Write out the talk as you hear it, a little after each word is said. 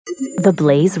The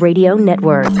Blaze Radio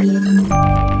Network.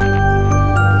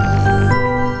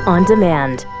 On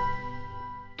demand.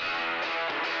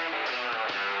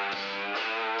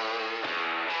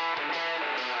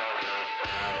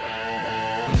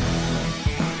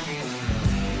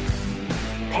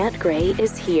 Pat Gray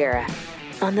is here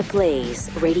on the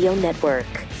Blaze Radio Network.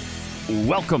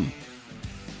 Welcome.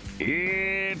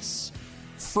 It's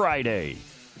Friday.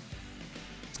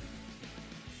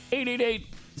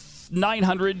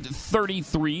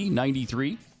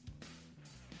 888-900-3393.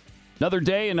 Another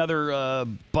day, another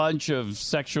bunch of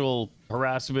sexual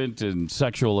harassment and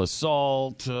sexual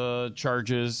assault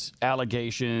charges,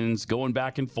 allegations, going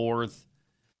back and forth.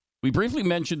 We briefly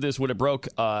mentioned this when it broke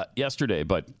yesterday,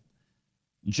 but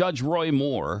Judge Roy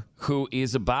Moore, who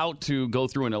is about to go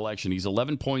through an election, he's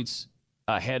 11 points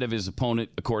ahead of his opponent,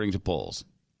 according to polls,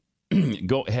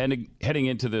 heading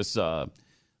into this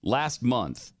last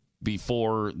month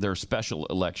before their special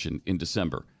election in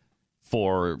December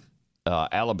for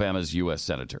Alabama's U.S.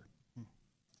 Senator.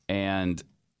 And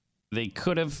they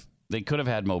could have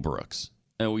had Mo Brooks.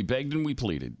 And we begged and we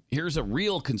pleaded. Here's a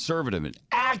real conservative, an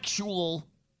actual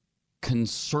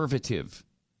conservative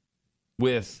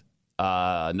with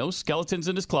no skeletons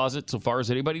in his closet, so far as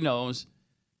anybody knows,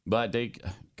 but they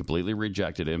completely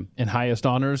rejected him. And highest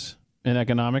honors in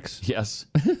economics? Yes.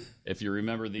 If you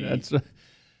remember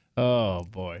oh,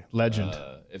 boy. Legend.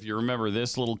 If you remember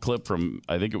this little clip from,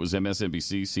 I think it was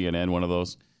MSNBC, CNN, one of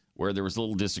those, where there was a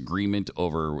little disagreement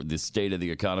over the state of the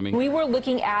economy. We were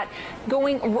looking at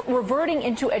reverting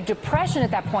into a depression at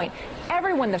that point.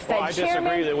 Everyone, the Fed chairman...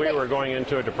 I disagree that we were going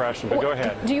into a depression, but go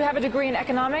ahead. Do you have a degree in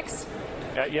economics?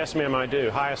 Yes, ma'am, I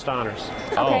do. Highest honors.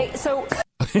 Okay, so...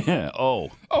 Oh,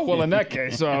 well, in that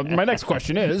case, my next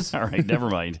question is... All right, never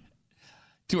mind.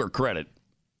 To her credit,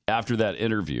 after that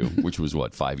interview, which was,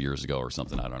 5 years ago or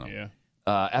something, I don't know. Yeah.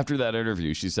 After that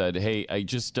interview, she said, hey, I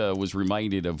just was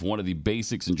reminded of one of the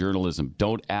basics in journalism.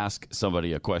 Don't ask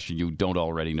somebody a question you don't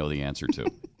already know the answer to.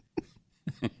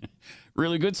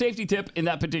 Really good safety tip in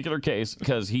that particular case,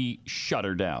 because he shut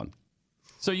her down.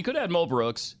 So you could have had Mo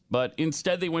Brooks, but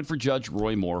instead they went for Judge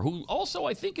Roy Moore, who also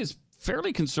I think is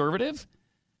fairly conservative,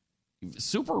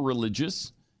 super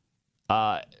religious,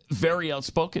 very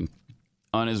outspoken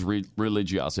on his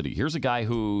religiosity. Here's a guy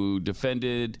who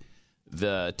defended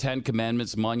the Ten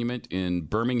Commandments monument in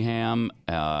Birmingham,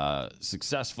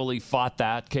 successfully fought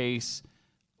that case,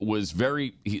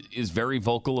 he is very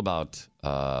vocal about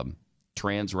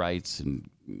trans rights and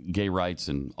gay rights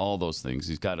and all those things.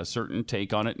 He's got a certain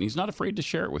take on it, and he's not afraid to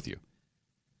share it with you.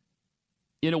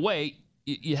 In a way,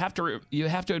 you have to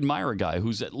admire a guy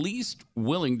who's at least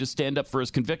willing to stand up for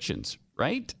his convictions,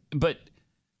 right? But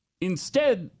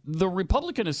instead, the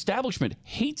Republican establishment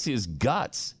hates his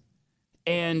guts.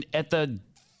 And at the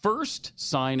first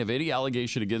sign of any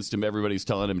allegation against him, everybody's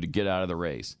telling him to get out of the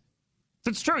race.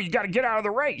 If it's true, you got to get out of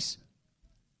the race.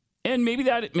 And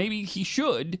maybe he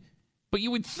should. But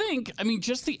you would think,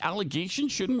 just the allegation,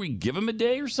 shouldn't we give him a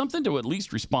day or something to at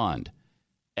least respond?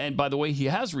 And by the way, he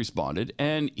has responded,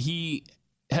 and he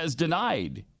has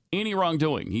denied any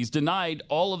wrongdoing. He's denied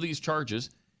all of these charges,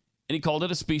 and he called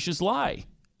it a specious lie.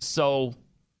 So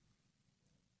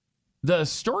the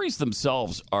stories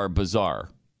themselves are bizarre.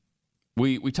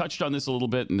 We touched on this a little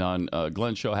bit on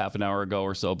Glenn's show half an hour ago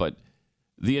or so, but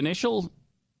the initial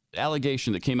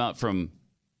allegation that came out from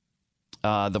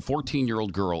the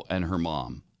 14-year-old girl and her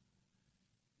mom,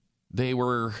 they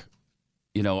were,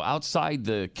 outside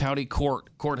the county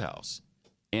courthouse,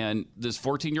 and this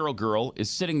 14-year-old girl is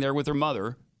sitting there with her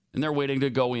mother, and they're waiting to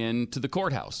go into the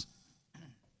courthouse.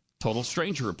 Total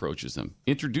stranger approaches them,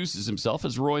 introduces himself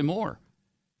as Roy Moore.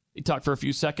 They talk for a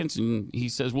few seconds, and he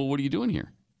says, well, what are you doing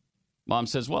here? Mom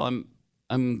says, well,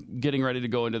 I'm getting ready to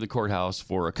go into the courthouse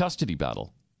for a custody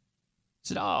battle. I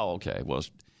said, oh, okay. Well,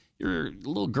 your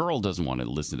little girl doesn't want to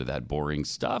listen to that boring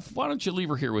stuff. Why don't you leave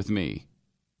her here with me?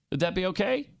 Would that be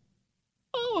okay?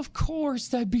 Oh, of course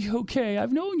that'd be okay.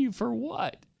 I've known you for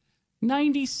what?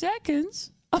 90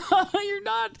 seconds? You're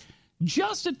not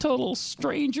just a total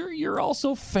stranger. You're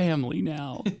also family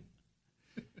now.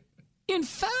 In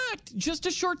fact, just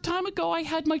a short time ago, I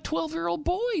had my 12-year-old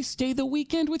boy stay the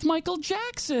weekend with Michael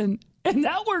Jackson, and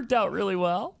that worked out really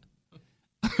well.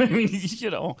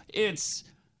 It's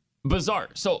bizarre.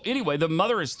 So anyway, the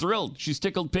mother is thrilled. She's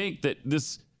tickled pink that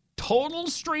this total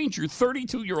stranger,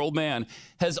 32-year-old man,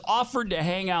 has offered to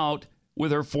hang out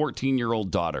with her 14-year-old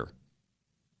daughter.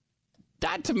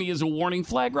 That, to me, is a warning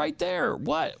flag right there.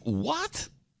 What?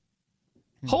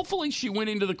 Hopefully she went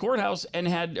into the courthouse and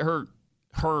had her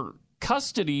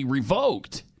custody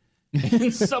revoked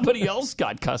and somebody else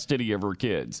got custody of her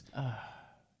kids.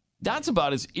 That's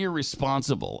about as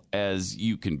irresponsible as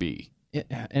you can be.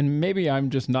 And maybe I'm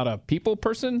just not a people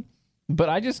person, but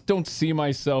I just don't see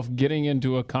myself getting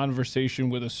into a conversation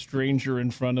with a stranger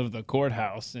in front of the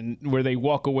courthouse and where they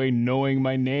walk away knowing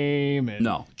my name. And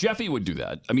No, Jeffy would do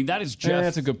that. I mean, that is Jeff.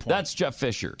 that's a good point. That's Jeff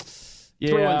Fisher.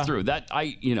 Through and through.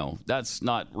 That's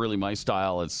not really my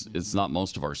style. It's not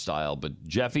most of our style. But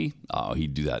Jeffy,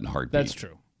 he'd do that in a heartbeat. That's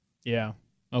true. Yeah.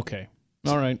 Okay.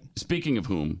 All right. Speaking of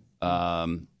whom,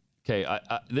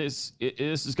 this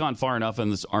has gone far enough in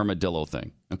this armadillo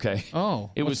thing. Okay. Oh,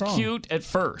 it what's was wrong? cute at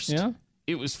first. Yeah.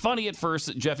 It was funny at first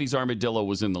that Jeffy's armadillo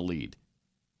was in the lead.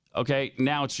 Okay.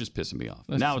 Now it's just pissing me off.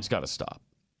 Now it's got to stop.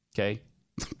 Okay.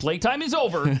 Playtime is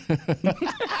over.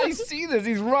 I see this.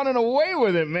 He's running away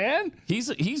with it, man. He's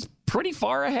pretty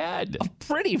far ahead.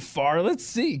 Pretty far. Let's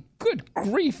see. Good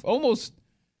grief. Almost.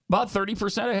 About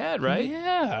 30% ahead, right?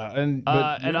 Yeah. And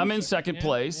I'm in second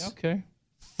place. Okay.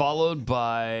 Followed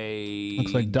by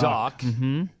Looks like Doc.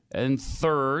 Mm-hmm. And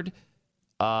third,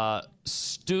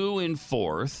 Stu in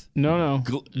fourth. No.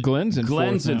 Glenn's in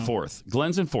Glenn's fourth in now. fourth.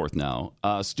 Glenn's in fourth now.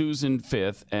 Stu's in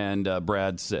fifth, and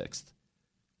Brad sixth.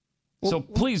 So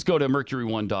please go to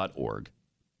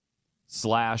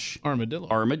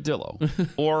mercury1.org/armadillo.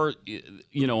 Or,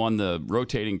 on the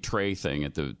rotating tray thing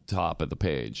at the top of the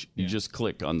page, you just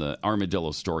click on the armadillo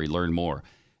story, learn more.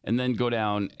 And then go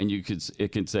down and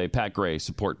it can say Pat Gray,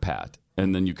 support Pat.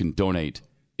 And then you can donate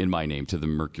in my name to the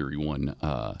Mercury One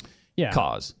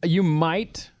cause. You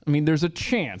might, there's a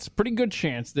chance, pretty good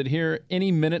chance that here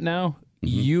any minute now,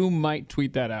 you might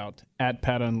tweet that out at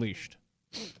Pat Unleashed.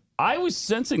 I was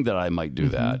sensing that I might do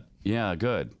that. Yeah,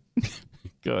 good.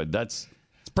 Good. It's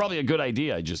probably a good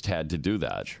idea. I just had to do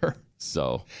that. Sure.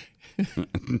 So.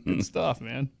 Good stuff,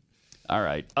 man. All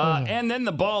right. And then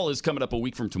the ball is coming up a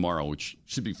week from tomorrow, which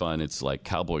should be fun. It's like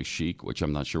cowboy chic, which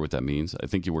I'm not sure what that means. I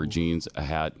think you wear jeans, a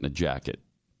hat, and a jacket.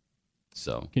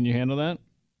 So. Can you handle that?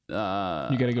 You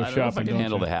got to go I don't shopping. know if I can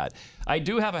handle you? the hat. I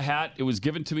do have a hat. It was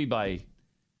given to me by,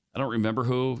 I don't remember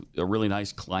who, a really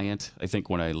nice client, I think,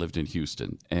 when I lived in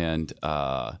Houston. And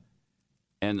I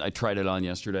tried it on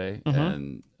yesterday,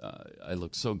 and I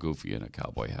looked so goofy in a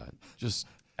cowboy hat. Just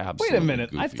absolutely Wait a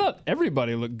minute. goofy. I thought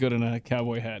everybody looked good in a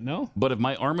cowboy hat, no? But if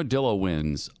my armadillo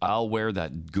wins, I'll wear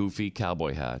that goofy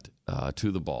cowboy hat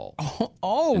to the ball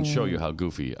and show you how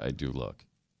goofy I do look.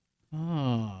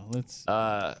 Oh, let's.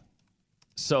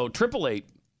 So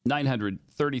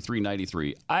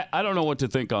 888-900-3393. I don't know what to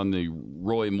think on the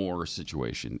Roy Moore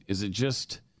situation.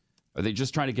 Are they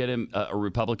just trying to get him a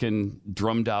Republican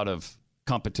drummed out of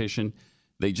competition?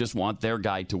 They just want their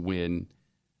guy to win.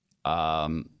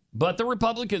 But the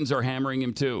Republicans are hammering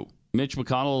him too. Mitch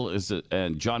McConnell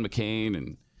and John McCain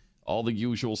and all the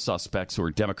usual suspects who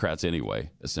are Democrats anyway,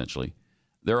 essentially.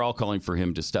 They're all calling for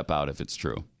him to step out if it's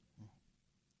true.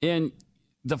 And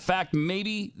the fact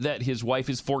maybe that his wife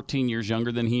is 14 years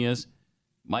younger than he is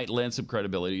might lend some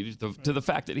credibility to the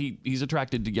fact that he's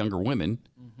attracted to younger women.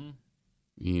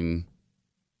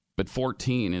 But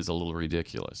 14 is a little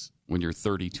ridiculous when you're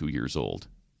 32 years old.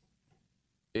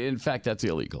 In fact, that's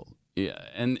illegal. Yeah,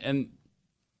 and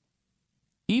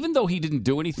even though he didn't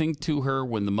do anything to her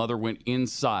when the mother went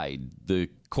inside the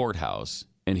courthouse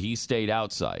and he stayed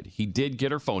outside, he did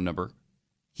get her phone number.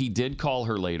 He did call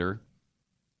her later.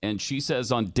 And she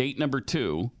says on date number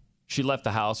 2, she left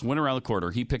the house, went around the corner,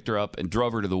 he picked her up and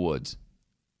drove her to the woods.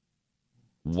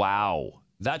 Wow.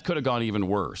 That could have gone even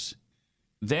worse.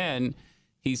 Then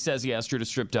he says he asked her to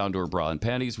strip down to her bra and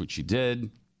panties, which she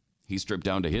did. He stripped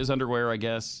down to his underwear, I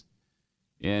guess.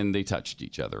 And they touched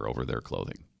each other over their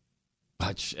clothing.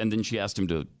 And then she asked him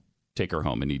to take her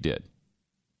home, and he did.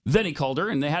 Then he called her,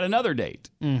 and they had another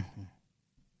date.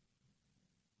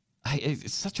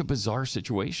 It's such a bizarre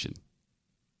situation.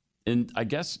 And I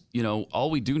guess, all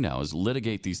we do now is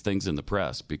litigate these things in the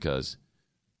press because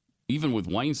even with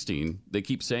Weinstein, they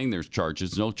keep saying there's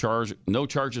charges. No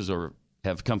charges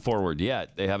have come forward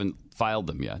yet. They haven't filed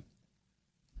them yet.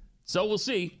 So we'll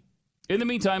see. In the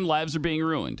meantime, lives are being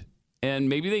ruined. And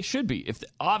maybe they should be.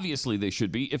 Obviously, they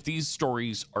should be if these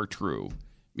stories are true. I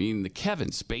mean, the Kevin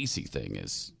Spacey thing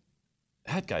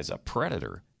that guy's a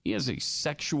predator. He is a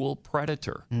sexual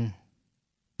predator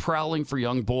prowling for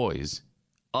young boys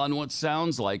on what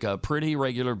sounds like a pretty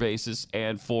regular basis,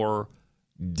 and for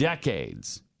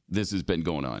decades this has been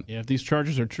going on. Yeah, if these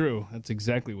charges are true, that's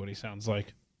exactly what he sounds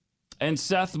like. And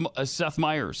Seth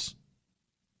Meyers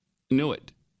knew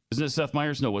it. Isn't it Seth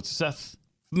Meyers? No, what's Seth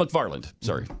MacFarlane?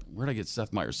 Sorry. Where did I get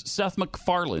Seth Meyers? Seth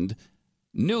MacFarlane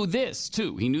knew this,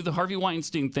 too. He knew the Harvey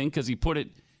Weinstein thing because he put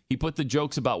the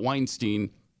jokes about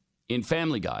Weinstein in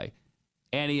Family Guy.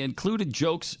 And he included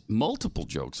jokes, multiple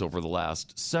jokes over the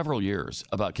last several years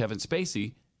about Kevin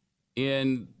Spacey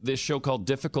in this show called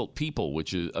Difficult People,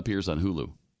 which appears on Hulu.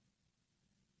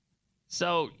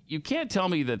 So you can't tell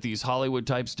me that these Hollywood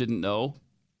types didn't know.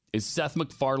 Is Seth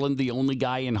MacFarlane the only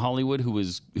guy in Hollywood who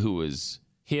is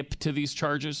hip to these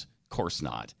charges? Of course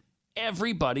not.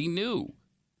 Everybody knew.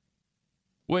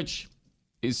 Which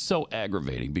is so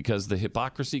aggravating because the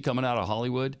hypocrisy coming out of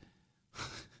Hollywood,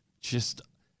 just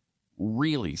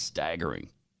really staggering.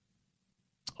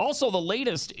 Also, the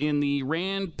latest in the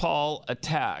Rand Paul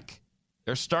attack,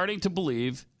 they're starting to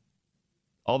believe,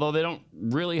 although they don't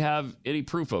really have any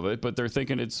proof of it, but they're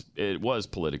thinking it was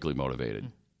politically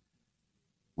motivated.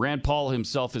 Rand Paul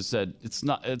himself has said it's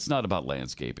not about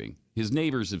landscaping. His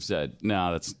neighbors have said,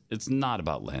 no, it's not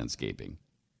about landscaping.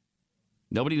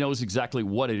 Nobody knows exactly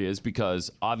what it is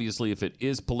because obviously if it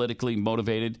is politically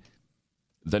motivated,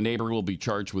 the neighbor will be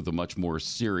charged with a much more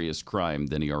serious crime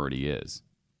than he already is.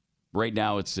 Right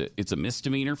now, it's a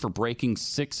misdemeanor for breaking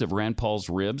 6 of Rand Paul's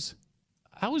ribs.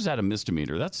 How is that a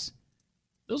misdemeanor?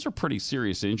 Those are pretty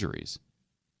serious injuries.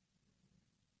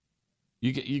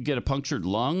 You get a punctured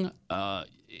lung,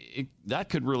 that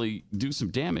could really do some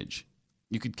damage.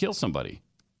 You could kill somebody.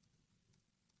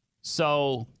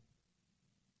 So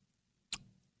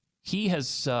he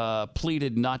has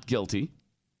pleaded not guilty.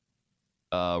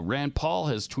 Rand Paul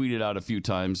has tweeted out a few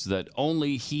times that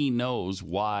only he knows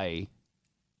why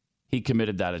he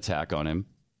committed that attack on him.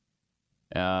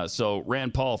 So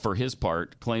Rand Paul, for his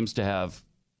part, claims to have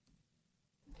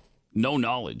no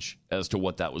knowledge as to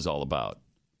what that was all about.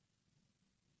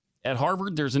 At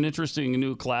Harvard, there's an interesting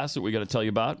new class that we got to tell you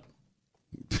about.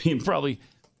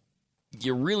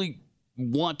 You really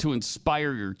want to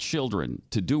inspire your children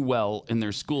to do well in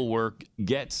their schoolwork,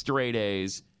 get straight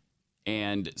A's,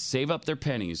 and save up their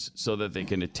pennies so that they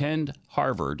can attend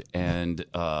Harvard and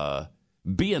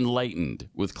be enlightened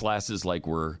with classes like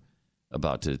we're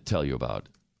about to tell you about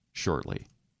shortly.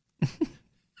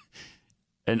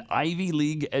 An Ivy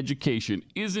League education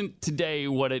isn't today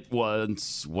what it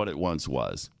once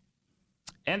was.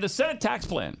 And the Senate tax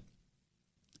plan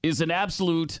is an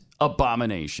absolute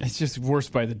abomination. It's just worse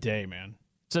by the day, man.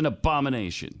 It's an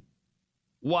abomination.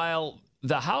 While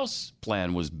the House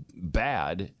plan was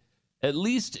bad, at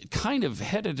least kind of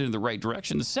headed in the right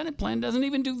direction, the Senate plan doesn't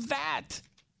even do that.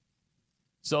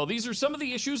 So these are some of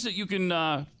the issues that you can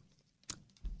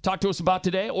talk to us about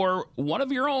today, or one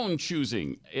of your own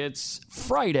choosing. It's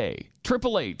Friday,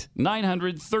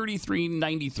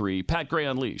 888-900-3393, Pat Gray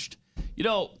Unleashed. You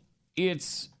know,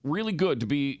 it's really good to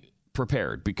be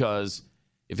prepared because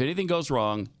if anything goes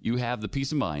wrong, you have the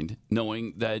peace of mind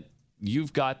knowing that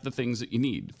you've got the things that you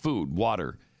need: food,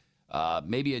 water,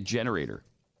 maybe a generator,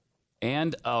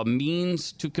 and a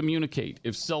means to communicate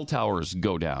if cell towers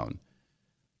go down.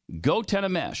 GoTenna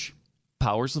Mesh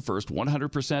powers the first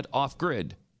 100%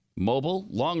 off-grid, mobile,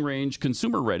 long-range,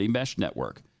 consumer-ready mesh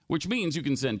network, which means you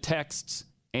can send texts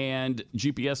and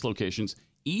GPS locations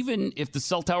even if the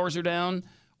cell towers are down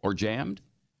or jammed.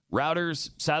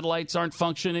 Routers, satellites aren't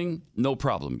functioning, no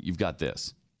problem. You've got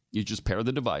this. You just pair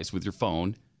the device with your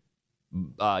phone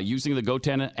using the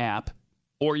GoTenna app,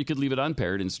 or you could leave it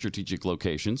unpaired in strategic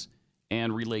locations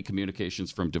and relay communications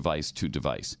from device to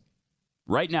device.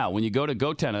 Right now, when you go to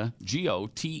GoTenna,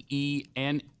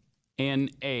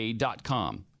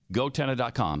 GoTenna.com,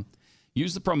 GoTenna.com,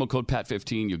 use the promo code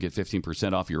PAT15. You'll get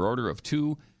 15% off your order of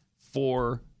 2,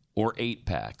 4, or 8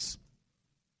 packs.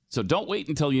 So don't wait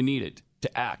until you need it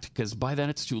to act, because by then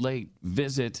it's too late.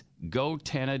 Visit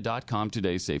GoTenna.com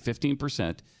today. Save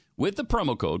 15% with the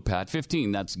promo code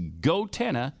PAT15. That's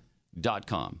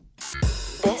GoTenna.com.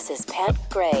 This is Pat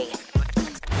Gray,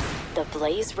 the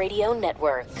Blaze Radio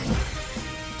Network.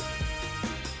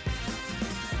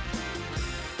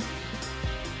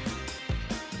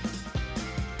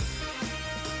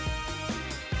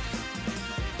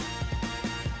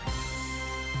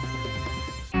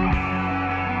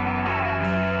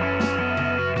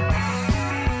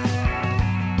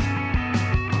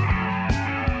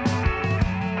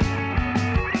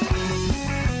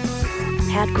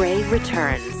 Pat Gray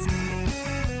returns.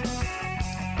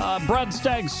 Brad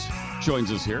Staggs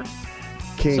joins us here.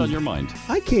 What's on your mind?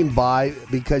 I came by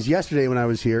because yesterday when I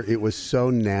was here, it was so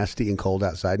nasty and cold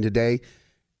outside. And today,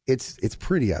 it's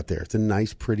pretty out there. It's a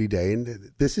nice, pretty day.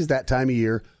 And this is that time of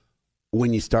year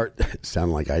when you start,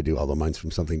 sound like I do, although mine's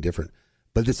from something different.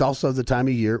 But it's also the time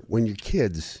of year when your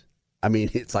kids, I mean,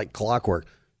 it's like clockwork.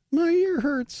 My ear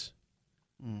hurts.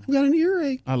 I've got an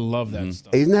earache. I love that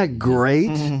stuff. Isn't that great?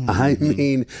 I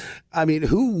mean,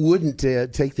 who wouldn't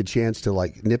take the chance to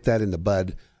like nip that in the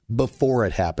bud before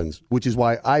it happens? Which is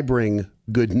why I bring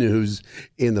good news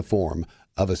in the form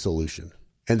of a solution,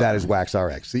 and that is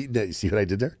WaxRx. See what I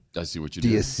did there? I see what you Do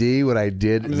did. you see what I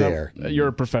did there? You're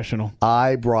a professional.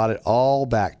 I brought it all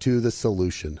back to the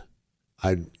solution.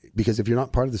 Because if you're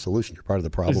not part of the solution, you're part of the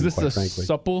problem, Is this quite the frankly.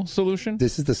 supple solution?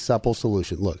 This is the supple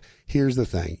solution. Look, here's the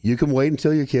thing. You can wait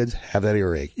until your kids have that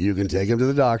earache. You can take them to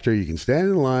the doctor. You can stand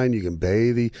in line. You can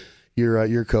pay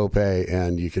your copay,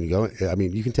 and you can go. I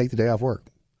mean, you can take the day off work.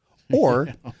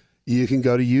 Or you can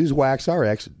go to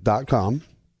usewaxrx.com,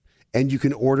 and you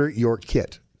can order your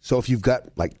kit. So if you've got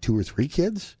like 2 or 3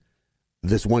 kids,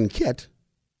 this one kit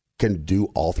can do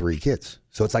all 3 kits.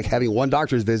 So it's like having one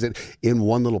doctor's visit in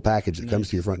one little package that comes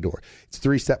to your front door. It's a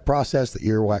 3-step process. The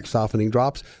earwax softening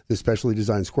drops, the specially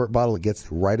designed squirt bottle. It gets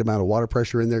the right amount of water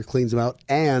pressure in there, cleans them out,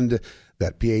 and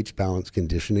that pH balance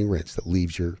conditioning rinse that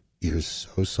leaves your ears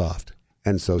so soft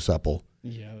and so supple.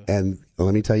 Yeah. And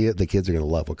let me tell you, the kids are going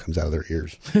to love what comes out of their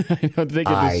ears. I know they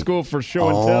get to school for show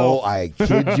and tell. Oh, I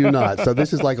kid you not. So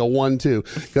this is like a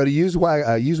 1-2. Go to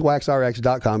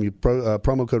usewaxrx.com.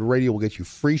 Promo code radio will get you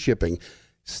free shipping.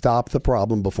 Stop the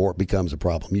problem before it becomes a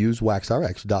problem.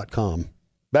 Usewaxrx.com.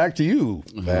 Back to you,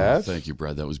 Matt. Thank you,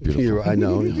 Brad. That was beautiful. I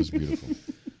know. That was beautiful.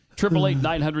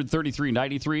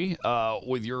 888-900-3393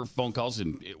 with your phone calls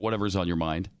and whatever's on your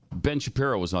mind. Ben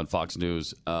Shapiro was on Fox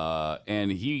News,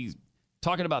 and he's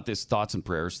talking about this thoughts and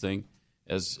prayers thing,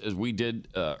 as we did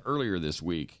earlier this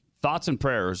week. Thoughts and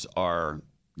prayers are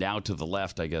now to the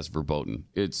left, I guess, verboten.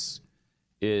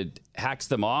 It hacks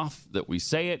them off that we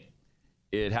say it.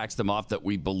 It hacks them off that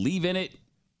we believe in it,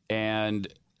 and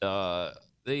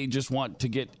they just want to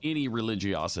get any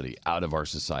religiosity out of our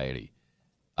society.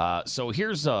 So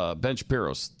here's Ben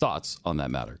Shapiro's thoughts on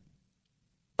that matter.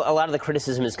 A lot of the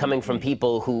criticism is coming from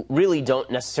people who really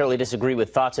don't necessarily disagree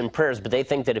with thoughts and prayers, but they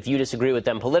think that if you disagree with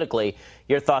them politically,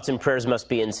 your thoughts and prayers must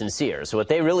be insincere. So what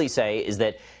they really say is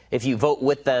that if you vote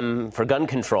with them for gun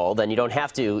control, then you don't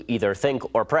have to either think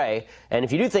or pray. And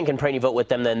if you do think and pray and you vote with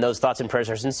them, then those thoughts and prayers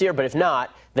are sincere. But if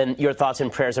not, then your thoughts and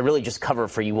prayers are really just cover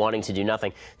for you wanting to do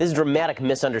nothing. This is a dramatic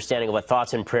misunderstanding of what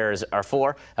thoughts and prayers are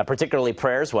for, particularly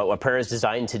prayers, what prayer is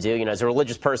designed to do. You know, as a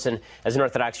religious person, as an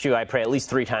Orthodox Jew, I pray at least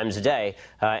 3 times a day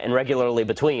and regularly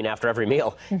between after every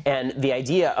meal. And the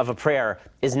idea of a prayer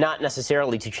is not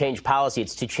necessarily to change policy.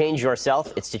 It's to change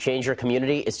yourself. It's to change your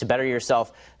community. It's to better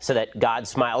yourself so that God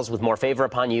smiles with more favor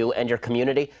upon you and your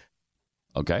community.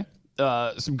 Okay.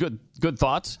 Some good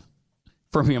thoughts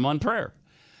from him on prayer.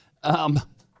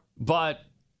 But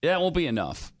that won't be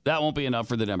enough. That won't be enough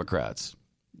for the Democrats.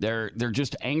 They're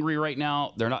just angry right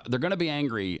now. They're going to be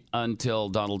angry until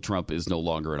Donald Trump is no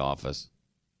longer in office.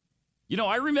 You know,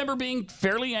 I remember being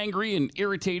fairly angry and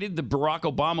irritated that Barack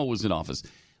Obama was in office.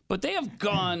 But they have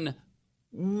gone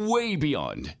way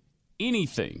beyond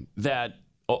anything that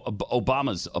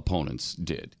Obama's opponents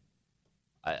did.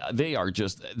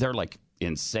 They're like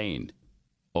insane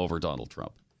over Donald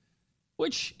Trump.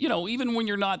 Which, you know, even when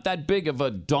you're not that big of a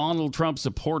Donald Trump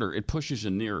supporter, it pushes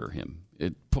you nearer him.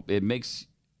 It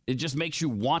just makes you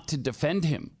want to defend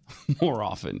him more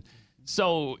often.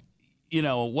 So, you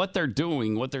know, what they're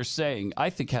doing, what they're saying, I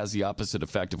think has the opposite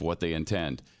effect of what they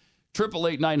intend.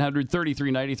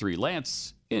 888-900-3393.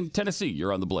 Lance in Tennessee,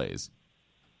 you're on the Blaze.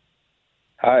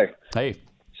 Hi. Hey.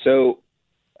 So,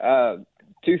 2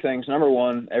 things. Number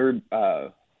one,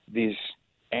 these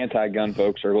anti-gun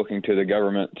folks are looking to the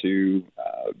government to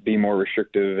be more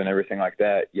restrictive and everything like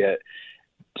that. Yet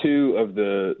 2 of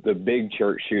the big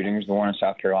church shootings, the one in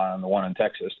South Carolina and the one in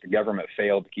Texas, the government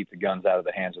failed to keep the guns out of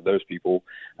the hands of those people.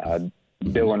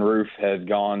 Dylan Roof had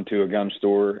gone to a gun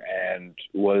store and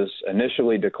was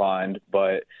initially declined,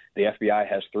 but the FBI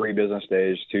has 3 business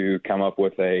days to come up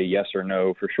with a yes or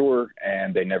no for sure,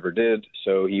 and they never did.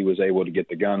 So he was able to get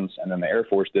the guns, and then the Air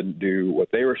Force didn't do what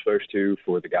they were supposed to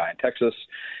for the guy in Texas,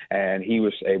 and he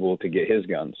was able to get his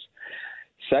guns.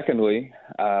 Secondly,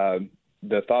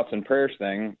 the thoughts and prayers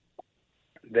thing,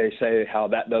 they say how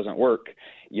that doesn't work,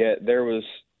 yet there was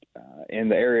in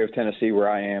the area of Tennessee where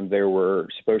I am, there were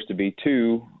supposed to be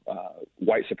 2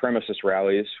 white supremacist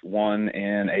rallies, one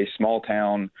in a small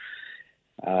town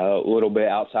a little bit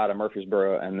outside of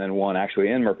Murfreesboro, and then one actually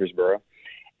in Murfreesboro.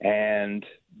 And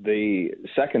the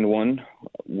second one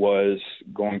was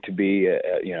going to be,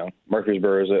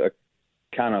 Murfreesboro is a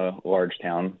kind of large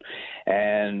town.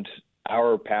 And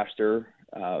our pastor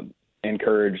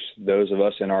encouraged those of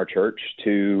us in our church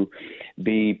to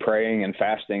be praying and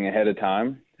fasting ahead of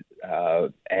time.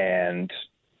 And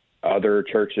other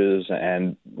churches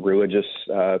and religious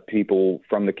people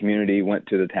from the community went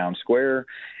to the town square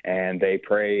and they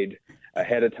prayed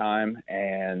ahead of time.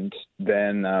 And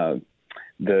then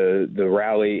the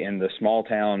rally in the small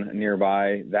town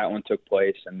nearby, that one took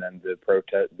place, and then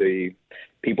the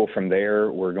people from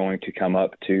there were going to come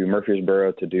up to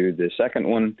Murfreesboro to do the second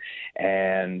one,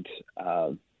 and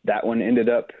that one ended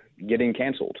up getting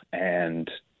canceled. And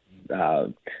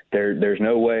there's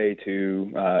no way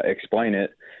to explain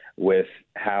it with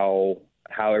how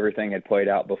everything had played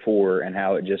out before and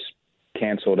how it just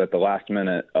canceled at the last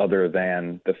minute, other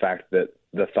than the fact that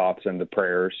the thoughts and the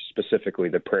prayers, specifically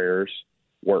the prayers,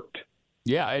 worked.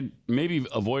 Yeah, I maybe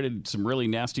avoided some really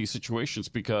nasty situations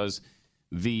because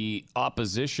the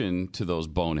opposition to those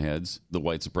boneheads, the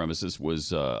white supremacists,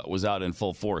 was out in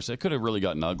full force. It could have really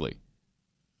gotten ugly.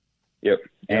 Yep.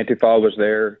 Antifa was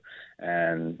there,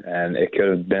 and it could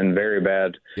have been very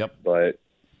bad. Yep. But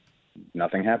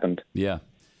nothing happened. Yeah.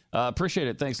 Appreciate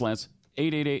it. Thanks, Lance.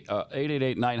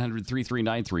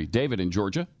 888-900-3393. David in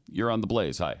Georgia, you're on the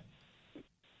Blaze. Hi.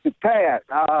 Pat,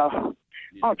 I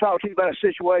want to talk to you about a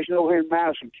situation over here in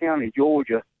Madison County,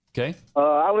 Georgia. Okay.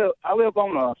 I live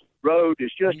on a road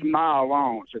that's just a mile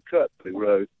long. It's a cut-through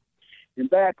road. And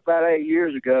back about 8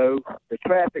 years ago, the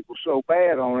traffic was so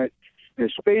bad on it, the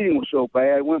speeding was so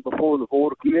bad, it went before the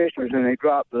Board of Commissioners, and they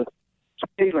dropped the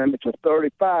speed limit to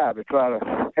 35 to try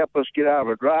to help us get out of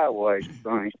our driveways and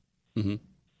things. Mm-hmm.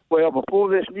 Well, before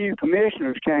this new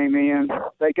commissioners came in,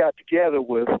 they got together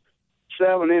with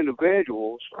 7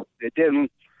 individuals that didn't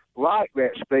like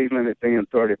that speed limit being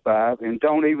 35 and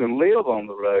don't even live on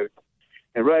the road,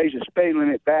 and raised the speed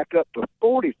limit back up to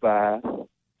 45.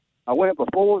 I went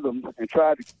before them and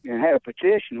tried to and had a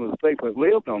petition with the people that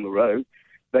lived on the road.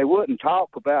 They wouldn't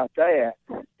talk about that,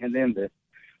 and then the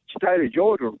state of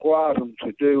Georgia requires them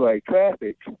to do a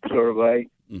traffic survey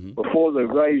before they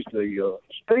raise the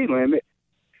speed limit.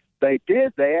 They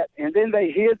did that, and then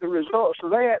they hid the results of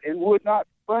that and would not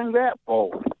bring that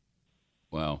forward.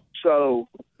 Wow. So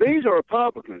these are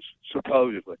Republicans,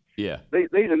 supposedly. Yeah.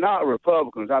 These are not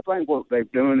Republicans. I think what they're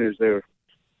doing is they're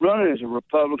running as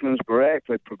Republicans, but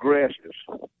actually progressives.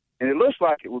 And it looks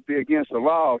like it would be against the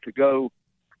law to go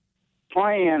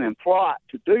plan and plot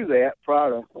to do that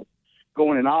prior to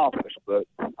going in office. But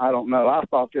I don't know. I've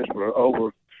thought this for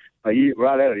over a year,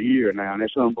 right at a year now, and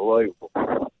it's unbelievable.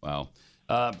 Wow.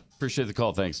 Appreciate the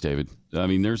call. Thanks, David. I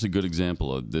mean, there's a good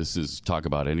example of this is talk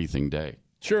about anything day.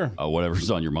 Sure.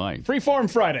 Whatever's on your mind. Freeform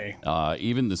Friday.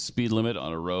 Even the speed limit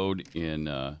on a road in,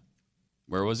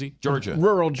 where was he? Georgia.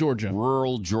 Rural Georgia.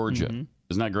 Rural Georgia. Mm-hmm.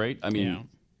 Isn't that great? I mean,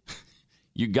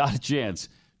 you got a chance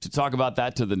to talk about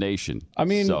that to the nation. I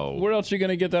mean, where else are you going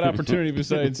to get that opportunity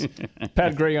besides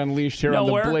Pat Gray Unleashed here on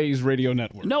the Blaze Radio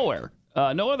Network? Nowhere.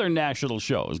 No other national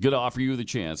show is going to offer you the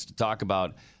chance to talk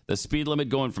about the speed limit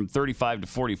going from 35 to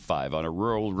 45 on a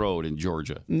rural road in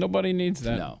Georgia. Nobody needs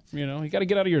that. No. You know, you got to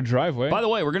get out of your driveway. By the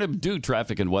way, we're going to do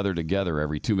traffic and weather together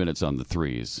every 2 minutes on the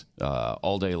threes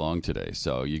all day long today.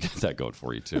 So you get that going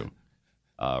for you, too.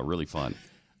 Really fun.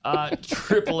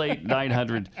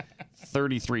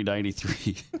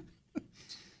 888-900-3393.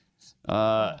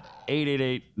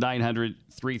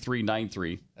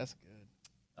 888-900-3393. That's good.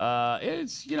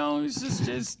 It's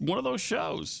it's one of those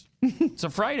shows. It's a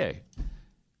Friday.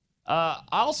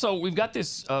 Also, we've got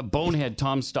this bonehead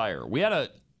Tom Steyer. We had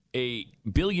a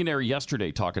billionaire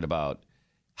yesterday talking about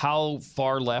how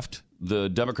far left the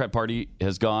Democrat Party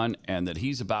has gone and that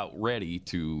he's about ready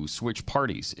to switch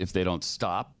parties if they don't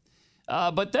stop.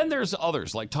 But then there's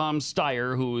others like Tom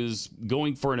Steyer, who is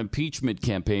going for an impeachment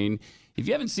campaign. If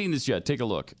you haven't seen this yet, take a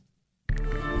look.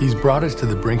 He's brought us to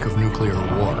the brink of nuclear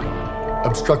war,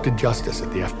 obstructed justice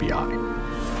at the FBI,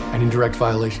 and in direct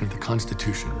violation of the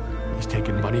Constitution. He's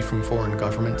taken money from foreign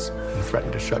governments and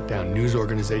threatened to shut down news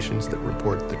organizations that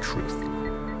report the truth.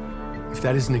 If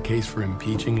that isn't a case for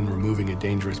impeaching and removing a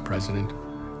dangerous president,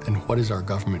 then what has our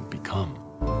government become?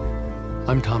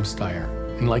 I'm Tom Steyer,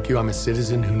 and like you, I'm a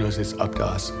citizen who knows it's up to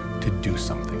us to do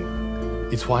something.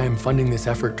 It's why I'm funding this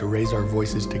effort to raise our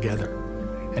voices together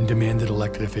and demand that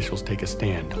elected officials take a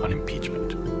stand on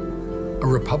impeachment. A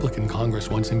Republican Congress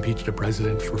once impeached a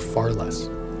president for far less.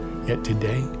 Yet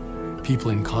today,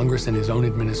 people in Congress and his own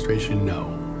administration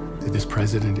know that this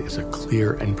president is a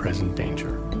clear and present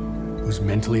danger, who's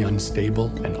mentally unstable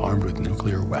and armed with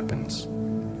nuclear weapons.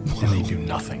 And they do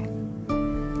nothing.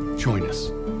 Join us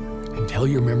and tell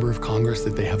your member of Congress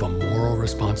that they have a moral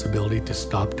responsibility to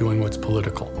stop doing what's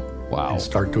political and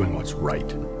start doing what's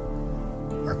right.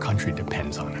 Our country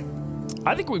depends on it.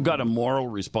 I think we've got a moral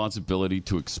responsibility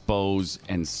to expose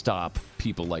and stop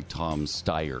people like Tom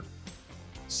Steyer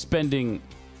spending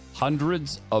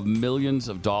hundreds of millions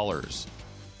of dollars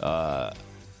to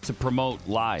promote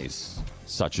lies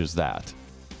such as that.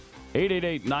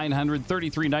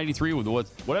 888-900-3393 with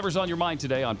whatever's on your mind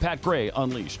today on Pat Gray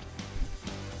Unleashed.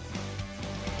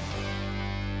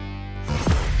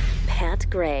 Pat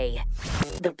Gray,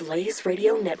 the Blaze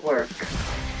Radio Network.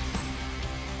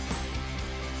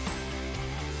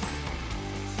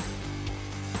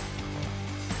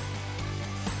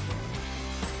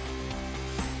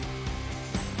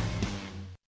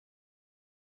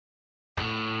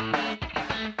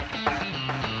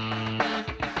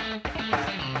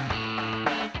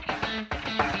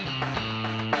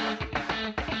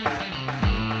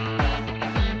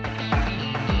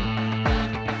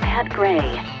 Pat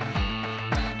Gray.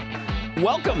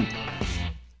 Welcome.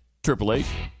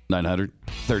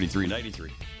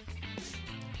 888-900-3393.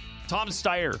 Tom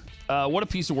Steyer. What a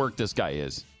piece of work this guy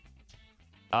is.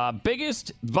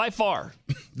 Biggest, by far,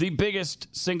 the biggest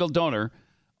single donor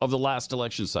of the last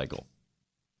election cycle.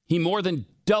 He more than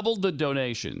doubled the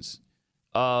donations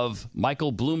of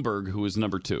Michael Bloomberg, who is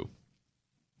number 2.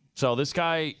 So this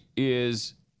guy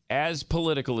is as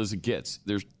political as it gets.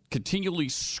 There's continually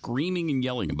screaming and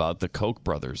yelling about the Koch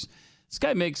brothers. This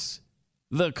guy makes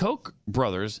the Koch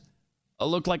brothers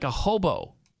look like a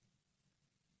hobo.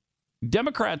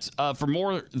 Democrats, for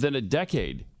more than a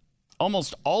decade,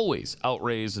 almost always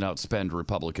outraise and outspend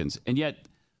Republicans, and yet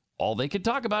all they can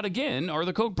talk about again are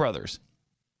the Koch brothers.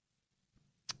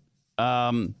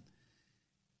 So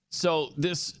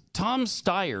this Tom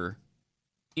Steyer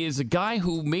is a guy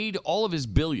who made all of his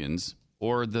billions,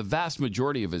 or the vast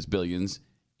majority of his billions,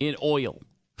 in oil.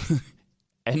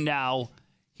 And now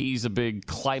he's a big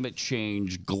climate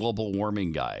change, global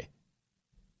warming guy.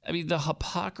 I mean, the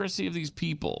hypocrisy of these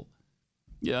people.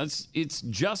 Yeah, it's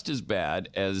just as bad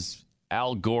as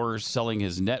Al Gore selling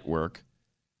his network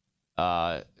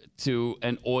to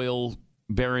an oil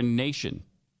baron nation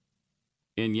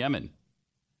in Yemen.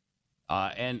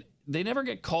 And they never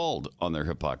get called on their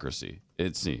hypocrisy,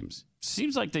 it seems.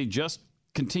 Seems like they just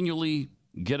continually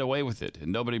get away with it,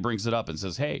 and nobody brings it up and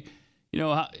says, hey, you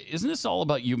know, isn't this all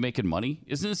about you making money?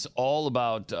 Isn't this all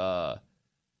about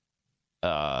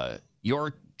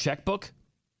your checkbook,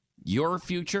 your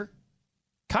future?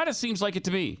 Kind of seems like it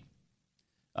to me.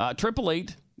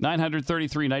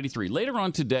 888-900-3393. Later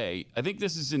on today, I think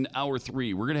this is in hour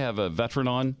 3, we're going to have a veteran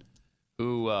on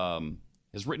who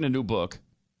has written a new book.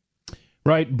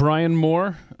 Right, Brian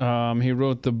Moore. He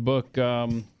wrote the book.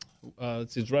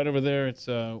 It's right over there. It's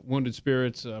Wounded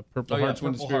Spirits, Purple Hearts,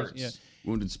 Wounded Spirits. Yeah.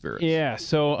 Wounded Spirits. Yeah.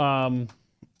 So,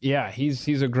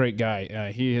 he's a great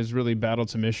guy. He has really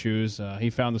battled some issues. He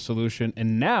found the solution,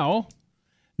 and now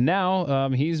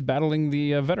he's battling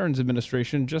the Veterans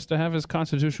Administration just to have his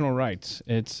constitutional rights.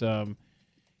 It's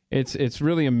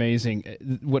really amazing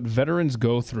what veterans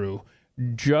go through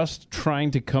just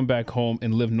trying to come back home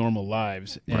and live normal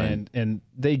lives, right. and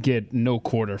they get no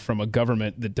quarter from a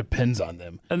government that depends on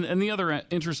them. And the other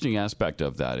interesting aspect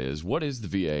of that is, what is the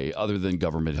VA other than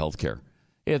government health care?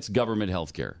 It's government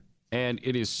health care, and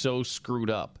it is so screwed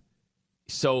up.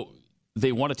 So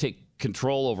they want to take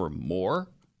control over more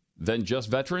than just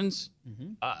veterans?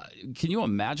 Mm-hmm. Can you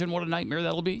imagine what a nightmare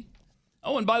that'll be?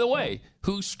 Oh, and by the way,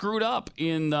 who screwed up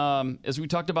in, as we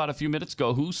talked about a few minutes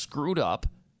ago, who screwed up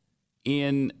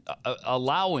in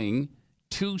allowing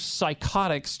 2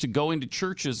 psychotics to go into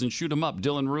churches and shoot them up,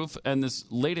 Dylan Roof and this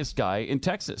latest guy in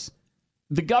Texas?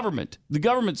 The government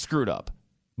screwed up.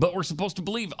 But we're supposed to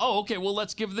believe, oh, okay, well,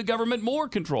 let's give the government more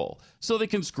control so they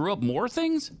can screw up more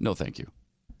things? No, thank you.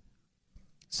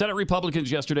 Senate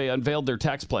Republicans yesterday unveiled their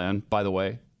tax plan, by the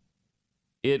way.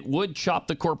 It would chop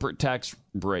the corporate tax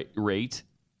rate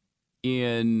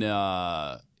in,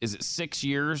 is it 6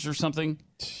 years or something?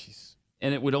 Jeez.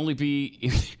 And it would only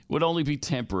be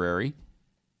temporary.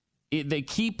 They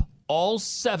keep all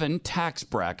 7 tax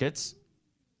brackets.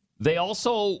 They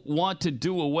also want to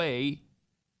do away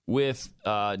with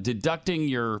deducting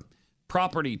your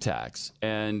property tax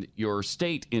and your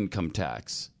state income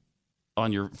tax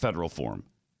on your federal form.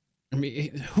 I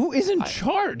mean, who is in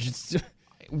charge?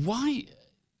 Why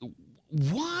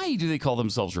do they call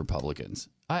themselves Republicans?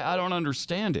 I don't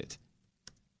understand it.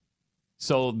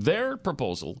 So their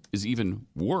proposal is even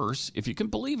worse, if you can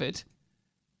believe it,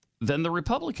 than the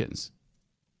Republicans.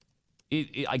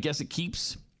 I guess it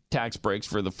keeps tax breaks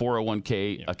for the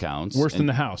 401k accounts. Worse than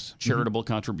the House. Charitable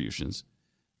contributions.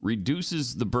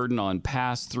 Reduces the burden on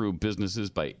pass-through businesses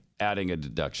by adding a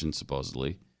deduction,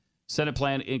 supposedly. Senate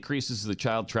plan increases the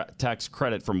child tax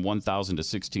credit from $1,000 to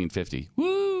 $1,650.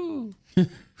 Woo!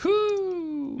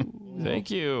 Woo!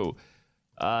 Thank you.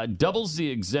 Doubles the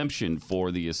exemption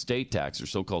for the estate tax, or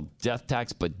so-called death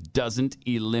tax, but doesn't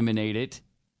eliminate it.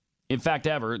 In fact,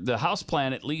 the House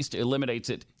plan at least eliminates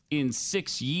it in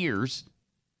 6 years.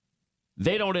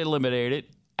 They don't eliminate it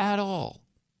at all.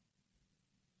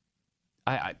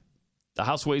 The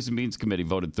House Ways and Means Committee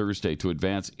voted Thursday to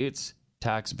advance its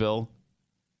tax bill.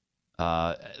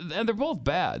 And they're both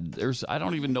bad. I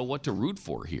don't even know what to root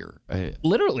for here.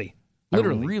 Literally. I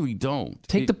really don't.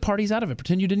 Take the parties out of it.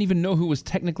 Pretend you didn't even know who was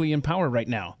technically in power right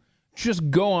now.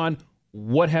 Just go on.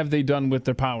 What have they done with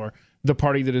their power? The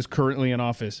party that is currently in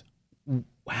office.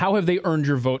 How have they earned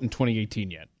your vote in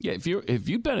 2018 yet? Yeah, if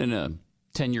you've been in a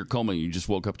 10-year coma and you just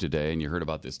woke up today and you heard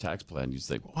about this tax plan, you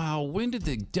think, wow, when did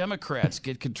the Democrats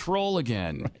get control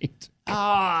again?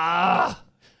 Right.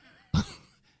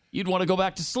 You'd want to go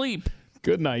back to sleep.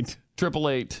 Good night.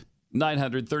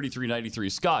 888-900-3393.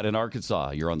 Scott in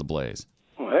Arkansas, you're on the Blaze.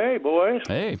 Hey, boys.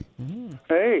 Hey.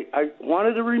 Hey, I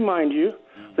wanted to remind you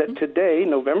that today,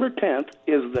 November 10th,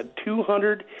 is the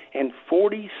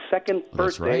 242nd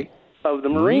birthday of the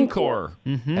Marine Corps.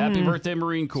 Mm-hmm. Happy birthday,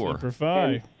 Marine Corps. Semper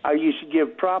Fi. You should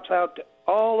give props out to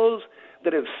all those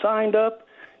that have signed up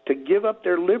to give up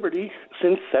their liberty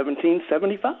since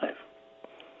 1775.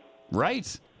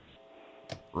 Right.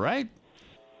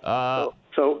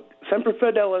 So Semper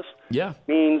Fidelis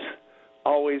means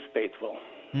always faithful.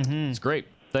 Mm-hmm. It's great.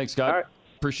 Thanks, Scott. Right.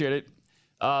 Appreciate it.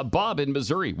 Bob in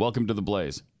Missouri, welcome to the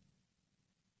Blaze.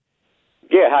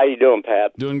 Yeah, how you doing,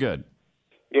 Pat? Doing good.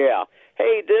 Yeah.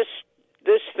 Hey, this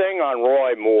thing on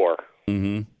Roy Moore.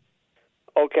 Mm-hmm.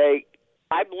 Okay,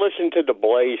 I've listened to the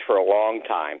Blaze for a long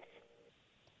time,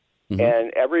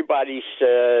 and everybody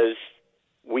says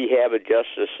we have a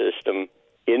justice system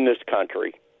in this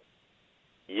country.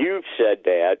 You've said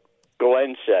that.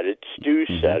 Glenn said it. Stu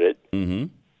said it. Mm-hmm.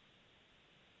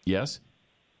 Yes.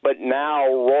 But now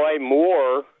Roy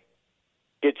Moore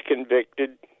gets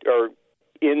convicted or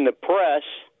in the press,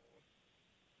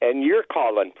 and you're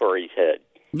calling for his head.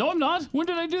 No, I'm not. When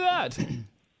did I do that?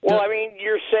 Well, I mean,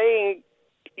 you're saying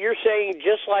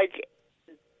just like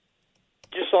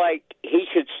he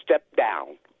should step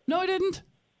down. No, I didn't.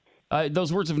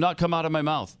 Those words have not come out of my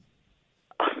mouth.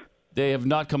 They have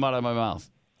not come out of my mouth.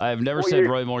 I have never said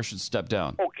Roy Moore should step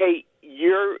down. Okay,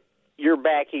 you're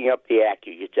backing up the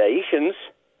accusations.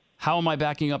 How am I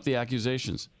backing up the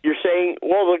accusations? You're saying,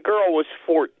 well, the girl was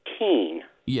 14.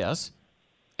 Yes.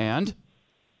 And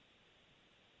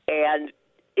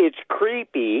it's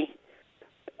creepy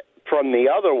from the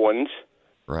other ones.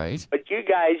 Right. But you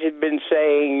guys have been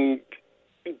saying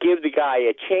give the guy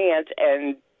a chance,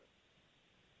 and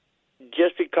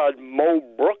just because Mo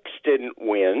Brooks didn't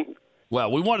win. Well,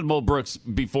 we wanted Mo Brooks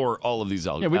before all of these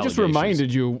allegations. Yeah, we just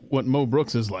reminded you what Mo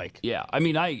Brooks is like. Yeah, I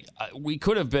mean, we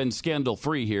could have been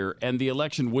scandal-free here, and the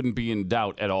election wouldn't be in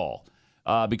doubt at all,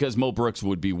 because Mo Brooks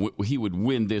would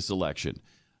win this election.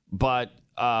 But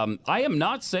I am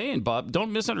not saying, Bob,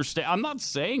 don't misunderstand. I'm not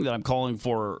saying that I'm calling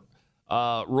for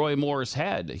Roy Moore's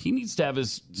head. He needs to have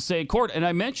his say in court. And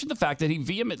I mentioned the fact that he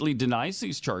vehemently denies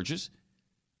these charges.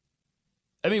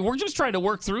 I mean, we're just trying to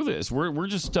work through this. We're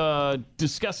just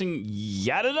discussing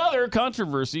yet another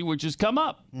controversy which has come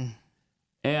up,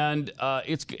 and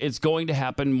it's going to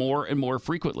happen more and more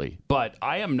frequently. But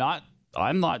I'm not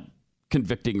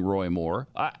convicting Roy Moore.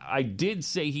 I did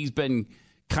say he's been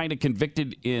kind of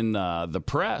convicted in the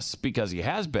press because he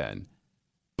has been,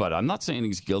 but I'm not saying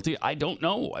he's guilty. I don't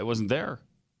know. I wasn't there.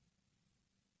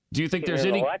 Do you think there's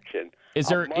any election? Is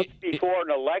there a month before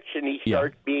an election he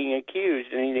starts being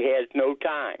accused and he has no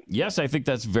time? Yes, I think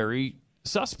that's very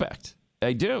suspect.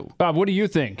 I do. Bob, what do you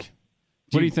think?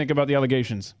 What do you think about the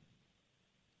allegations?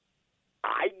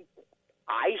 I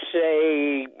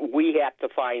say we have to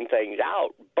find things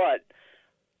out, but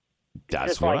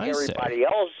that's just what like I say. Everybody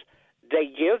else, they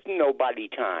give nobody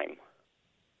time.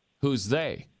 Who's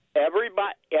they?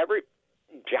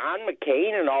 John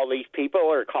McCain and all these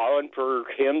people are calling for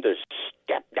him to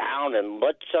step down and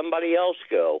let somebody else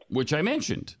go. Which I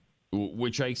mentioned,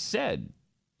 which I said,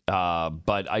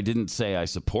 but I didn't say I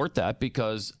support that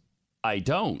because I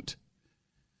don't.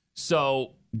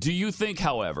 So do you think,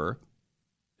 however,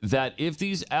 that if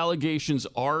these allegations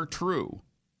are true,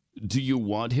 do you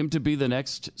want him to be the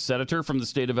next senator from the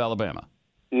state of Alabama?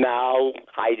 No,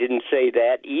 I didn't say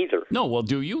that either. No, well,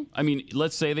 do you? I mean,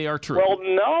 let's say they are true. Well,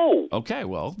 no. Okay,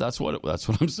 well, that's what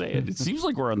I'm saying. It seems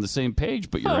like we're on the same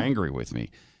page, but you're angry with me.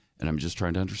 And I'm just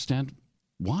trying to understand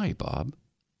why, Bob.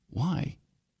 Why?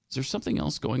 Is there something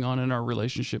else going on in our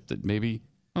relationship that maybe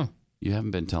you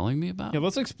haven't been telling me about? Yeah,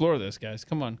 let's explore this, guys.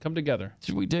 Come on, come together.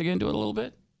 Should we dig into it a little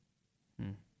bit?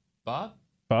 Bob?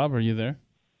 Bob, are you there?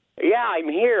 Yeah, I'm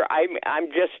here. I'm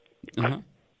just...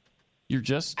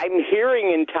 I'm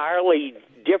hearing entirely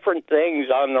different things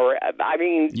on the... I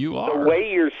mean, the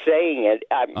way you're saying it,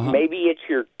 maybe it's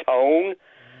your tone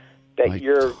that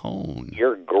you're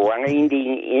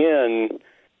grinding in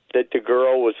that the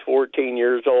girl was 14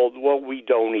 years old. Well, we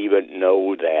don't even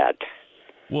know that.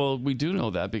 Well, we do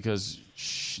know that because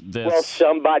well,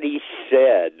 somebody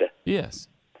said. Yes.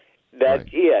 That's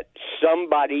it.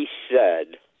 Somebody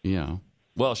said. Yeah.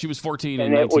 Well, she was 14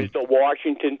 and it was the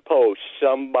Washington Post.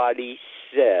 Somebody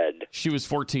said. She was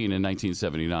 14 in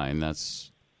 1979.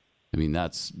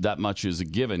 That much is a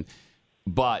given.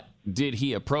 But did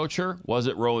he approach her? Was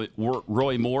it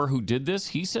Roy Moore who did this?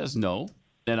 He says no,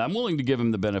 and I'm willing to give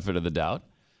him the benefit of the doubt.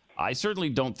 I certainly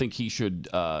don't think he should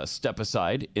step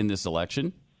aside in this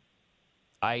election.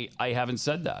 I haven't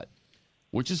said that,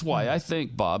 which is why I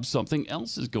think, Bob, something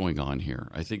else is going on here.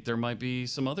 I think there might be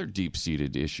some other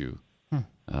deep-seated issue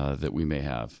that we may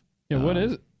have. Yeah, what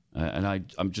is it? And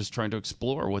I'm just trying to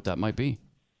explore what that might be.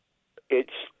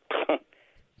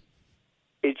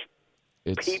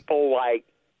 It's people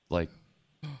like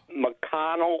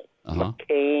McConnell,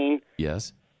 McCain.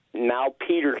 Yes. Now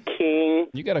Peter King.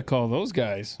 You got to call those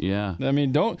guys. Yeah. I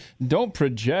mean, don't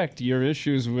project your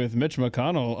issues with Mitch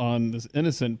McConnell on this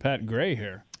innocent Pat Gray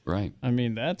here. Right. I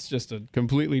mean, that's just a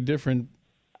completely different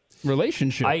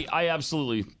relationship. I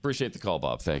absolutely appreciate the call,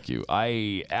 Bob. Thank you.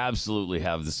 I absolutely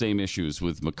have the same issues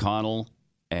with McConnell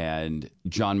and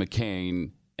John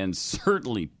McCain and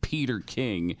certainly Peter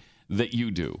King that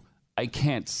you do. I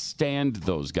can't stand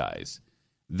those guys.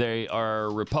 They are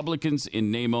Republicans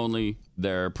in name only.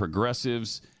 They're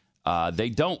progressives. They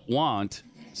don't want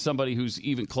somebody who's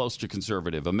even close to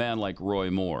conservative, a man like Roy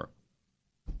Moore.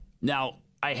 Now,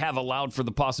 I have allowed for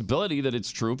the possibility that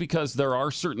it's true because there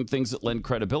are certain things that lend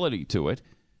credibility to it.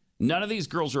 None of these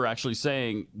girls are actually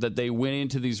saying that they went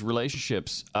into these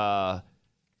relationships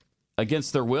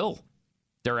against their will.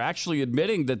 They're actually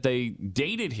admitting that they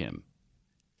dated him.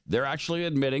 They're actually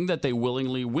admitting that they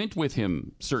willingly went with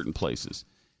him certain places.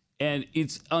 And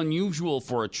it's unusual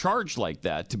for a charge like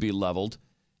that to be leveled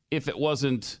if it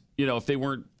wasn't, if they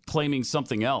weren't claiming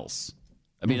something else.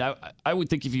 I mean, I would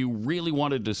think if you really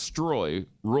want to destroy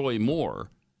Roy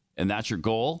Moore and that's your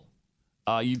goal,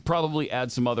 you'd probably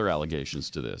add some other allegations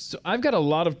to this. So I've got a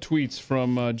lot of tweets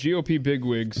from GOP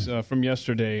bigwigs from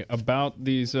yesterday about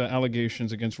these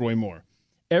allegations against Roy Moore.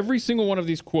 Every single one of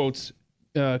these quotes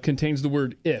contains the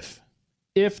word if.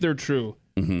 If they're true,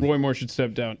 Roy Moore should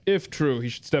step down. If true, he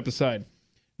should step aside.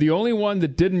 The only one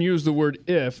that didn't use the word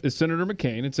if is Senator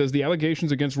McCain. It says the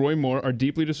allegations against Roy Moore are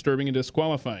deeply disturbing and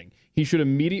disqualifying. He should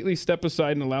immediately step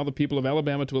aside and allow the people of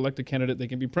Alabama to elect a candidate they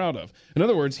can be proud of. In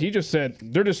other words, he just said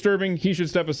they're disturbing. He should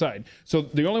step aside. So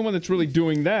the only one that's really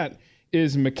doing that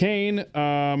is McCain.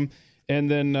 And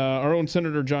then our own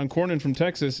Senator John Cornyn from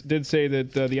Texas did say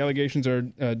that the allegations are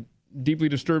deeply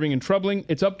disturbing and troubling.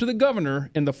 It's up to the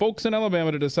governor and the folks in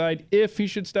Alabama to decide if he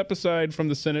should step aside from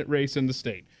the Senate race in the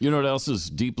state. You know what else is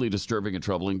deeply disturbing and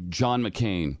troubling? John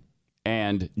McCain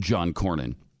and John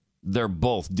Cornyn. They're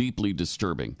both deeply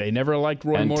disturbing. They never liked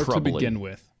Roy Moore to begin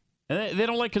with. And they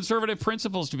don't like conservative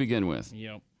principles to begin with.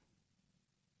 Yep.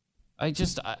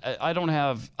 I don't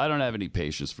have any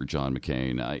patience for John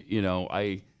McCain.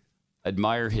 I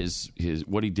admire his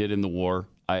what he did in the war.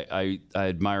 I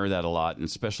admire that a lot, and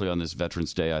especially on this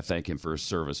Veterans Day, I thank him for his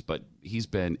service. But he's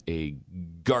been a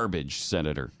garbage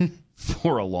senator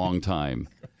for a long time.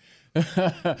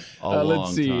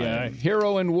 Let's see.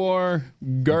 Hero in war,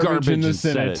 garbage in the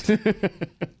Senate.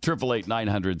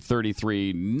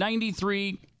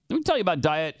 888-900-3393. Let me tell you about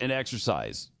diet and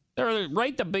exercise. They're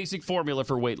the basic formula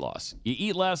for weight loss. You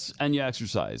eat less and you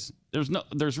exercise.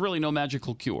 There's really no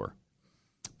magical cure.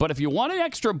 But if you want an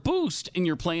extra boost in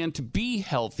your plan to be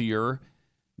healthier,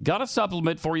 got a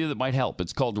supplement for you that might help.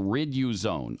 It's called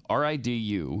Riduzone,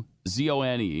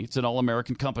 Riduzone. It's an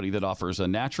all-American company that offers a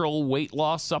natural weight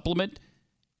loss supplement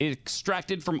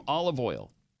extracted from olive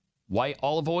oil. Why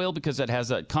olive oil? Because it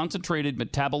has a concentrated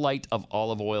metabolite of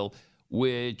olive oil,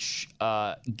 which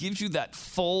gives you that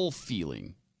full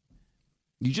feeling.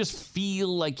 You just feel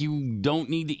like you don't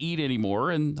need to eat anymore,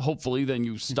 and hopefully then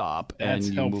you stop and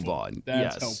you move on.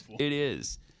 That's helpful. It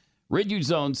is.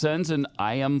 Riduzone sends an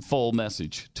I am full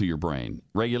message to your brain,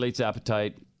 regulates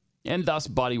appetite, and thus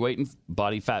body weight and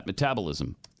body fat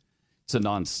metabolism. It's a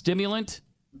non-stimulant.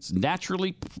 It's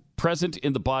naturally present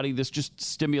in the body. This just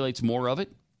stimulates more of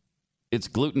it. It's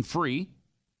gluten-free.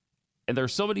 And there are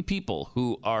so many people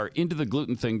who are into the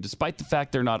gluten thing, despite the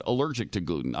fact they're not allergic to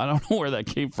gluten. I don't know where that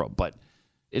came from, but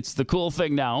it's the cool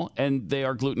thing now, and they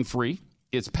are gluten-free.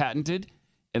 It's patented,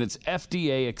 and it's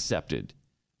FDA accepted.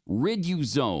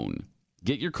 Riduzone.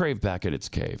 Get your crave back at its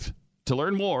cave. To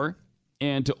learn more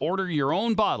and to order your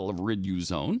own bottle of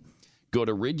Riduzone, go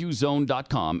to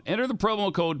riduzone.com. Enter the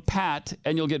promo code PAT,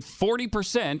 and you'll get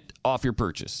 40% off your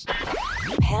purchase.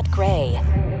 Pat Gray,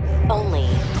 only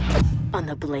on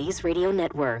the Blaze Radio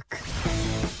Network.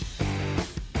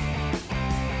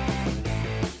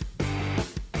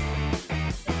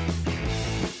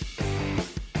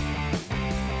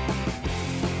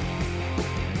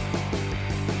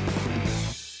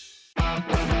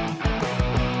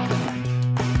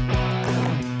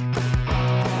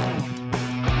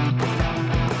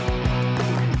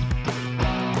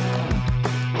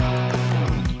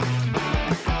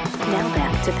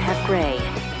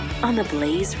 on the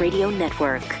Blaze Radio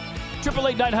Network.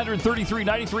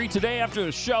 888-933-93. Today after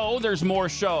the show, there's more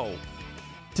show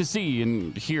to see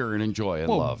and hear and enjoy and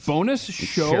love. Bonus and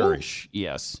show? Cherish.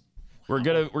 Yes. We're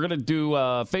gonna do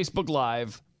Facebook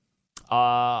Live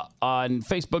on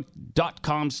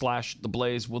Facebook.com/The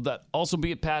Blaze. Will that also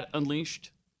be at Pat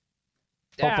Unleashed?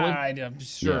 Hopefully.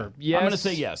 Sure. Yeah. Yes. I'm going to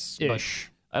say yes. Ish.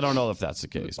 But I don't know if that's the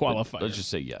case. Qualifier. Let's just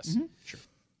say yes. Mm-hmm. Sure.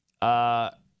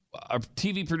 Our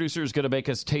TV producer is going to make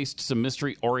us taste some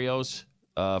mystery Oreos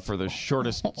for the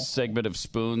shortest segment of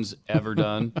spoons ever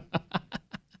done.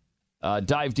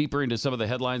 Dive deeper into some of the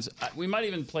headlines. We might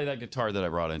even play that guitar that I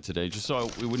brought in today, just so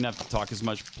we wouldn't have to talk as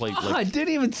much. I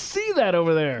didn't even see that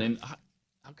over there. And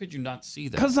how could you not see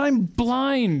that? Because I'm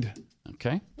blind.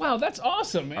 Okay. Wow, that's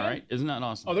awesome, man. All right. Isn't that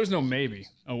awesome? Oh, there's no maybe.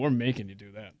 Oh, we're making you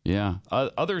do that. Yeah.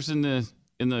 Others in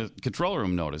the control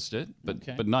room noticed it,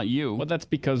 but not you. Well, that's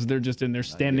because they're just in there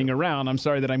standing around. I'm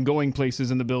sorry that I'm going places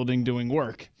in the building doing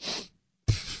work.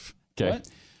 Okay.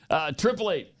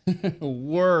 888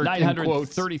 work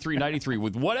 933-93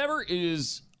 with whatever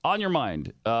is on your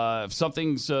mind. If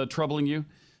something's troubling you,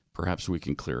 perhaps we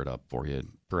can clear it up for you.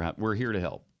 Perhaps we're here to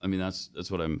help. I mean,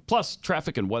 that's what I'm. Plus,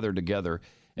 traffic and weather together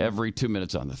every 2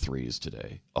 minutes on the threes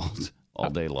today, all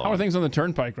day long. How are things on the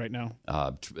turnpike right now?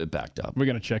 Backed up. We're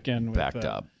going to check in with backed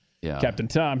up. Yeah, Captain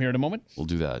Tom here in a moment. We'll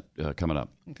do that coming up.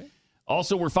 Okay.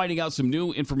 Also, we're finding out some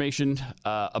new information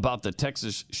about the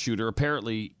Texas shooter.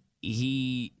 Apparently,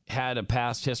 he had a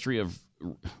past history of,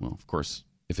 well, of course,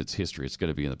 if it's history, it's going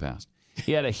to be in the past.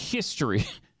 He had a history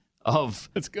of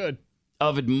that's good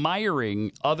of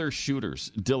admiring other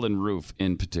shooters, Dylan Roof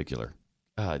in particular.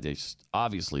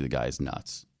 Obviously, the guy's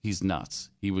nuts. He's nuts.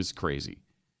 He was crazy.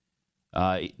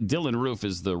 Dylan Roof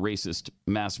is the racist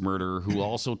mass murderer who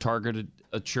also targeted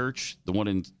a church, the one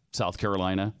in South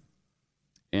Carolina.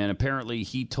 And apparently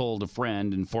he told a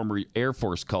friend and former Air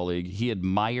Force colleague he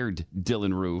admired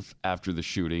Dylan Roof after the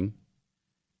shooting.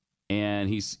 And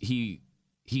he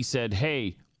said,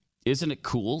 "Hey, isn't it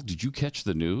cool? Did you catch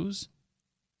the news?"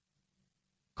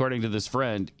 According to this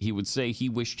friend, he would say he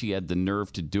wished he had the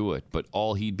nerve to do it, but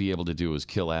all he'd be able to do is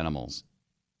kill animals.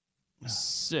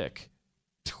 Sick,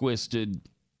 twisted,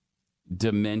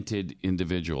 demented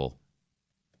individual.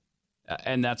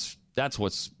 And that's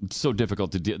what's so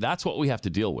difficult to deal. That's what we have to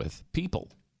deal with.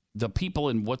 The people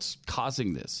and what's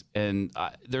causing this. And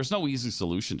there's no easy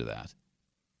solution to that.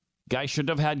 Guy shouldn't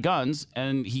have had guns,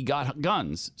 and he got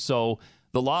guns. So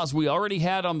the laws we already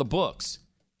had on the books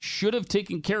should have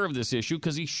taken care of this issue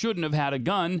because he shouldn't have had a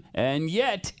gun, and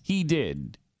yet he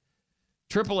did.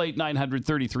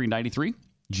 888-933-93.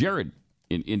 Jared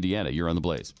in Indiana, you're on the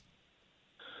Blaze.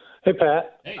 Hey,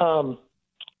 Pat. Hey.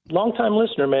 Long-time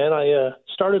listener, man. I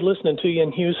started listening to you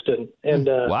in Houston, and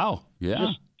wow,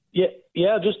 yeah,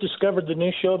 just discovered the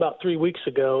new show about 3 weeks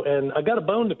ago, and I got a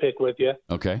bone to pick with you.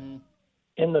 Okay.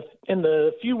 In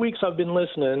the few weeks I've been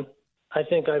listening, I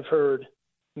think I've heard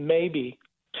maybe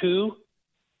 2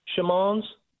 Shamans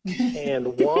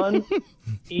and 1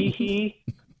 Ehe,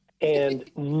 and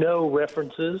no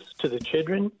references to the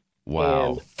children. Wow.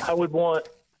 And I would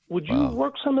you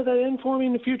work some of that in for me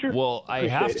in the future? Well, I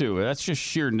have to. That's just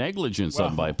sheer negligence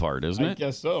on my part, isn't it? I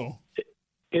guess so.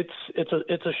 It's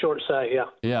a short sight, yeah.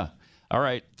 Yeah. All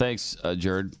right. Thanks,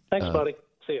 Jared. Thanks, buddy.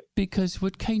 See you. Because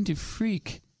what kind of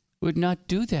freak would not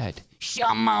do that?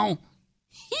 Shaman.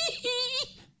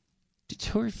 It's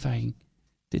horrifying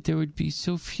that there would be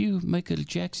so few Michael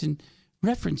Jackson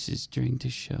references during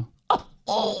this show.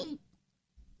 Oh.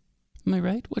 Am I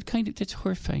right? That's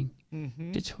horrifying.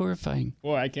 Mm-hmm. It's horrifying.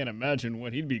 Boy, I can't imagine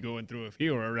what he'd be going through if he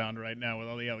were around right now with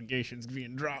all the allegations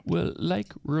being dropped. Well,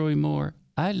 like Roy Moore,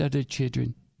 I love the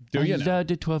children. I love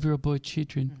the 12-year-old boy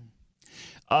children.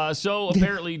 So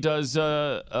apparently does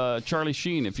Charlie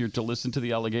Sheen, if you're to listen to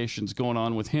the allegations going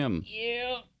on with him.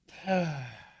 Yeah.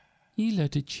 He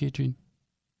loved the children.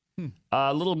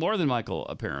 A little more than Michael,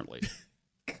 apparently.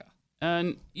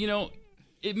 And,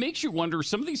 it makes you wonder,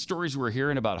 some of these stories we're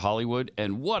hearing about Hollywood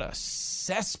and what a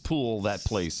cesspool that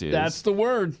place is. That's the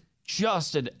word.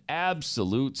 Just an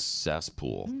absolute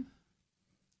cesspool.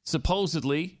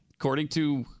 Supposedly, according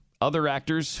to other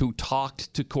actors who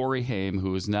talked to Corey Haim,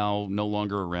 who is now no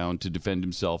longer around to defend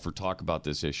himself or talk about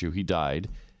this issue, he died,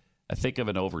 I think, of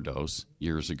an overdose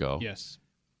years ago. Yes.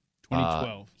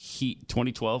 2012.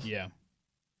 2012? Yeah.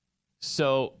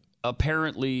 So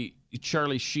apparently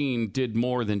Charlie Sheen did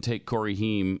more than take Corey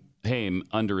Haim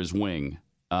under his wing.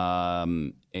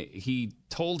 He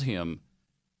told him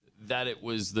that it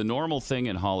was the normal thing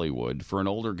in Hollywood for an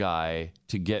older guy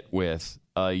to get with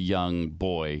a young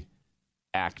boy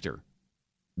actor.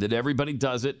 That everybody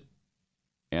does it,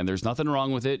 and there's nothing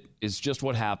wrong with it. It's just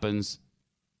what happens.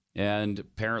 And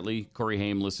apparently Corey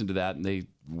Haim listened to that, and they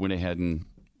went ahead and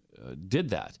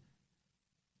did that.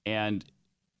 And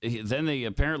then they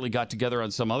apparently got together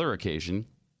on some other occasion.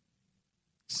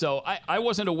 So I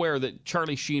wasn't aware that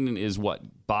Charlie Sheen is what,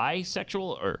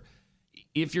 bisexual? Or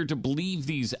if you're to believe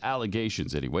these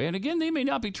allegations anyway, and again, they may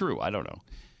not be true. I don't know.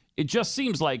 It just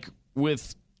seems like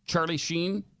with Charlie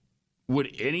Sheen,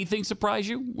 would anything surprise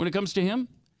you when it comes to him?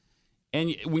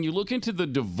 And when you look into the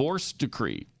divorce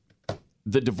decree,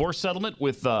 the divorce settlement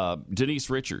with Denise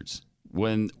Richards,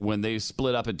 when they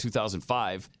split up in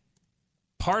 2005,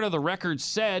 part of the record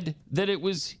said that it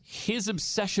was his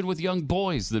obsession with young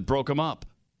boys that broke him up.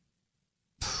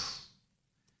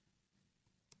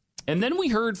 And then we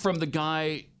heard from the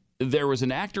guy, there was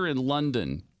an actor in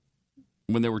London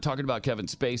when they were talking about Kevin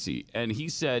Spacey, and he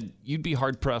said you'd be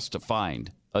hard-pressed to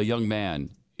find a young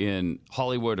man in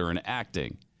Hollywood or in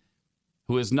acting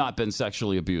who has not been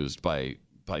sexually abused by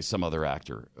some other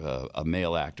actor, a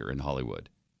male actor in Hollywood.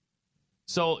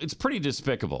 So it's pretty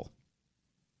despicable.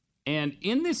 And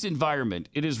in this environment,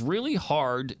 it is really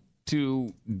hard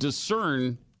to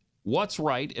discern what's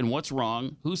right and what's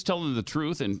wrong, who's telling the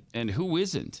truth and who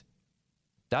isn't.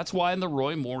 That's why in the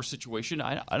Roy Moore situation,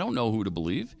 I don't know who to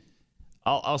believe.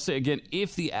 I'll say again,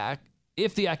 if the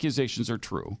accusations are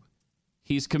true,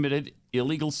 he's committed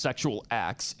illegal sexual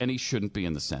acts and he shouldn't be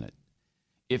in the Senate.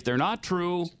 If they're not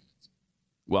true,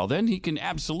 well, then he can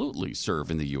absolutely serve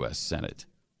in the U.S. Senate.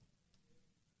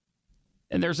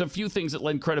 And there's a few things that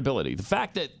lend credibility. The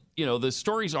fact that, the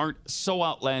stories aren't so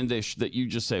outlandish that you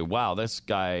just say, wow, this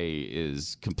guy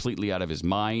is completely out of his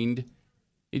mind.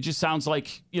 It just sounds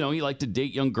like, he liked to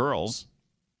date young girls.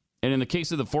 And in the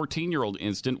case of the 14-year-old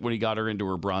incident, when he got her into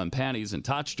her bra and panties and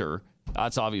touched her,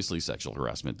 that's obviously sexual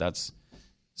harassment. That's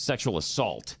sexual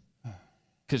assault.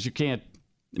 Because you can't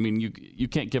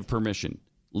give permission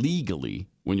legally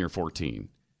when you're 14.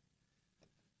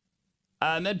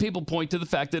 And then people point to the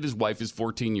fact that his wife is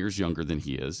 14 years younger than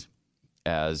he is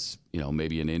as,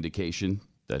 maybe an indication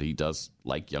that he does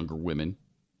like younger women.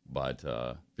 But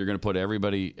if you're going to put every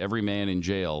man in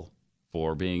jail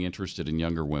for being interested in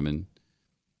younger women,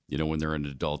 when they're an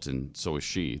adult and so is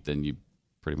she, then you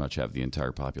pretty much have the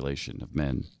entire population of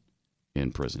men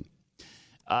in prison.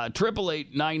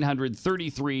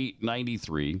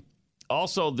 888-900-3393.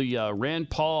 Also, the Rand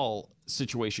Paul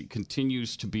situation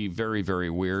continues to be very, very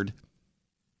weird.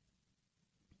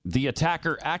 The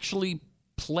attacker actually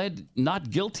pled not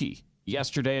guilty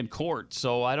yesterday in court,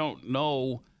 so I don't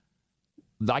know.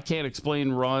 I can't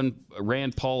explain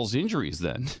Rand Paul's injuries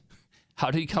then.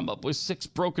 How did he come up with 6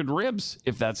 broken ribs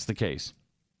if that's the case?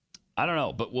 I don't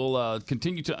know, but we'll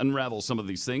continue to unravel some of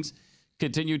these things.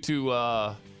 Continue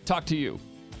to talk to you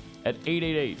at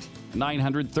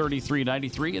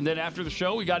 888-900-3393. And then after the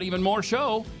show, we got even more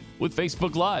show with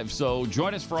Facebook Live. So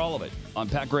join us for all of it on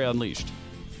Pat Gray Unleashed.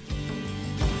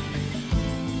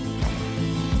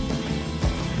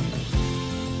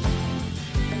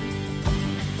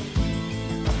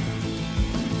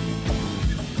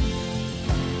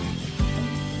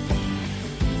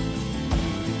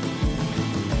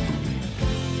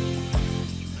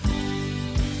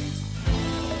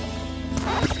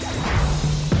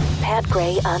 Pat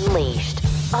Gray Unleashed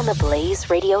on the Blaze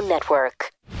Radio Network.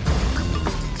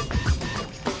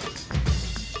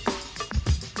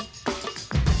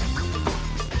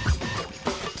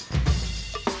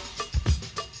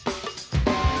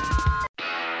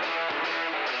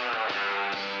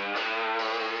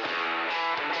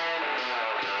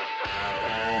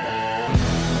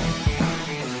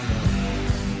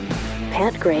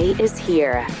 Pat Gray is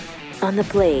here on the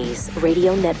Blaze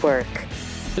Radio Network.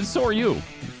 And so are you.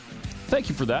 Thank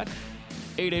you for that.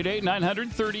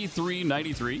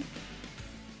 888-900-3393.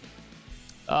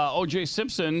 O.J.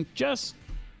 Simpson just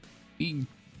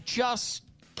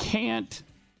can't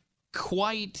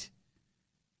quite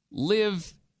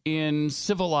live in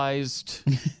civilized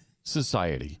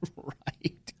society.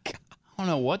 Right. I don't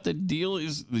know what the deal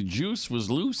is. The juice was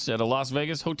loose at a Las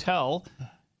Vegas hotel.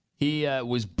 He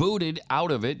was booted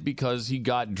out of it because he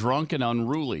got drunk and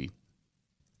unruly.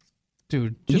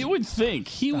 Dude, you would think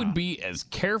he would be as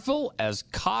careful, as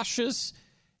cautious,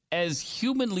 as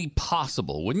humanly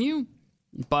possible, wouldn't you?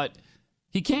 But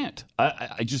he can't.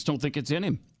 I just don't think it's in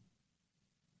him.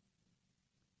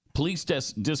 Police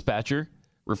dispatcher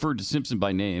referred to Simpson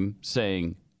by name,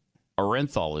 saying,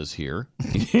 Arenthal is here.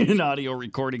 In an audio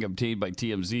recording obtained by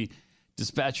TMZ,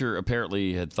 dispatcher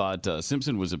apparently had thought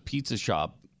Simpson was a pizza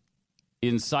shop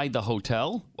inside the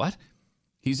hotel. What?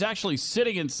 He's actually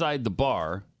sitting inside the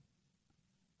bar.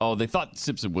 Oh, they thought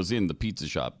Simpson was in the pizza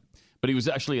shop, but he was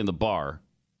actually in the bar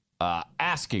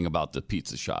asking about the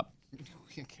pizza shop.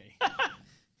 Okay.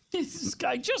 This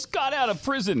guy just got out of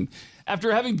prison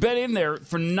after having been in there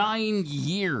for 9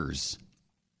 years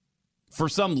for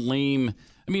some lame.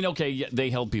 I mean, okay, they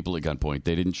held people at gunpoint.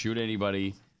 They didn't shoot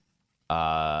anybody.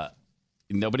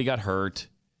 Nobody got hurt.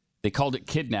 They called it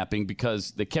kidnapping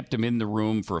because they kept him in the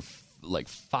room for like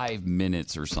 5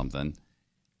 minutes or something.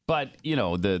 But, you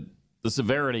know, the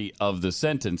severity of the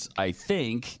sentence, I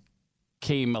think,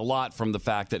 came a lot from the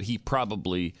fact that he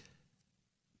probably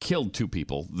killed 2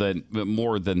 people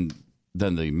more than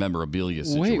the memorabilia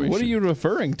situation. Wait, what are you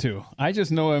referring to? I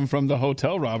just know him from the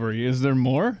hotel robbery. Is there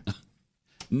more?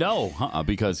 No,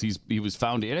 because he was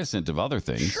found innocent of other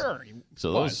things. Sure.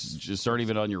 So those just aren't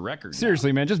even on your record.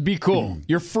 Seriously, man, just be cool.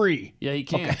 You're free. Yeah, he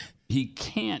can't. Okay. He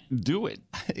can't do it.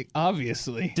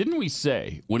 Obviously. Didn't we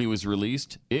say when he was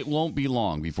released, it won't be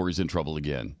long before he's in trouble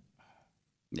again?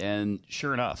 And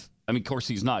sure enough. I mean, of course,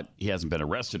 he hasn't been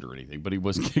arrested or anything, but he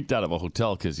was kicked out of a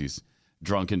hotel because he's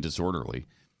drunk and disorderly.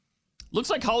 Looks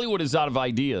like Hollywood is out of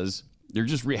ideas. They're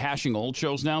just rehashing old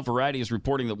shows now. Variety is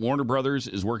reporting that Warner Brothers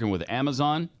is working with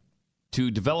Amazon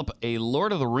to develop a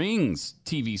Lord of the Rings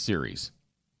TV series.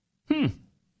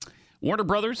 Warner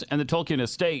Brothers and the Tolkien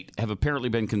estate have apparently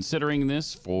been considering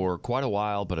this for quite a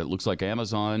while, but it looks like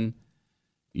Amazon,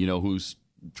 you know, who's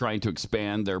trying to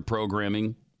expand their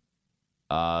programming,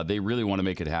 they really want to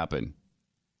make it happen.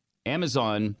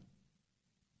 Amazon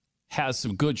has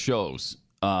some good shows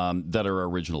that are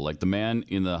original, like The Man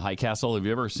in the High Castle. Have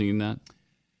you ever seen that?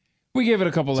 We gave it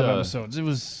a couple of episodes.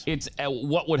 It's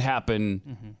what would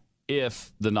happen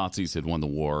if the Nazis had won the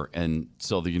war, and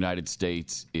so the United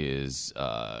States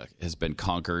has been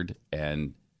conquered,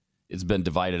 and it's been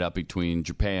divided up between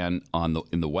Japan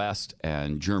in the west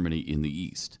and Germany in the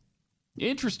east.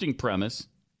 Interesting premise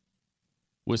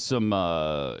with some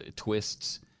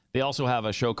twists. They also have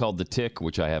a show called The Tick,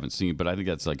 which I haven't seen, but I think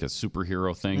that's like a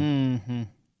superhero thing.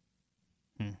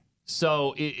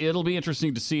 So it'll be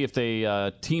interesting to see if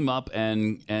they team up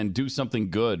and do something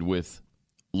good with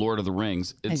Lord of the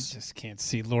Rings. I just can't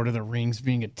see Lord of the Rings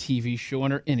being a TV show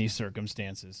under any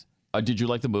circumstances. Did you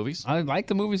like the movies? I like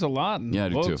the movies a lot, and I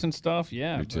do books too. and stuff.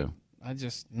 Yeah, I do too. I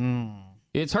just...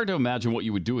 It's hard to imagine what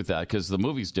you would do with that because the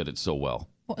movies did it so well.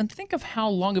 Well, and think of how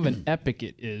long of an epic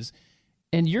it is.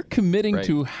 And you're committing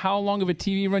to how long of a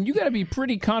TV run. You got to be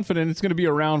pretty confident it's going to be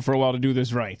around for a while to do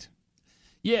this right.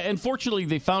 Yeah, and fortunately,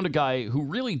 they found a guy who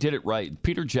really did it right.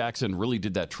 Peter Jackson really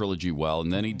did that trilogy well,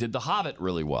 and then he did The Hobbit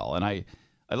really well. And I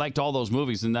liked all those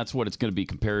movies, and that's what it's going to be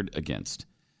compared against.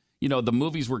 You know, the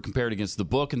movies were compared against the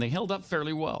book, and they held up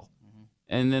fairly well.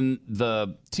 And then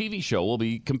the TV show will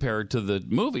be compared to the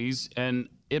movies, and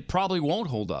it probably won't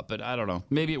hold up. But I don't know.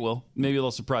 Maybe it will. Maybe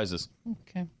they'll surprise us.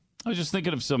 Okay. I was just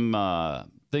thinking of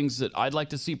some things that I'd like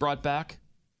to see brought back.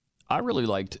 I really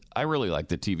liked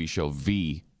the TV show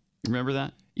V. Remember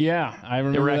that? Yeah, I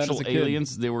remember. They were that actual as a kid.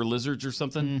 aliens. They were lizards or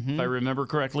something, if I remember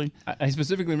correctly. I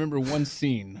specifically remember one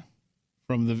scene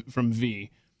from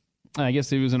V. I guess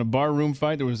he was in a bar room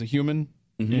fight. There was a human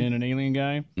and an alien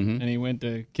guy, and he went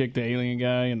to kick the alien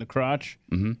guy in the crotch,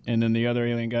 and then the other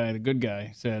alien guy, the good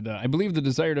guy, said, "I believe the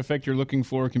desired effect you're looking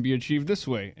for can be achieved this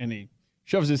way," and he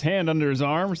shoves his hand under his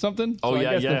arm or something. Oh, so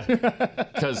yeah.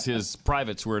 Because his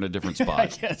privates were in a different spot. I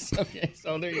guess. Okay,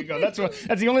 so there you go. That's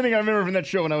the only thing I remember from that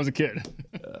show when I was a kid.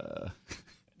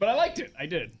 But I liked it. I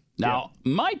did. Now,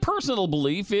 my personal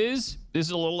belief is, this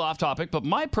is a little off topic, but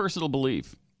my personal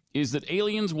belief is that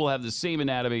aliens will have the same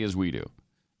anatomy as we do,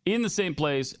 in the same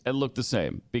place and look the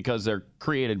same, because they're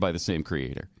created by the same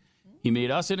creator. He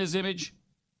made us in his image.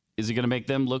 Is he going to make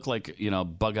them look like,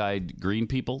 bug-eyed green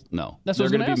people? No. That's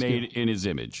what they're going to be made in his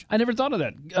image. I never thought of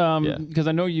that because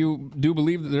I know you do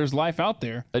believe that there's life out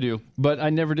there. I do. But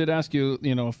I never did ask you,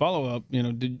 a follow-up.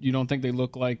 You don't think they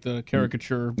look like the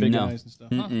caricature big eyes and stuff?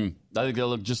 Huh? I think they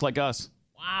look just like us.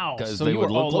 Wow. Because so they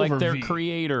would look like their V.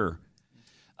 creator.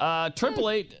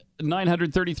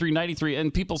 888-900-3393.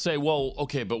 And people say, well,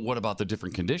 okay, but what about the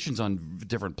different conditions on a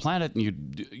different planet? And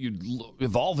you'd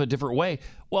evolve a different way.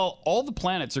 Well, all the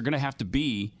planets are going to have to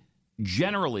be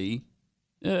generally,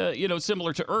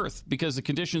 similar to Earth, because the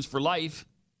conditions for life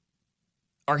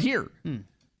are here.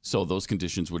 So those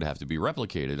conditions would have to be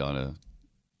replicated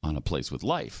on a place with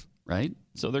life, right?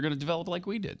 So they're going to develop like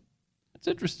we did. That's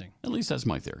interesting. At least that's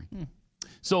my theory.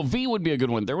 So V would be a good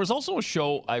one. There was also a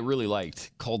show I really liked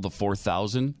called The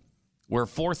 4000, where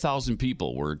 4,000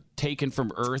 people were taken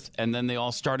from Earth, and then they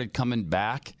all started coming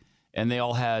back, and they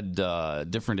all had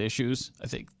different issues. I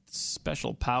think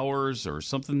special powers or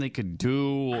something they could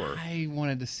do. I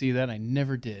wanted to see that. I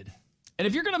never did. And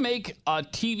if you're going to make a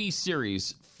TV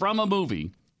series from a movie,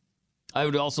 I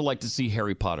would also like to see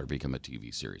Harry Potter become a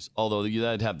TV series. Although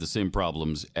that'd have the same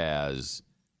problems as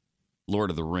Lord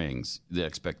of the Rings, the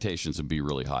expectations would be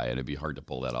really high, and it'd be hard to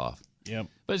pull that off. Yep.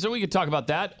 But so we could talk about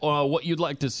that, what you'd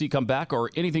like to see come back, or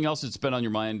anything else that's been on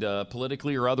your mind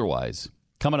politically or otherwise.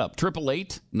 Coming up,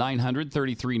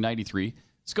 888-900-3393.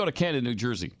 Let's go to Ken in New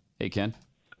Jersey. Hey, Ken.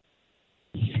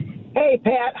 Hey,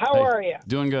 Pat. How are you?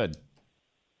 Doing good.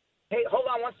 Hey, hold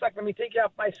on one second. Let me take you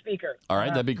off my speaker. All right,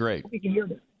 that'd be great. We can hear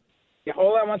this. Yeah,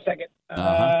 hold on one second.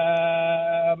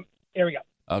 Here we go.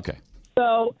 Okay.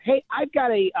 So, hey, I've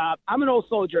got I'm an old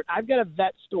soldier. I've got a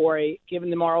vet story, given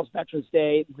tomorrow's Veterans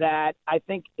Day, that I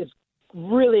think is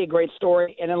really a great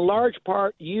story. And in large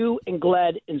part, you and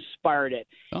Gled inspired it.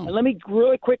 And let me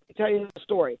really quickly tell you the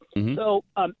story. Mm-hmm. So,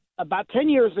 about 10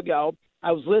 years ago,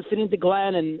 I was listening to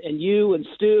Glenn and you and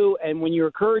Stu, and when you were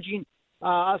encouraging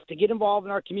us to get involved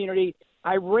in our community,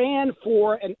 I ran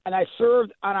for and I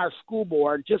served on our school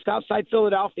board just outside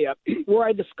Philadelphia, where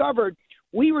I discovered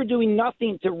we were doing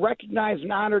nothing to recognize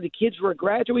and honor the kids who were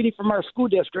graduating from our school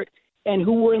district and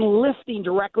who were enlisting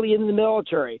directly in the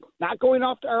military, not going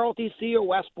off to ROTC or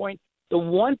West Point. The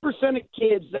 1% of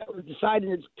kids that were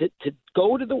deciding to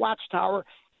go to the Watchtower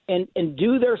and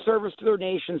do their service to their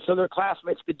nation so their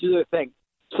classmates could do their thing.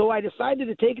 So I decided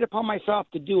to take it upon myself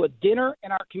to do a dinner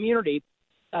in our community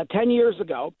 10 years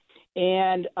ago.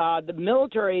 And the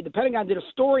military, the Pentagon, did a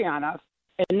story on us.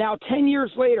 And now 10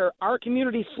 years later, our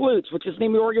Community Salutes, which is the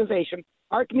name of the organization,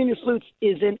 our Community Salutes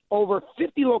is in over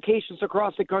 50 locations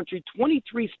across the country,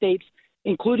 23 states,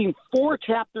 including 4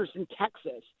 chapters in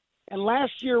Texas. And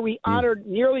last year, we honored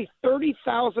nearly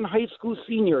 30,000 high school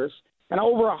seniors and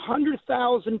over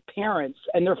 100,000 parents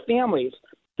and their families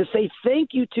to say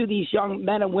thank you to these young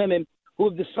men and women who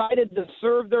have decided to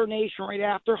serve their nation right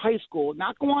after high school,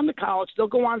 not go on to college, they'll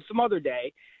go on some other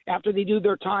day after they do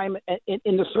their time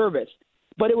in the service.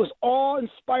 But it was all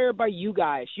inspired by you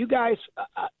guys. You guys,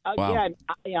 again,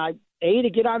 to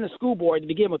get on the school board to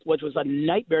begin with, which was a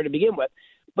nightmare to begin with,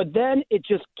 but then it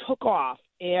just took off.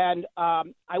 And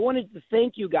I wanted to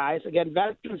thank you guys. Again,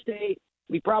 Veterans Day,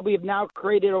 we probably have now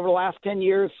created over the last 10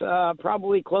 years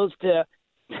probably close to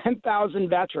 10,000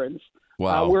 veterans.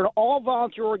 Wow. We're an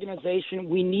all-volunteer organization.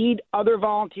 We need other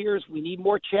volunteers. We need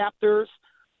more chapters.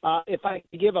 If I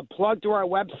could give a plug to our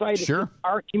website, sure. It's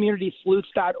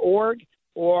ourcommunitysalutes.org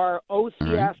or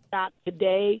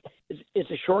ocs.today is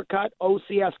a shortcut,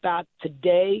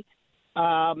 ocs.today.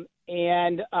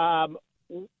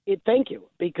 Thank you,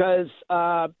 because,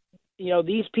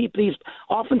 these people,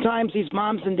 oftentimes these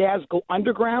moms and dads go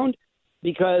underground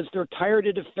because they're tired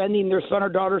of defending their son or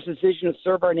daughter's decision to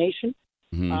serve our nation.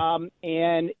 Mm-hmm.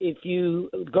 And if you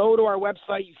go to our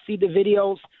website, you see the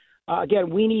videos. Again,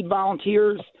 we need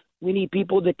volunteers. We need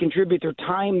people that contribute their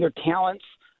time, their talents,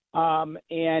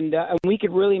 and we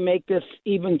could really make this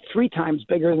even 3 times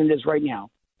bigger than it is right now.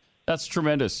 That's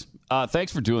tremendous.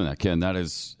 Thanks for doing that, Ken.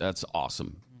 That's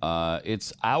awesome.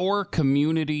 It's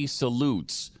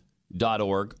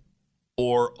ourcommunitysalutes.org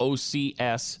or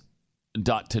ocs.today.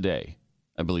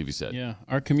 I believe you said. Yeah,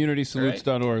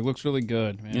 ourcommunitysalutes.org. Looks really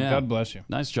good, man. Yeah. God bless you.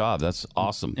 Nice job. That's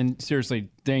awesome. And seriously,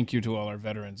 thank you to all our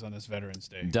veterans on this Veterans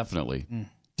Day. Definitely.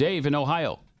 Dave in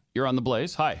Ohio, you're on the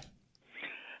Blaze. Hi.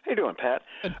 How you doing, Pat?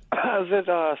 I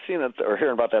was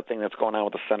hearing about that thing that's going on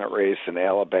with the Senate race in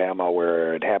Alabama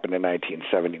where it happened in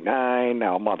 1979.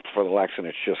 Now, a month before the election,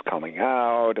 it's just coming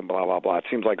out and blah, blah, blah. It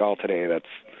seems like all today that's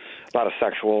a lot of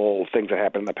sexual things that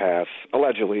happened in the past,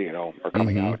 allegedly, are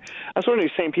coming out. I was wondering,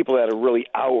 these same people that are really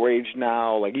outraged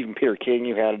now, like even Peter King,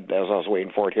 as I was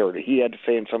waiting for it here, he had to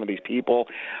say, and some of these people.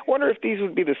 I wonder if these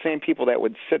would be the same people that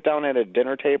would sit down at a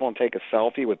dinner table and take a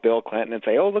selfie with Bill Clinton and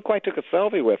say, oh, look who I took a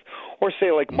selfie with. Or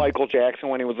say, like Michael Jackson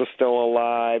when he was still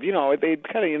alive. They'd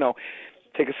kind of,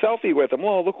 take a selfie with him.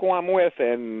 Well, look who I'm with,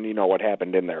 and what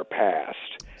happened in their past,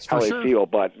 how they feel.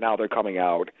 But now they're coming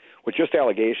out with just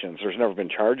allegations. There's never been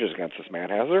charges against this man,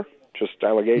 has there? Just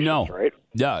allegations, right?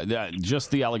 Yeah,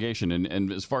 just the allegation.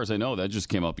 And as far as I know, that just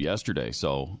came up yesterday.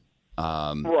 So,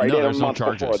 right, no, there's no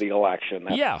charges before the election.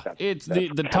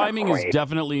 The timing is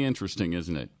definitely interesting,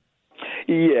 isn't it?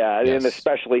 Yeah, yes. And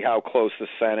especially how close the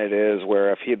Senate is,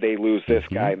 where if they lose this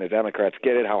guy and the Democrats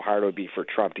get it, how hard it would be for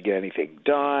Trump to get anything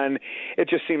done. It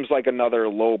just seems like another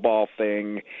lowball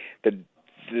thing. The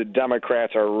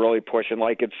Democrats are really pushing,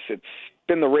 like it's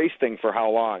been the race thing for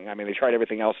how long? I mean, they tried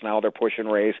everything else. Now they're pushing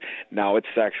race. Now it's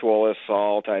sexual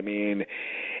assault. I mean,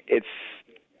 it's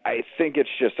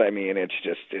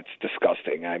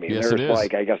disgusting. I mean, yes, there's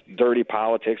like, I guess, dirty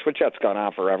politics, which that's gone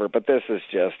on forever. But this is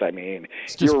just,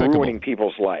 you're ruining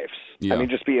people's lives. Yeah. I mean,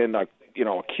 just being,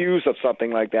 accused of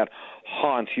something like that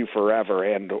haunts you forever.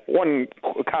 And one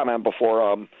comment before,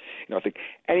 nothing.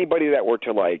 Anybody that were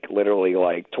to literally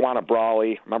Tawana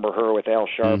Brawley, remember her with Al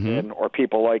Sharpton, or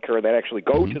people like her that actually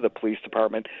go to the police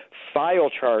department, file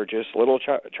charges,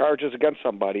 charges against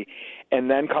somebody, and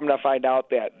then come to find out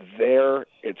that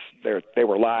they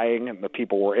were lying and the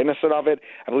people were innocent of it.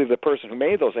 I believe the person who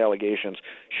made those allegations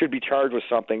should be charged with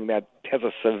something that has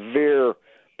a severe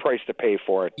price to pay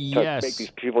for it. Yes. To make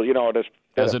these people,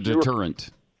 as a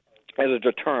deterrent. As a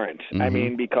deterrent. I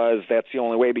mean, because that's the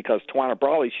only way, because Tawana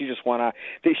Brawley, she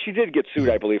did get sued,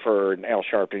 I believe, her and Al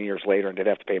Sharpton years later and did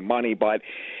have to pay money, but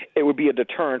it would be a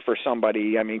deterrent for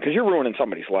somebody, I mean, because you're ruining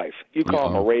somebody's life. You call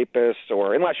them a rapist,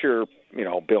 or unless you're,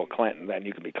 Bill Clinton, then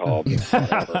you can be called,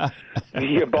 whatever.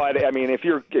 But, I mean, if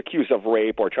you're accused of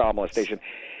rape or child molestation,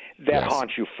 that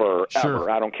haunts you forever.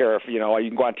 Sure. I don't care if, you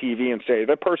can go on TV and say,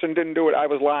 that person didn't do it, I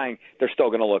was lying. They're still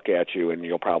going to look at you, and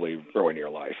you'll probably ruin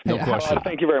your life. No question.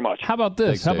 Thank you very much. How about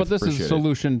this? Thanks, Dave. As a Appreciate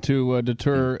solution to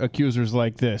deter accusers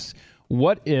like this?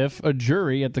 What if a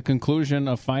jury, at the conclusion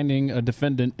of finding a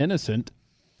defendant innocent,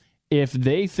 if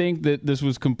they think that this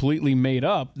was completely made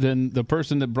up, then the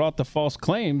person that brought the false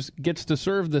claims gets to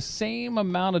serve the same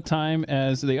amount of time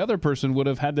as the other person would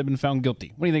have had they been found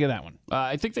guilty. What do you think of that one?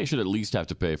 I think they should at least have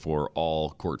to pay for all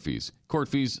court fees. Court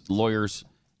fees, lawyers,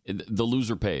 the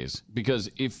loser pays. Because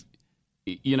if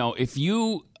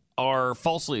you are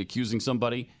falsely accusing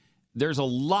somebody, there's a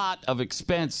lot of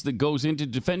expense that goes into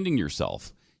defending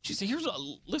yourself. She said,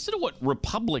 listen to what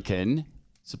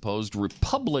supposed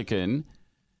Republican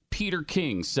Peter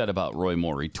King said about Roy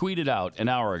Moore. He tweeted out an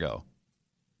hour ago.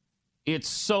 It's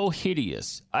so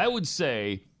hideous. I would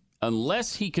say,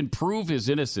 unless he can prove his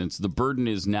innocence, the burden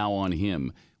is now on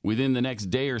him. Within the next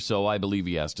day or so, I believe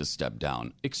he has to step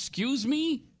down. Excuse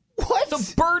me? What?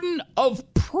 The burden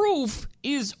of proof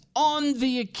is on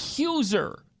the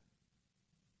accuser.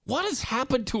 What has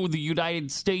happened to the United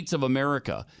States of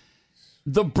America?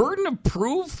 The burden of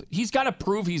proof? He's got to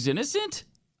prove he's innocent?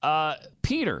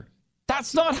 Peter,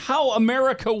 that's not how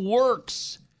America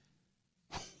works.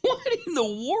 What in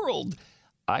the world?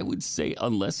 I would say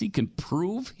unless he can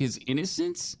prove his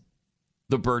innocence,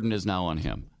 the burden is now on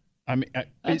him. I mean,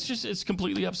 it's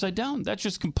completely upside down. That's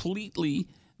just completely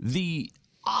the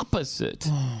opposite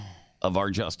of our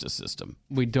justice system.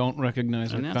 We don't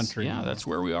recognize our country. Yeah, that's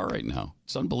where we are right now.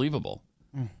 It's unbelievable.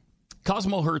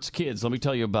 Cosmo Hurts Kids. Let me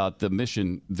tell you about the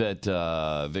mission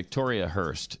that Victoria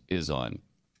Hearst is on.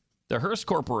 The Hearst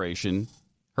Corporation,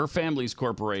 her family's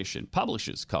corporation,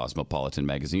 publishes Cosmopolitan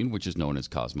magazine, which is known as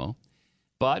Cosmo.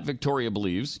 But Victoria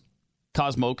believes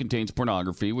Cosmo contains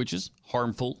pornography, which is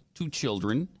harmful to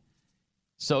children.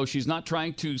 So she's not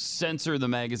trying to censor the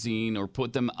magazine or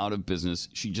put them out of business.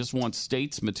 She just wants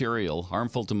states' material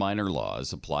harmful to minor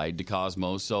laws applied to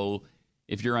Cosmo. So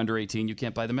if you're under 18, you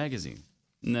can't buy the magazine.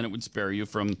 And then it would spare you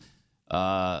from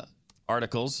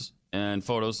articles and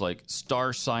photos like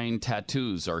star sign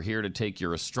tattoos are here to take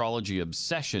your astrology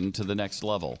obsession to the next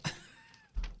level.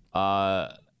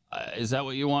 Is that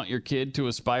what you want your kid to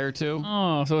aspire to?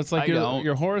 Oh, so it's like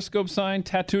your horoscope sign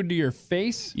tattooed to your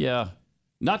face? Yeah.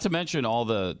 Not to mention all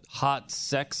the hot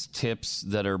sex tips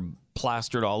that are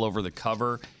plastered all over the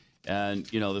cover and,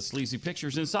 the sleazy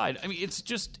pictures inside. I mean,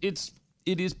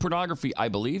 it is pornography, I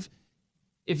believe.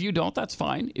 If you don't, that's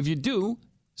fine. If you do,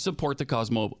 support the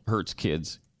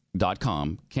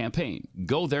CosmoHurtsKids.com campaign.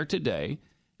 Go there today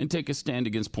and take a stand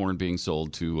against porn being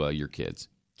sold to your kids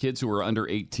who are under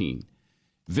 18.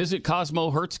 Visit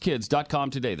CosmoHurtsKids.com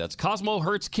today. That's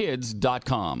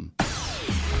CosmoHurtsKids.com.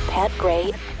 Pat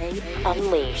Gray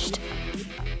Unleashed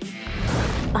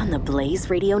on the Blaze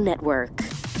Radio Network.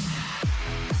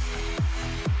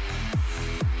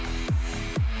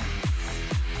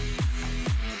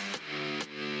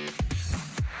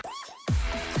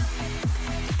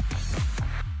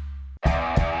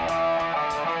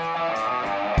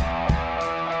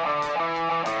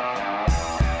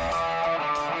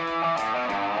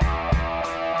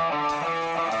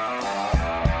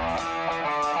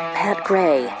 Pat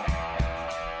Gray.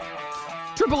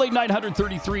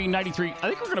 888-933-93. I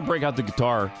think we're going to break out the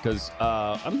guitar because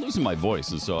I'm losing my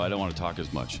voice, and so I don't want to talk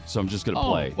as much. So I'm just going to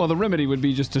play. Well, the remedy would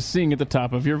be just to sing at the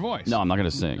top of your voice. No, I'm not going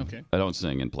to sing. Okay. I don't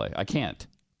sing and play. I can't.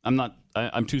 I'm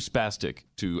too spastic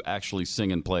to actually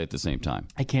sing and play at the same time.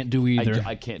 I can't do either.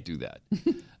 I can't do that.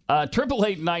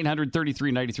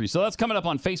 888-933-93. So that's coming up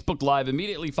on Facebook Live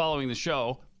immediately following the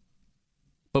show.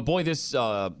 But boy,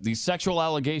 these sexual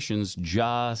allegations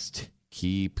just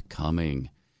keep coming.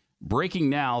 Breaking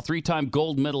now, 3-time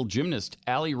gold medal gymnast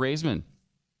Aly Raisman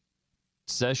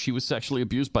says she was sexually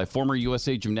abused by former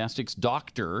USA Gymnastics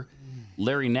doctor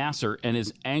Larry Nassar and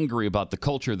is angry about the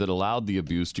culture that allowed the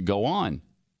abuse to go on.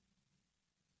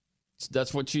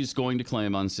 That's what she's going to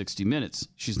claim on 60 Minutes.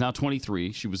 She's now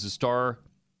 23. She was a star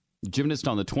gymnast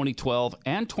on the 2012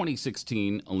 and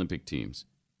 2016 Olympic teams.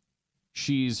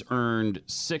 She's earned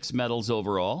 6 medals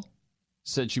overall.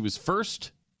 Said she was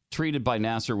first treated by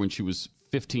Nassar when she was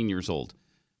 15 years old.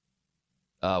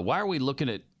 Why are we looking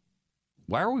at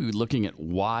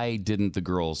why didn't the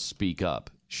girls speak up?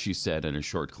 She said in a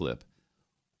short clip.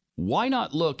 Why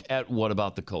not look at what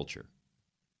about the culture?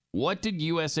 What did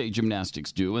USA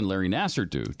Gymnastics do and Larry Nassar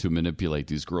do to manipulate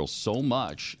these girls so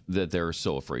much that they're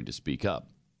so afraid to speak up?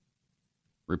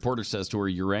 Reporter says to her,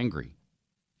 "You're angry."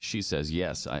 She says,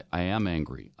 "Yes, I am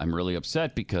angry. I'm really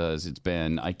upset because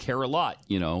I care a lot,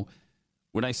 you know.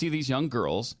 When I see these young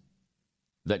girls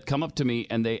that come up to me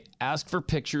and they ask for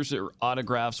pictures or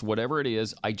autographs, whatever it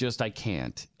is, I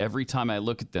can't. Every time I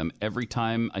look at them, every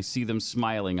time I see them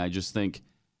smiling, I just think,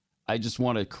 I just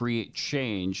want to create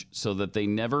change so that they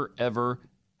never, ever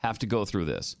have to go through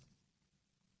this."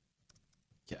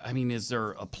 I mean, is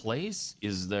there a place?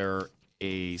 Is there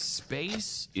a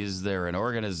space? Is there an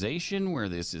organization where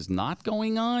this is not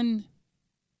going on?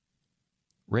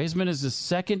 Raisman is the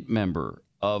second member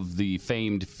of the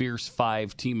famed Fierce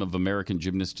Five team of American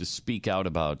gymnasts to speak out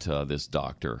about this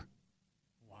doctor.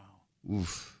 Wow.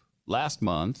 Oof. Last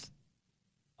month,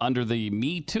 under the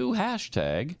Me Too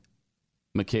hashtag,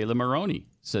 Michaela Maroney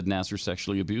said Nassar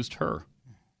sexually abused her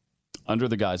under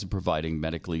the guise of providing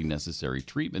medically necessary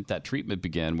treatment. That treatment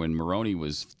began when Maroney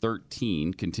was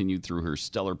 13, continued through her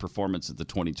stellar performance at the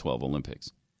 2012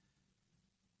 Olympics.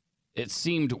 It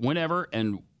seemed whenever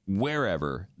and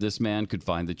wherever this man could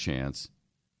find the chance,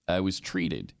 I was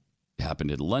treated. It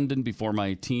happened in London before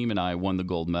my team and I won the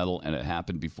gold medal, and it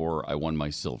happened before I won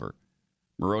my silver.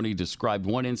 Maroney described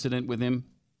one incident with him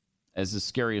as the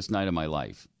scariest night of my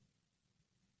life.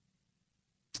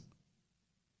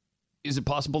 Is it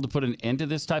possible to put an end to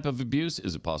this type of abuse?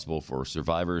 Is it possible for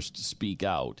survivors to speak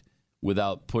out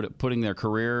without putting their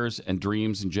careers and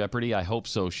dreams in jeopardy? I hope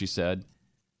so, she said.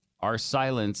 Our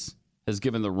silence has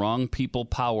given the wrong people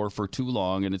power for too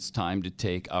long, and it's time to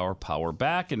take our power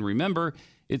back. And remember,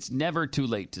 it's never too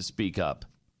late to speak up.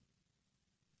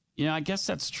 You know, I guess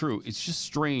that's true. It's just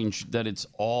strange that it's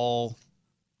all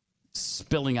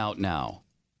spilling out now.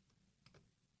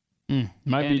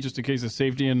 Might be just a case of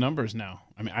safety in numbers now.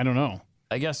 I mean, I don't know.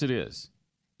 I guess it is.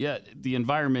 Yeah, the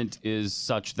environment is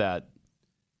such that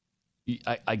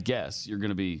I guess you're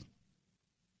going to be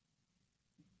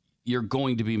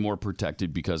more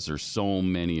protected because there's so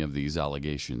many of these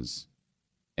allegations,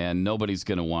 and nobody's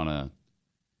going to want to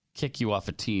kick you off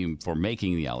a team for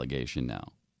making the allegation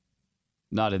now.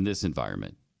 Not in this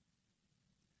environment.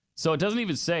 So it doesn't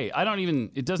even say.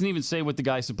 It doesn't even say what the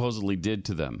guy supposedly did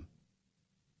to them.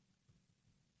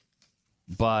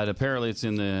 But apparently it's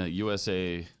in the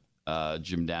USA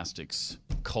gymnastics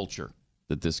culture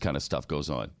that this kind of stuff goes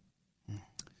on.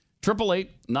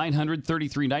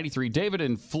 888-900-3393. David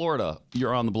in Florida,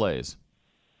 you're on the Blaze.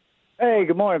 Hey,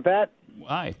 good morning, Pat.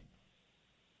 Hi.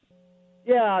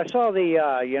 Yeah, I saw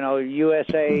the,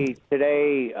 USA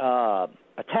Today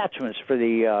attachments for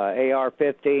the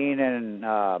AR-15, and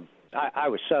I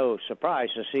was so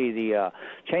surprised to see the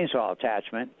chainsaw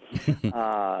attachment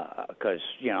because,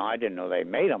 I didn't know they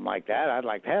made them like that. I'd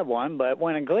like to have one. But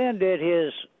when Glenn did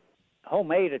his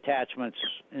homemade attachments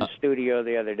in the studio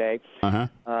the other day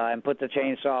and put the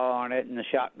chainsaw on it and the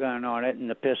shotgun on it and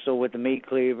the pistol with the meat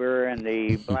cleaver and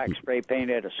the black spray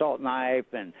painted assault knife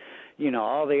and,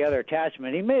 all the other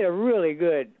attachment, he made a really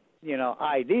good,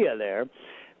 idea there.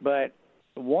 But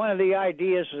one of the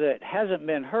ideas that hasn't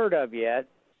been heard of yet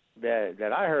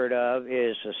that I heard of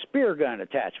is a spear gun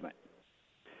attachment.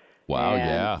 Wow, and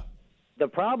yeah. The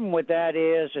problem with that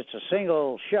is it's a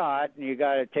single shot, and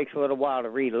it takes a little while to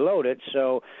reload it.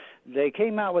 So they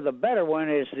came out with a better one,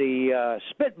 is the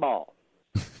spitball.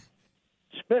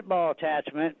 Spitball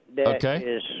attachment that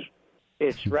is,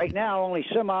 it's right now only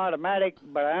semi-automatic,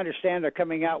 but I understand they're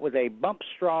coming out with a bump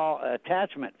straw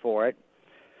attachment for it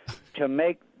to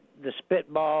make the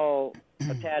spitball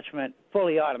attachment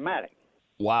fully automatic.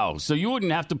 Wow. So you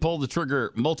wouldn't have to pull the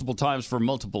trigger multiple times for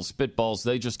multiple spitballs.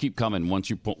 They just keep coming. Once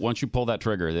you pull that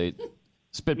trigger,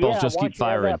 spitballs just keep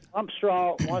firing.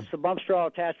 Once the bump straw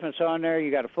attachment's on there, you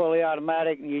got a fully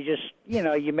automatic, and you just,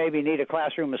 you maybe need a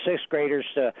classroom of sixth graders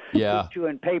to put you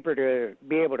in paper to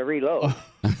be able to reload.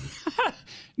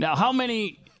 Now, how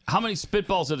many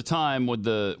spitballs at a time would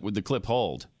the clip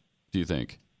hold, do you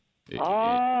think?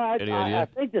 I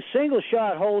think the single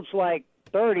shot holds like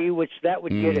 30, which that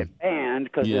would get it banned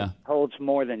because it holds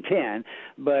more than 10.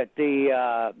 But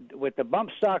with the bump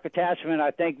stock attachment,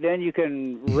 I think then you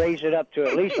can raise it up to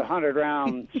at least a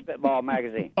 100-round spitball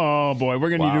magazine. Oh, boy. We're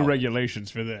going to need new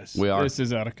regulations for this. We are. This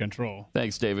is out of control.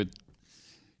 Thanks, David.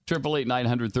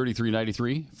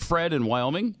 888-900-3393. Fred in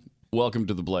Wyoming, welcome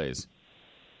to the Blaze.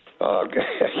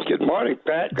 Good morning,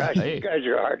 Pat. Gosh, Hey. you guys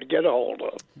are hard to get a hold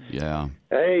of. Yeah.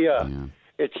 Hey,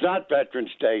 it's not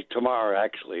Veterans Day. Tomorrow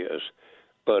actually is.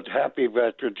 But happy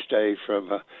Veterans Day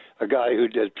from a guy who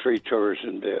did 3 tours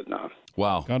in Vietnam.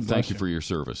 Wow. Thank you for your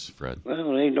service, Fred.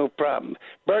 Well, ain't no problem.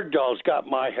 Bergdahl's got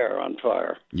my hair on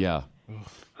fire. Yeah.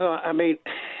 I mean,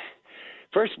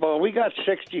 first of all, we got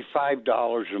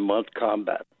 $65 a month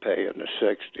combat pay in the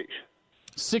 60s.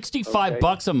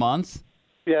 $65 a month?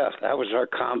 Yeah, that was our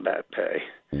combat pay.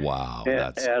 Wow, And,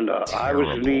 that's I was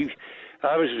an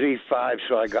E5,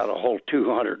 so I got a whole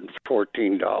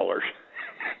 $214.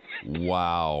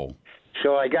 Wow.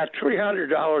 So I got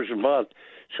 $300 a month.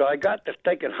 So I got to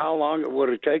thinking how long it would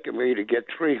have taken me to get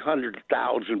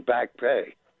 $300,000 back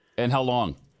pay. And how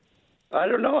long? I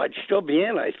don't know. I'd still be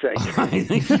in, I think. I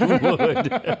think you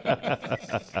would.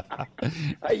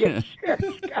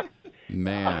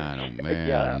 Man, oh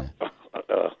man.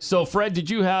 So, Fred, did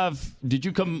you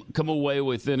come away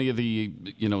with any of the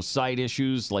side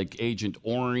issues like Agent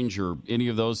Orange or any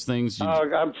of those things?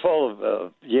 I'm full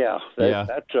of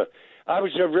I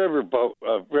was a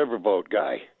riverboat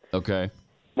guy. Okay.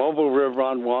 Mobile River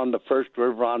on 1, the first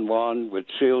River on 1 with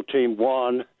SEAL Team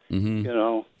 1.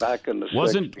 Mm-hmm. Back in the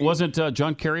 60s. Wasn't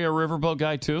John Kerry a riverboat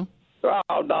guy too?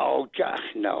 Oh no,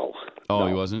 no. Oh, no.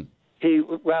 He wasn't. He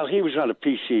was on a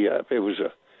PCF. It was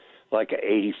like an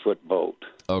 80-foot boat.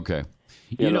 Okay.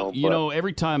 You know,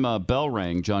 every time a bell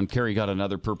rang, John Kerry got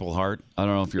another Purple Heart. I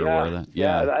don't know if you're aware of that.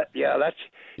 That's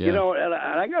and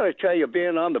I got to tell you,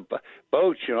 being on the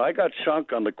boats, I got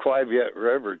sunk on the Queviet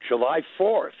River July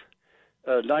 4th,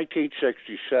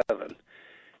 1967.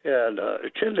 And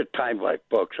it's in the Time Life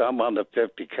books. I'm on the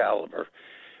 50 caliber.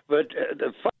 But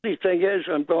the funny thing is,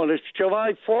 it's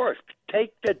July 4th.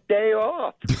 Take the day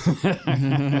off.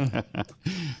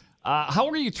 How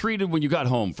were you treated when you got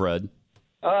home, Fred?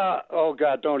 Oh,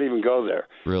 God, don't even go there.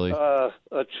 Really?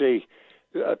 Let's see.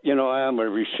 I am a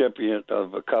recipient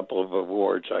of a couple of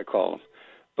awards, I call them.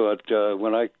 But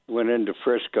when I went into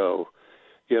Frisco,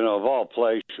 of all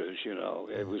places,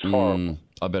 it was horrible.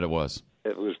 I bet it was.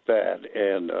 It was bad.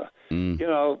 And,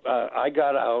 I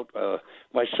got out.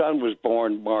 My son was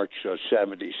born March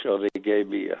 70, so they gave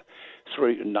me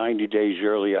 90 days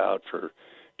early out for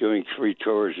doing 3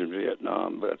 tours in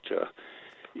Vietnam. But,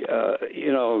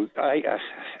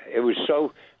 it was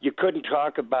so you couldn't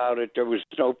talk about it. There was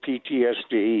no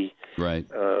PTSD. Right.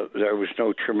 There was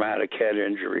no traumatic head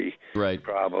injury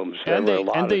problems. And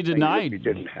they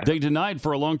denied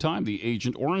for a long time the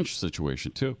Agent Orange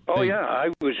situation too.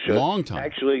 I was long time.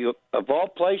 Actually, of all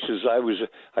places, I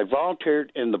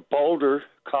volunteered in the Boulder,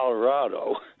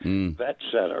 Colorado Vet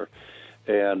Center,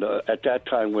 and at that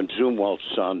time when Zumwalt's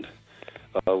son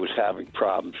was having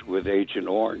problems with Agent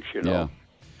Orange, Yeah.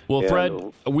 Well, Fred,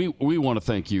 we want to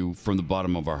thank you from the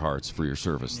bottom of our hearts for your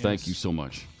service. Yes. Thank you so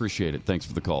much. Appreciate it. Thanks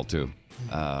for the call, too.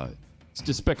 It's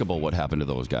despicable what happened to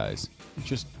those guys.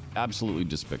 Just absolutely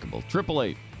despicable.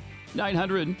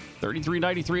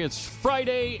 888-900-3393. It's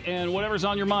Friday, and whatever's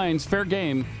on your minds, fair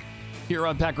game here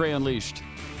on Pat Gray Unleashed.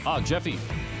 Jeffy,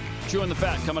 chewing the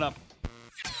fat coming up.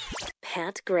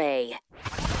 Pat Gray,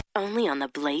 only on the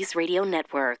Blaze Radio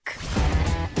Network.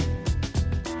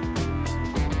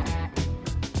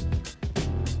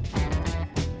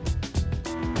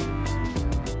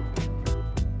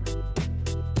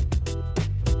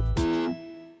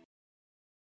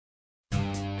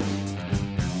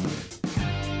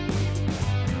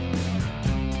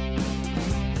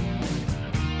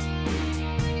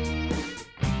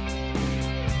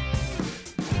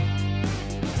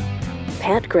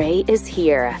 Pat Gray is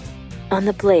here on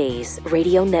the Blaze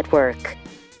Radio Network.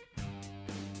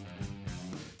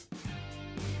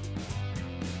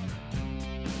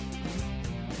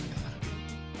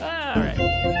 All right.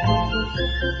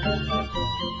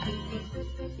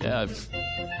 Yeah, it's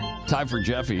time for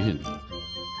Jeffy and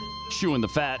chewing the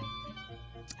fat.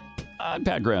 I'm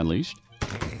Pat Gray Unleashed.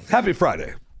 Happy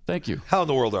Friday. Thank you. How in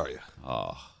the world are you?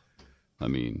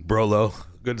 Brolo,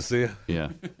 good to see you. Yeah,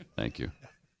 thank you.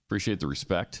 Appreciate the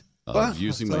respect of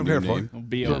using my new name.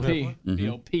 BLP.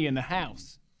 BLP in the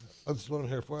house. That's what I'm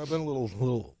here for. I've been a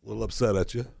little upset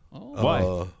at you.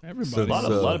 Why? Everybody. A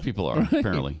lot of people are,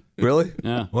 apparently. Really?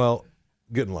 Yeah. Well,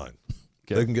 get in line.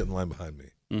 Okay. They can get in line behind me.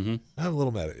 Mm-hmm. I'm a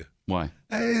little mad at you. Why?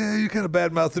 Hey, you kind of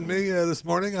bad-mouthing me this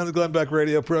morning on the Glenn Beck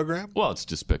radio program. Well, it's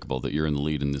despicable that you're in the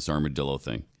lead in this armadillo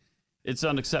thing. It's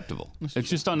unacceptable. It's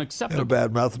just unacceptable.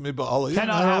 Bad-mouthing me, but all of you.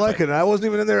 Cannot I don't happen. like it. And I wasn't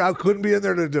even in there. I couldn't be in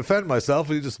there to defend myself.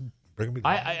 You just bring me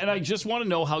down. I just want to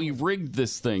know how you've rigged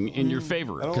this thing in your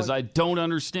favor, because I don't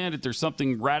understand it. There's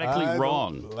something radically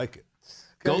wrong. Don't like it.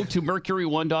 Go to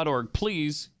mercury1.org.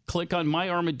 Please click on My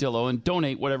Armadillo and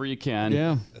donate whatever you can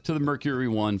to the Mercury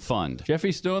One Fund.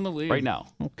 Jeffy's still in the lead. Right now.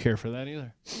 I don't care for that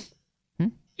either.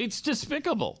 It's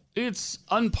despicable. It's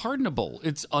unpardonable.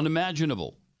 It's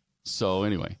unimaginable. So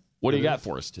anyway, what do you got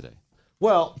for us today?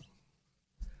 Well,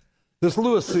 this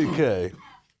Louis C.K.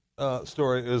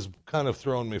 Story is kind of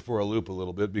throwing me for a loop a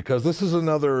little bit, because this is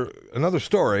another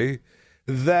story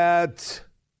that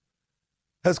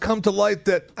has come to light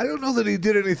that I don't know that he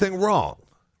did anything wrong,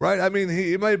 right? I mean,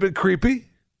 he might have been creepy.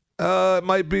 It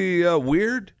might be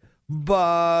weird,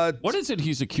 but... What is it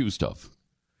he's accused of?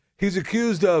 He's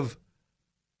accused of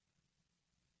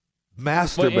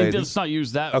masturbating. Well, let's not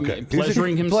use that. Okay.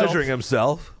 Pleasuring himself? Pleasuring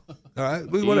himself. All right,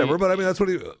 whatever. But I mean, that's what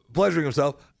he pleasuring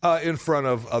himself in front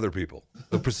of other people,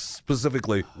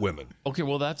 specifically women. Okay,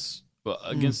 well, that's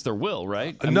against their will,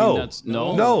 right? No.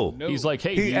 No. He's like,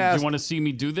 hey, do you want to see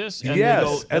me do this? And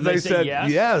yes. they said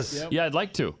yes. Yep. Yeah, I'd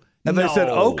like to. And they said,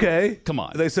 okay. Come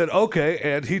on. They said, okay,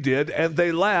 and he did, and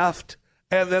they laughed,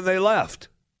 and then they left.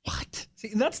 What?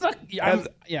 See, that's not...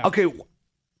 Okay.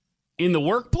 In the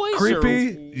workplace?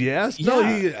 Creepy, yes. Yeah. No,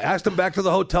 he asked him back to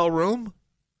the hotel room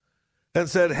and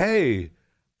said, hey,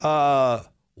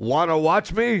 want to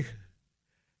watch me?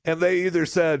 And they either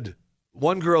said,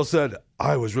 one girl said,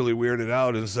 I was really weirded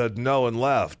out, and said no and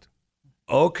left.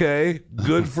 Okay,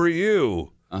 good for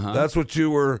you. That's what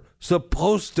you were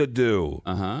supposed to do.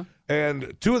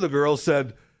 And two of the girls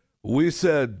said, we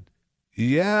said,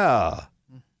 yeah,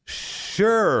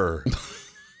 sure.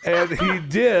 And he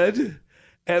did.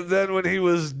 And then when he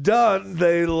was done,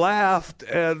 they laughed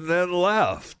and then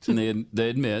left. And they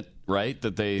admit, right,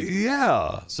 that they...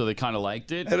 Yeah. So they kind of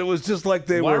liked it? And it was just like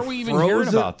Why are we even hearing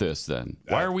about this then?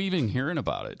 Why are we even hearing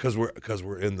about it? Because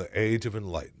we're in the age of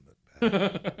enlightenment.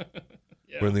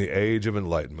 We're in the age of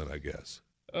enlightenment, I guess.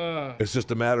 It's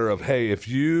just a matter of, hey, if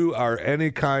you are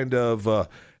any kind of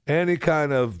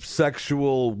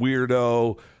sexual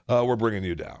weirdo, we're bringing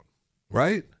you down,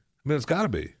 right? I mean, it's got to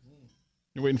be.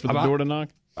 You're waiting for the door to knock?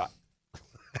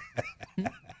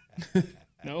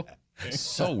 No? Okay.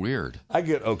 So weird. I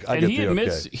get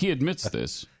He admits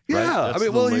this. Yeah, right? I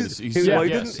mean, well, he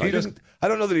didn't. I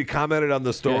don't know that he commented on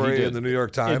the story in the New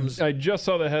York Times. I just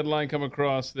saw the headline come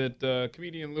across that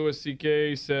comedian Louis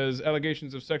C.K. says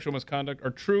allegations of sexual misconduct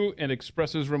are true and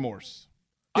expresses remorse.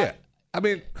 Yeah, I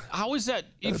mean, how is that?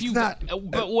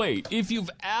 But wait, if you've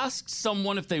asked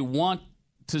someone if they want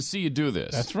to see you do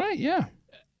this, that's right. Yeah.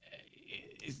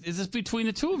 Is this between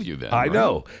the two of you then? I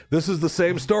know. This is the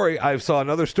same story. I saw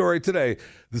another story today.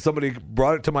 Somebody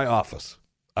brought it to my office.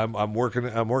 I'm working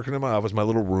in my office, my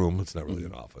little room. It's not really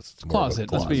an office. It's more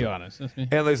closet. Let's be honest.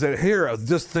 And they said, here, I was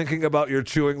just thinking about your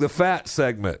chewing the fat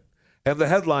segment. And the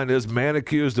headline is, man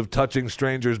accused of touching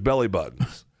strangers' belly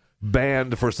buttons.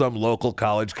 Banned for some local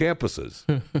college campuses.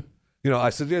 I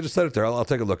said, yeah, just set it there. I'll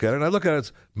take a look at it. And I look at it,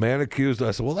 it's man accused.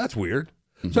 I said, well, that's weird.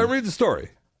 So I read the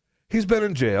story. He's been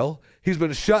in jail. He's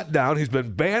been shut down. He's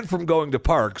been banned from going to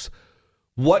parks.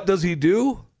 What does he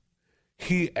do?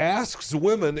 He asks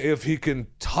women if he can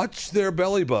touch their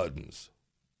belly buttons.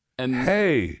 And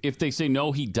hey, if they say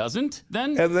no, he doesn't,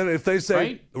 then? And then if they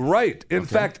say, right. In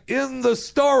fact, in the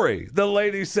story, the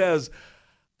lady says,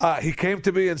 he came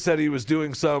to me and said he was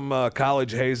doing some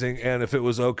college hazing, and if it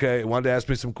was okay, wanted to ask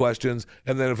me some questions,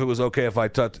 and then if it was okay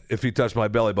if he touched my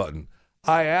belly button.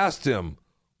 I asked him,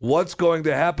 what's going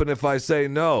to happen if I say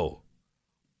no?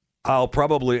 I'll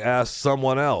probably ask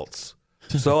someone else.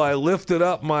 So I lifted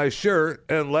up my shirt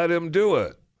and let him do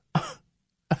it.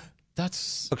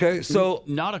 That's okay. So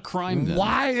not a crime. Then.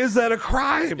 Why is that a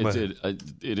crime?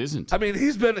 It isn't. I mean,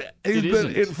 he's been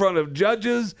in front of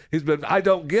judges. I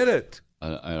don't get it.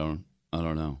 I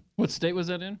don't know. What state was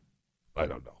that in? I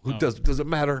don't know. Does it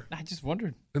matter? I just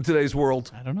wondered. In today's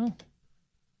world, I don't know.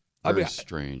 Very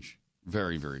strange.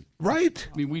 Very, very right.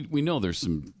 I mean, we know there's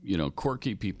some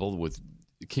quirky people with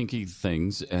kinky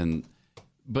things,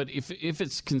 but if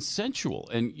it's consensual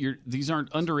and these aren't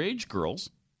underage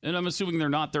girls, and I'm assuming they're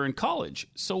not, they're in college.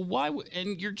 So why?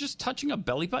 And you're just touching a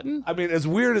belly button? I mean, as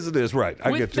weird as it is, right?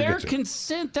 With their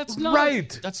consent, that's not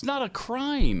right. That's not a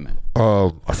crime.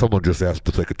 Someone just asked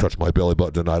if they could touch my belly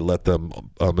button, and I let them.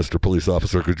 Mr. Police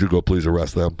Officer, could you go please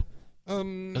arrest them?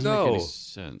 Doesn't make any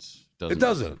sense. It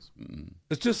doesn't.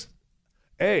 It's just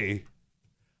I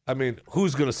mean,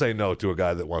 who's going to say no to a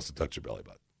guy that wants to touch your belly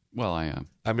button? Well, I am.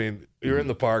 I mean, you're in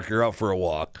the park, you're out for a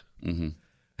walk. Mm-hmm.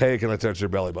 Hey, can I touch your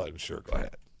belly button? Sure, go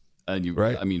ahead. And you,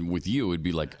 right? I mean, with you, it'd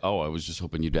be like, oh, I was just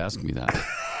hoping you'd ask me that.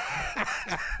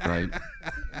 Right?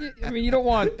 I mean, you don't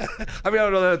want. I mean, I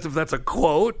don't know if that's a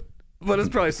quote, but it's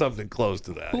probably something close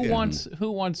to that.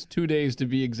 Who wants 2 days to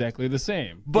be exactly the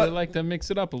same? But I like to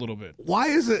mix it up a little bit. Why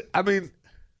is it? I mean,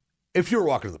 if you're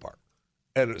walking in the park,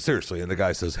 and seriously, and the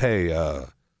guy says, "Hey,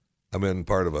 I'm in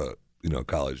part of a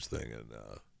college thing, and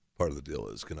part of the deal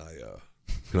is can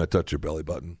I touch your belly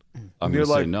button?" I'm going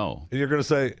to say no. And you're going to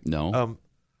say no.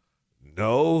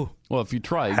 No. Well, if you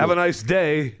try, have a nice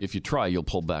day. If you try, you'll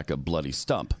pull back a bloody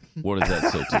stump. What does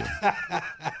that say to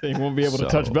you? You won't be able to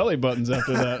touch belly buttons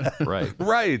after that. Right.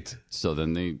 Right. So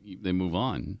then they move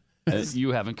on.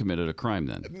 You haven't committed a crime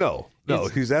then. No.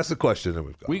 He's asked the question, and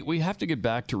we've gone. We have to get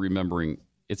back to remembering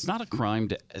it's not a crime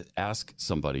to ask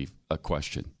somebody a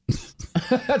question.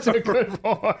 That's a good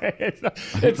point.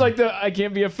 It's like the I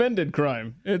can't be offended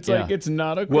crime. It's like it's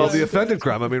not a crime. Well, the offended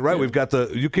crime. I mean, right? We've got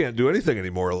you can't do anything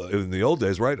anymore in the old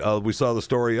days, right? We saw the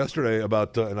story yesterday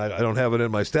about, and I don't have it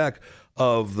in my stack,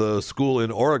 of the school in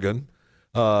Oregon,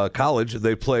 college.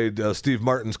 They played Steve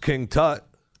Martin's King Tut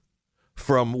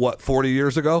from 40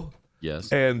 years ago?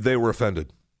 Yes. And they were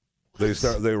offended.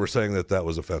 They were saying that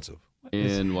was offensive.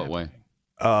 In what way?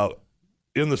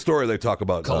 In the story, they talk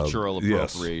about cultural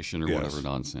appropriation or yes. whatever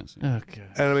nonsense. Okay.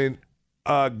 And I mean,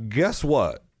 guess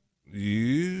what?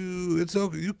 It's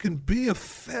okay. You can be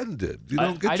offended. You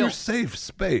don't get your safe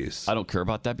space. I don't care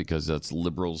about that because that's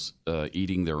liberals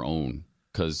eating their own.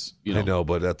 Because I know,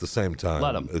 but at the same time,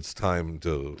 let them. It's time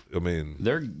to. I mean,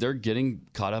 they're getting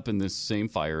caught up in this same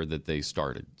fire that they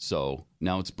started. So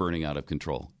now it's burning out of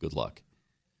control. Good luck.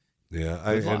 Yeah,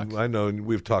 I know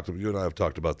you and I have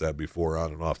talked about that before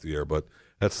on and off the air, but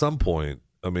at some point,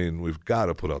 I mean, we've got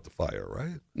to put out the fire,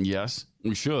 right? Yes,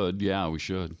 we should. Yeah, we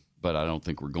should. But I don't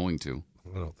think we're going to.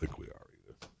 I don't think we are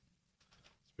either. It's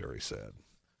very sad.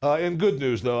 In good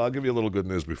news, though, I'll give you a little good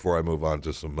news before I move on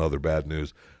to some other bad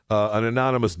news. An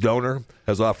anonymous donor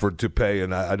has offered to pay,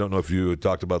 and I don't know if you had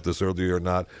talked about this earlier or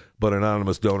not, but an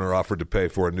anonymous donor offered to pay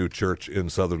for a new church in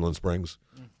Sutherland Springs,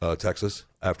 Texas,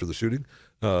 after the shooting.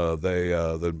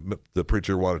 The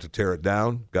preacher wanted to tear it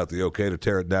down, got the okay to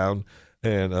tear it down,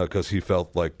 and because he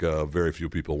felt like very few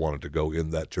people wanted to go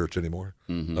in that church anymore,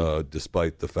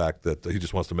 despite the fact that he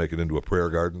just wants to make it into a prayer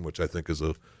garden, which I think is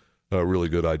a really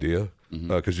good idea,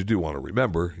 because you do want to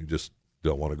remember, you just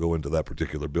don't want to go into that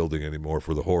particular building anymore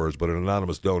for the horrors. But an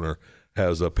anonymous donor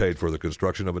has paid for the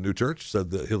construction of a new church, said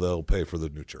that they'll pay for the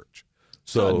new church.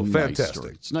 So fantastic.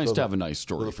 Nice it's nice to have a nice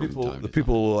story. The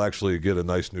people will actually get a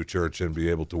nice new church and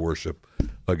be able to worship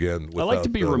again. I like to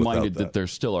be reminded that there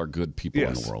still are good people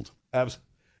in the world.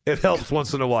 It helps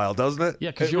once in a while, doesn't it? Yeah,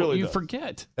 because you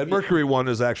forget. And Mercury One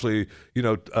is actually,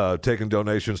 taking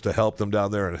donations to help them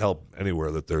down there and help anywhere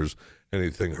that there's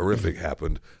anything horrific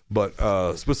happened. But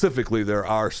specifically, there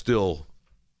are still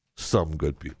some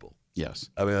good people. Yes.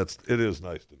 I mean, it is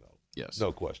nice to know. Yes.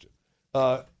 No question.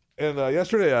 And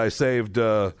yesterday I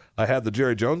I had the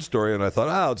Jerry Jones story, and I thought,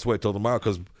 let's wait till tomorrow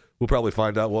because we'll probably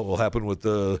find out what will happen with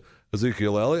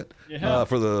Ezekiel Elliott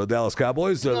for the Dallas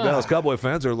Cowboys. The Dallas Cowboy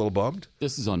fans are a little bummed.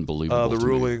 This is unbelievable.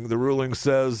 The ruling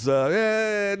says,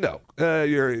 no,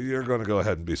 you're going to go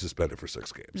ahead and be suspended for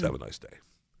 6 games. Have a nice day.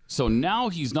 So now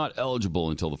he's not eligible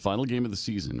until the final game of the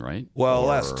season, right? Well,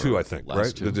 last 2, I think,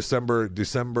 right? 2. The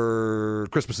December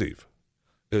Christmas Eve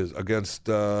is against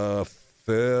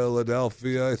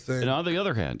Philadelphia, I think. And on the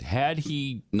other hand, had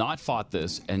he not fought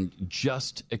this and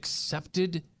just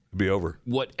accepted it'd be over.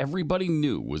 What everybody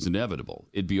knew was inevitable,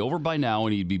 it'd be over by now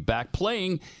and he'd be back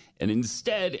playing. And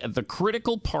instead, at the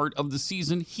critical part of the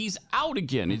season, he's out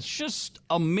again. It's just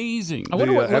amazing. The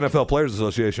NFL Players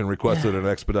Association requested an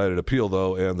expedited appeal,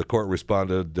 though, and the court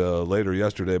responded later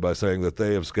yesterday by saying that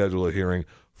they have scheduled a hearing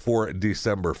for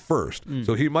December 1st.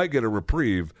 So he might get a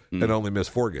reprieve and only miss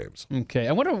 4 games. Okay.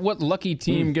 I wonder what lucky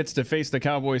team gets to face the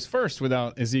Cowboys first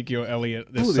without Ezekiel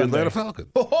Elliott this Sunday. The Atlanta Falcons.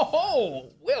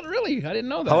 Oh, well, really? I didn't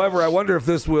know that. However, I wonder if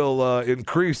this will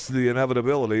increase the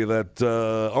inevitability that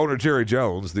owner Jerry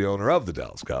Jones, the owner of the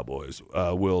Dallas Cowboys,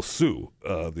 will sue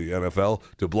the NFL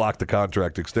to block the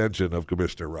contract extension of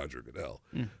Commissioner Roger Goodell.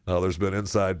 There's been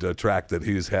inside track that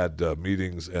he's had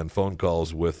meetings and phone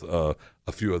calls with a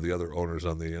few of the other owners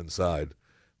on the inside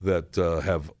that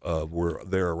were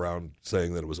there around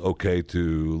saying that it was okay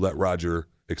to let Roger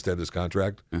extend his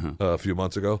contract a few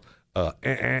months ago.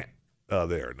 They're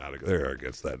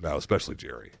against that now, especially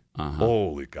Jerry.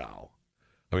 Holy cow!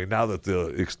 I mean, now that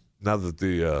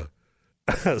the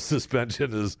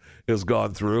suspension is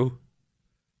gone through,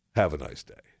 have a nice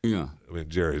day. Yeah, I mean,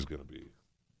 Jerry's going to be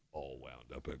all wound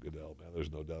up at Goodell, man.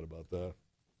 There's no doubt about that.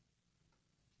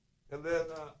 And then,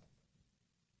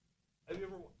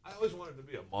 I always wanted to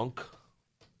be a monk.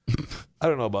 I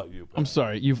don't know about you. I'm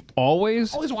sorry. You've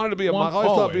always wanted to be a monk. I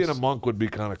always thought being a monk would be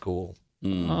kind of cool.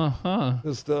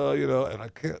 Just, and I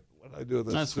can't. What I do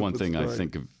this. That's one thing I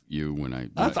think of you when I.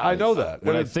 I know that.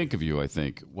 When I think of you, I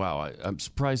think, wow, I'm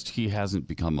surprised he hasn't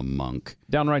become a monk.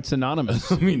 Downright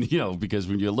synonymous. I mean, because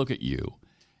when you look at you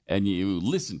and you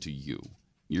listen to you,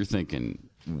 you're thinking,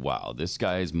 wow, this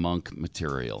guy is monk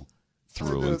material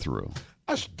through and through.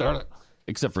 Darn it.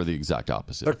 Except for the exact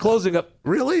opposite. They're closing up.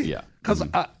 Really? Yeah. Because,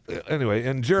 anyway,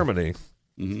 in Germany,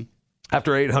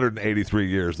 after 883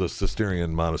 years, the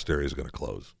Cistercian monastery is going to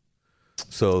close.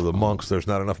 So the monks, there's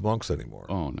not enough monks anymore.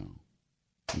 Oh, no.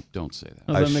 Don't say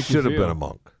that. I should have been a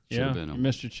monk. Yeah, you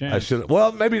missed your chance. I should.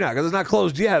 Well, maybe not, because it's not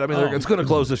closed yet. I mean, it's going to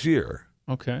close this year.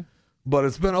 Okay. But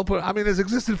it's been open. I mean, it's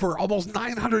existed for almost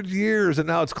 900 years, and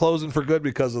now it's closing for good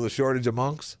because of the shortage of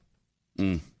monks.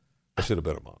 I should have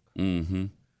been a monk. Mm-hmm.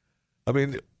 I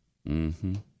mean,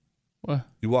 what?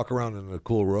 You walk around in a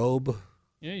cool robe.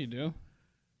 Yeah, you do.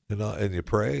 And you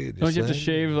pray. And Don't you have to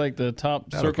shave like the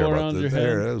top circle around your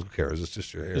hair? head? Who cares? It's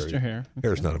just your hair. Just your hair. Okay.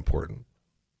 Hair's not important.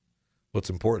 What's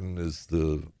important is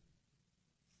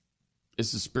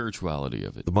it's the spirituality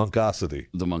of it. The monkosity.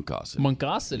 The monkosity.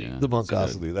 Monkosity. Yeah. The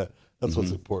monkosity. That's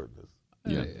what's important.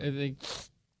 Yeah. I think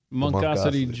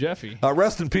monkosity Jeffy.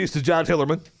 Rest in peace to John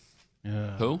Hillerman.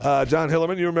 Yeah. Who? John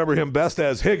Hillerman. You remember him best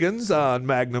as Higgins on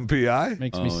Magnum PI.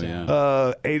 Makes me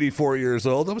sad. 84 years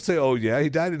old. I would say, oh, yeah. He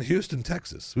died in Houston,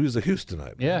 Texas. He was a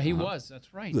Houstonite. Yeah, he was.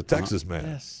 That's right. The Texas man.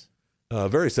 Yes.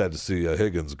 Very sad to see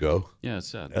Higgins go. Yeah, it's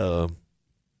sad.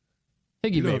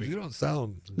 Higgy baby. You don't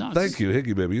sound. No, thank you,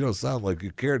 Higgy baby. You don't sound like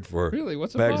you cared for Really?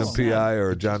 What's Magnum the problem? PI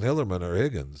or John Hillerman or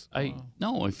Higgins.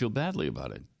 No, I feel badly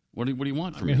about it. What do you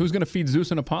want from I mean, me? who's going to feed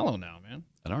Zeus and Apollo now, man?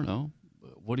 I don't know.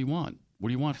 What do you want? What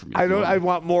do you want from me? I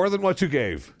want more than what you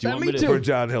gave. Do you want me to for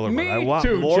John Hillerman? Me I want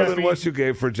too, more Jeffy. than what you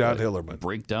gave for John Hillerman.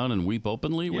 Break down and weep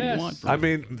openly? What do you want from I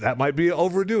me? mean, that might be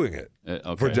overdoing it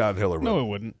for John Hillerman. No, it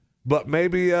wouldn't. But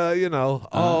maybe,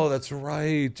 oh, that's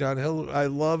right. John Hillerman. I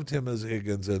loved him as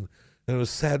Higgins, and it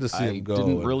was sad to see him go. I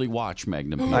didn't really watch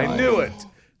Magnum PI. I knew it.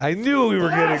 I knew we were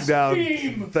getting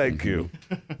down. Thank you.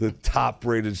 The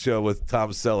top-rated show with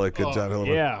Tom Selleck and John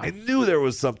Hillerman. yeah. I knew there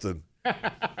was something.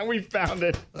 We found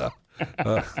it.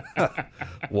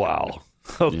 Wow.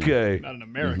 Okay. Not an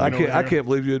American. I can't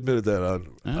believe you admitted that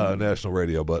on national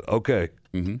radio, but okay.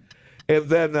 Mm-hmm. And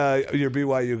then your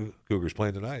BYU Cougars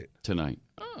playing tonight. Tonight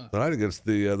against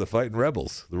the Fighting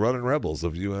Rebels, the Running Rebels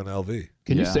of UNLV.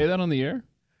 Can you say that on the air?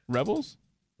 Rebels?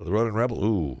 The Running Rebels.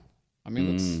 Ooh. I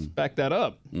mean, let's back that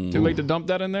up. Too late to dump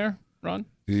that in there, Ron?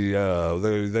 Yeah,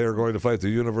 they are going to fight the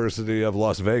University of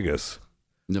Las Vegas.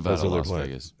 Nevada, Las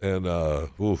Vegas. And,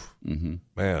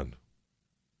 man,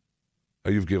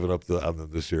 you've given up on them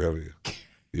this year, haven't you?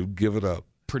 You've given up.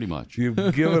 Pretty much. You've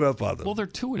given up on them. Well, they're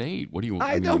 2-8. What do you?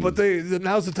 I know, but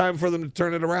now's the time for them to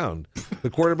turn it around. The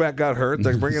quarterback got hurt.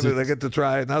 They they get to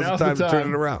try it. Now's the time to turn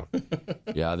it around.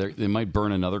 Yeah, they might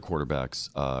burn another quarterback's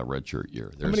redshirt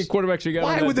year. How many quarterbacks you got?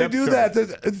 Why would they do that?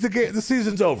 The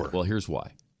season's over. Well, here's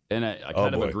why. And I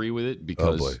kind of agree with it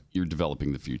because you're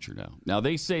developing the future now. Now,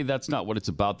 they say that's not what it's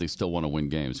about. They still want to win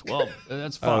games. Well,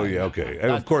 that's fine. Oh, yeah, okay.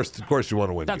 And of course you want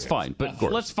to win That's games. fine. But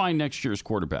let's find next year's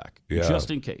quarterback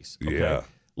just in case. Okay? Yeah.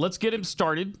 Let's get him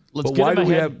started. Let's But get why him do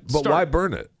we ahead. have? But why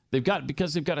burn it?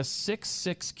 Because they've got a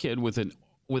 6'6" kid with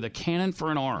a cannon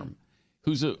for an arm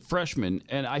who's a freshman,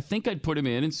 and I think I'd put him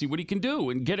in and see what he can do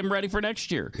and get him ready for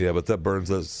next year. Yeah, but that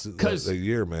burns us a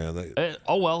year, man.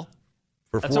 Oh, well.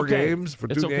 For That's 4 okay. games? For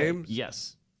It's 2 okay. games?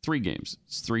 Yes. 3 games.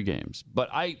 It's 3 games. But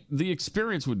the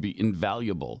experience would be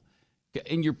invaluable.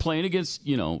 And you're playing against,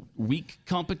 weak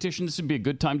competition. This would be a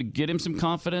good time to get him some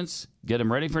confidence, get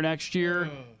him ready for next year.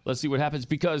 Let's see what happens.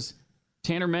 Because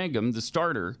Tanner Mangum, the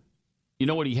starter, you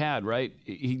know what he had, right?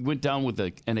 He went down with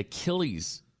an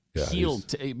Achilles heel.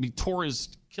 He tore his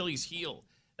Achilles heel.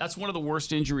 That's one of the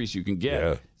worst injuries you can get.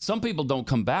 Yeah. Some people don't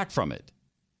come back from it.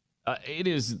 It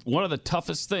is one of the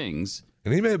toughest things.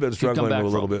 And he may have been struggling a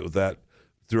little from. bit with that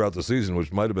throughout the season,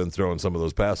 which might have been throwing some of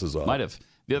those passes off. Might have.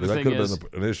 The other that thing could have is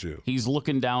been an issue. He's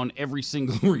looking down every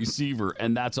single receiver,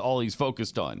 and that's all he's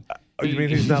focused on. You mean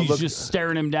he's not looking? just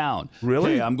staring him down.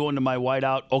 Really? Hey, I'm going to my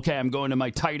wideout. Okay, I'm going to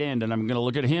my tight end, and I'm going to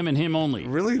look at him and him only.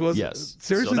 Really? Yes.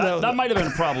 Seriously? So that might have been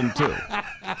a problem too.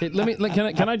 Hey,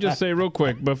 can I just say real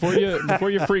quick before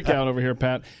you freak out over here,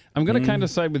 Pat? I'm going to kind of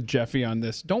side with Jeffy on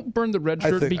this. Don't burn the red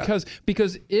shirt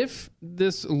because if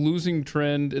this losing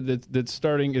trend that's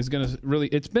starting is going to really,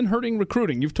 it's been hurting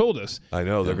recruiting. You've told us. I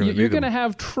know they're going to. You're going to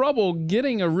have trouble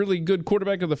getting a really good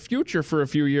quarterback of the future for a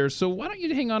few years. So why don't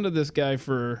you hang on to this guy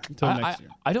until next year?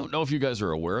 I don't know if you guys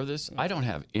are aware of this. I don't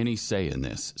have any say in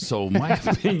this, so my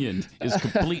opinion is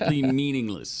completely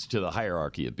meaningless to the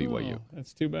hierarchy at BYU. Oh,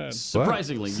 that's too bad.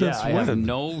 Surprisingly, I have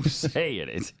no say in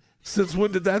it. Since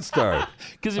when did that start?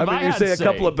 Because you say a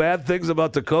couple of bad things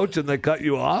about the coach and they cut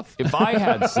you off. If I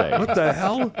had say, what the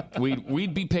hell?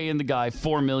 We'd be paying the guy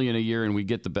 $4 million a year, and we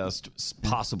get the best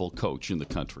possible coach in the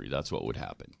country. That's what would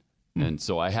happen. And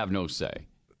so I have no say.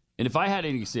 And if I had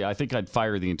any say, I think I'd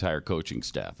fire the entire coaching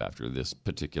staff after this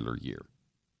particular year.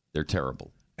 They're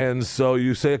terrible. And so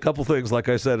you say a couple things, like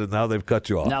I said, and now they've cut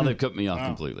you off. Now they've cut me off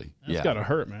completely. That's got to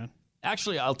hurt, man.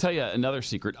 Actually, I'll tell you another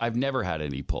secret. I've never had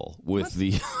any pull with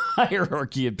the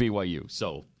hierarchy at BYU.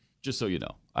 So just so you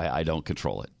know, I don't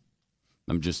control it.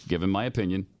 I'm just giving my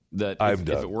opinion that if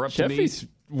it were up to me, Jeffy's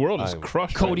world is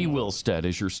crushed. Cody Wilstead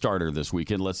is your starter this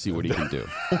weekend. Let's see what he can do.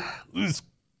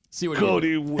 See what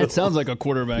Cody he can do. It sounds like a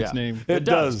quarterback's name. It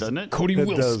does, doesn't it? Cody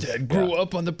Wilstead grew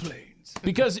up on the plains.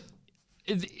 Because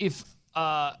if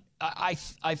I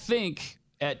think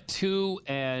at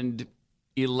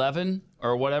 2-11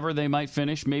 or whatever they might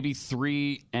finish, maybe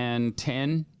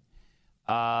 3-10.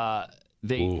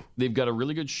 They've got a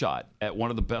really good shot at one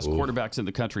of the best quarterbacks in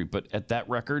the country. But at that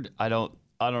record, I don't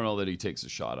know that he takes a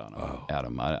shot on him.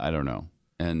 Adam, I don't know.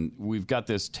 And we've got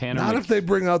this Tanner. Not if they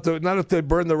burn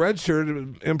the red shirt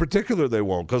in particular. They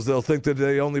won't, because they'll think that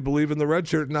they only believe in the red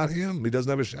shirt, not him. He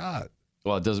doesn't have a shot.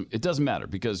 Well, it doesn't matter,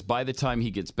 because by the time he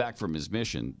gets back from his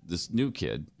mission, this new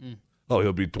kid.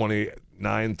 He'll be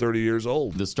 29, 30 years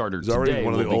old. The starter today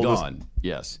will be gone.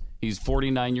 Yes. He's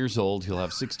 49 years old. He'll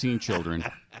have 16 children,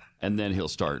 and then he'll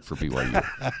start for BYU.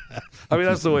 I mean,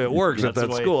 that's the way it works at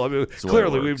that school. I mean,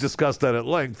 clearly we've discussed that at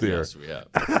length here. Yes, we have.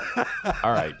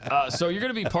 All right. So you're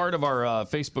going to be part of our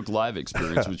Facebook Live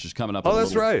experience, which is coming up in a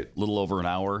little over an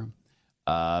hour.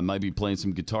 Might be playing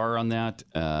some guitar on that.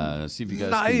 See if you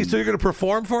guys nice. So you're going to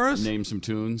perform for us? Name some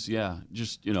tunes. Yeah.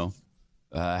 Just,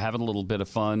 having a little bit of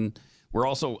fun. We're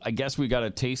also, I guess we got a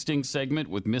tasting segment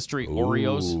with Mystery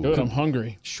Oreos. Good, I'm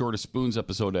hungry. Shortest Spoons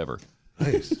episode ever.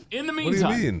 Nice. In the meantime.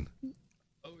 What do you mean?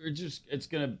 It's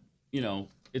going to,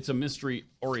 it's a mystery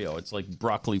Oreo. It's like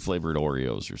broccoli flavored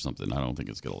Oreos or something. I don't think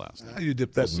it's going to last. You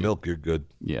dip that in milk, you're good.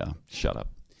 Yeah, shut up.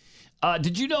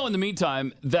 Did you know in the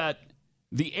meantime that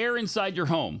the air inside your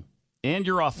home and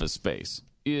your office space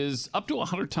is up to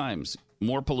 100 times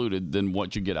more polluted than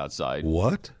what you get outside?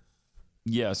 What?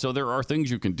 Yeah, so there are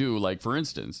things you can do, like, for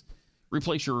instance,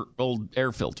 replace your old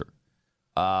air filter.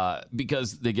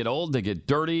 Because they get old, they get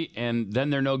dirty, and then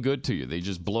they're no good to you. They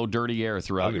just blow dirty air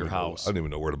throughout your house. I don't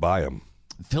even know where to buy them.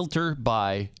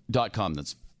 Filterbuy.com.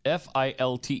 That's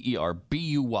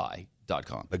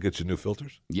FILTERBUY.com. That gets you new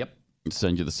filters? Yep.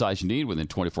 Send you the size you need within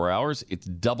 24 hours. It's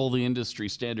double the industry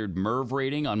standard MERV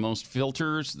rating on most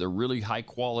filters. They're really high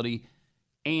quality.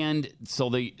 And so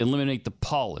they eliminate the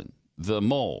pollen, the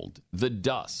mold, the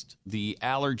dust, the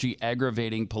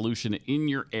allergy-aggravating pollution in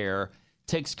your air.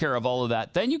 Takes care of all of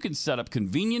that. Then you can set up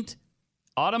convenient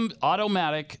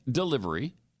automatic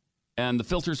delivery, and the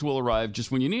filters will arrive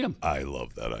just when you need them. I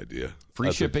love that idea.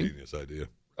 Free shipping. A genius idea.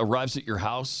 Arrives at your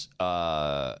house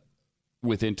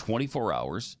within 24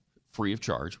 hours, free of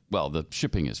charge. Well, the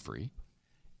shipping is free.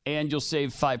 And you'll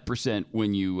save 5%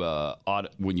 when you auto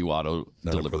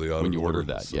deliver, when you order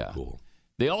that. So cool.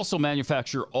 They also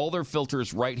manufacture all their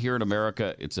filters right here in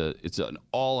America. It's an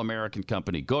all-American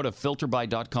company. Go to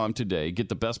filterbuy.com today. Get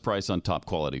the best price on top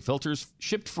quality filters,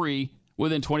 shipped free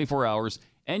within 24 hours,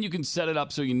 and you can set it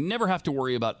up so you never have to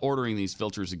worry about ordering these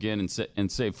filters again and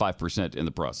save 5% in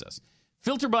the process.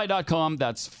 Filterbuy.com.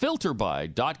 That's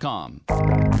filterbuy.com.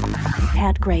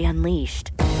 Pat Gray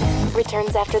Unleashed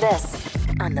returns after this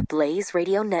on the Blaze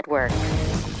Radio Network.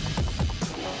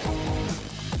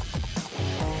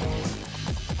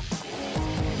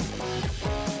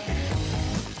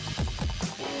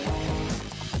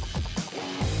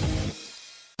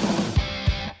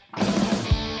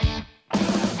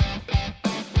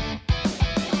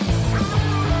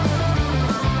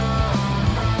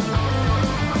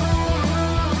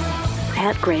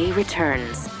 Pat Gray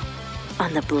returns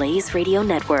on the Blaze Radio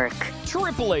Network.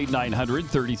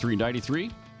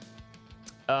 888-900-3393.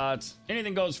 It's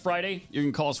Anything Goes Friday. You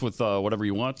can call us with whatever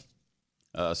you want.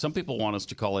 Some people want us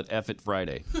to call it F It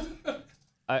Friday.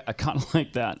 I kind of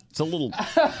like that. It's a little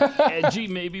edgy,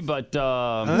 maybe, but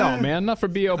no, man, not for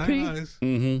BLP. Nice.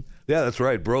 Mm-hmm. Yeah, that's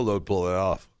right. Broload pulled it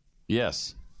off.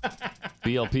 Yes,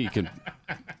 BLP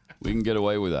we can get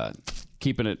away with that.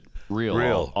 Keeping it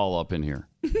real. All up in here,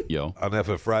 yo. On F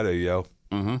It Friday, yo.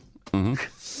 Mm-hmm.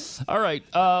 Mm-hmm. All right,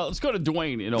 let's go to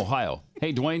Dwayne in Ohio.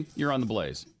 Hey, Dwayne, you're on the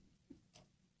Blaze.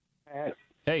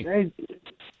 Hey,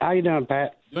 how you doing,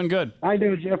 Pat? Doing good. How you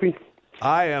doing, Jeffy?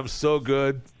 I am so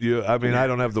good. I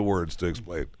don't have the words to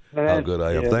explain how good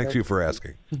I am. Thank you for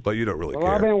asking, but you don't really care.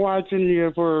 I've been watching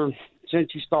you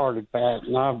since you started, Pat,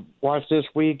 and I've watched this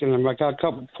week, and I got a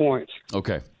couple points.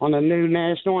 Okay. On the new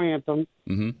national anthem,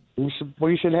 mm-hmm.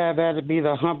 we should have that to be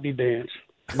the Humpty Dance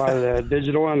by the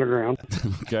Digital Underground.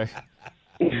 Okay.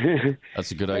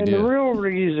 That's a good and idea. the real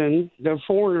reason the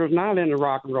Foreigner's not in the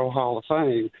Rock and Roll Hall of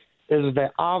Fame is the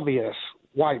obvious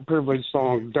white privilege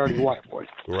song, Dirty White Boy.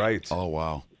 Right. Oh,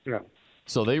 wow. Yeah.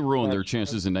 So they ruined their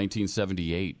chances in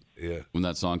 1978 when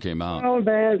that song came out. Oh,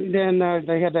 then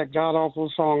they had that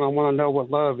god-awful song, I Want to Know What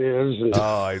Love Is. And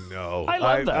I know. I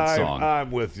love that song.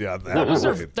 I'm with you on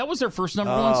that. That was their first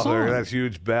number one song. That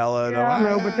huge ballad. Yeah, I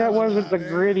know, but that wasn't the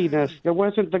grittiness. It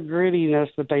wasn't the grittiness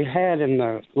that they had in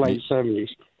the late 70s.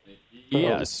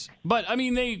 Yes. But, I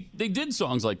mean, they did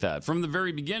songs like that from the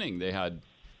very beginning. They had,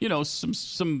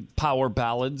 some power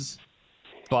ballads.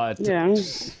 But,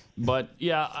 thanks for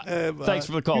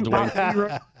the call,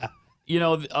 Dwayne.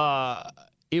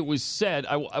 It was said,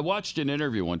 I watched an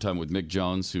interview one time with Mick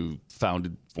Jones, who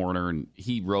founded Foreigner, and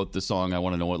he wrote the song, I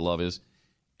Want to Know What Love Is.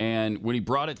 And when he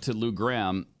brought it to Lou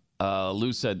Gramm,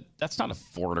 Lou said, that's not a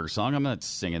Foreigner song. I'm not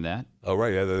singing that. Oh,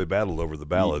 right. Yeah, they battled over the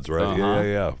ballads, right? Uh-huh.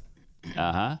 Yeah.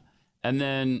 Uh-huh. And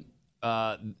then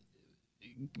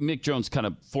Mick Jones kind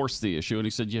of forced the issue, and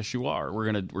he said, yes, you are. We're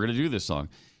gonna do this song.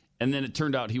 And then it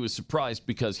turned out he was surprised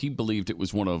because he believed it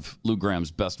was one of Lou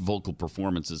Gramm's best vocal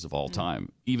performances of all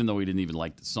time, even though he didn't even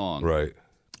like the song. Right.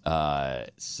 And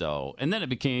then it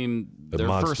became their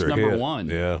first monster number hit. one.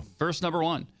 Yeah. First number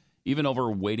one. Even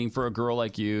over Waiting for a Girl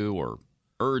Like You or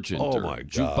Urgent or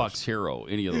Jukebox Hero,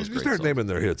 any of those You great start songs. naming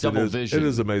their hits. Double It Vision.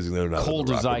 is amazing they're not Cold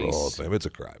in the as Rock and Roll Ice. Hall of Fame. It's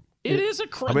a crime. It is a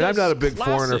crime. I mean, I'm not a big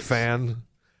Classics. Foreigner fan,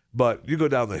 but you go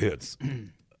down the hits,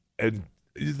 and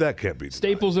that can't be denied.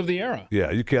 Staples of the era.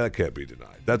 Yeah, that can't be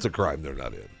denied. That's a crime they're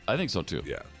not in. I think so, too.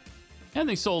 Yeah. And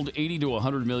they sold 80 to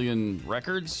 100 million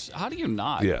records. How do you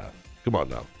not? Yeah. Come on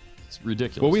now. It's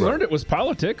ridiculous. Well, we learned it was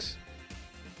politics.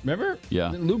 Remember?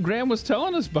 Yeah. Lou Gramm was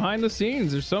telling us behind the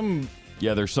scenes there's some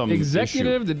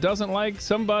executive that doesn't like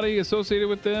somebody associated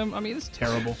with them. I mean, it's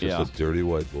terrible. Just a dirty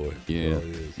white boy. Yeah, Oh,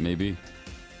 he is. maybe.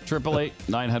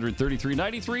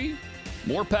 888-933-93.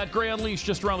 More Pat Gray Unleashed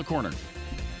just around the corner.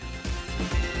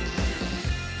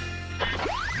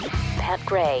 Pat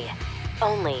Gray,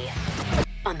 only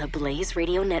on the Blaze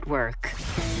Radio Network.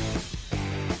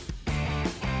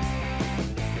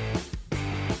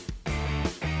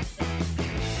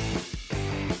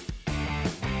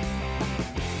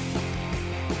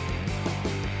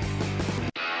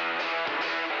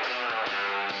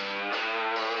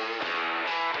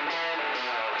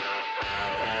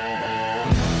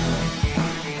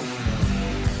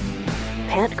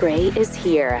 Pat Gray is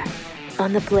here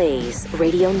on the Blaze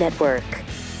Radio Network.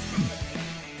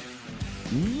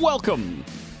 Welcome.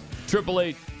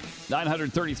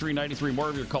 888-933-93. More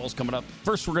of your calls coming up.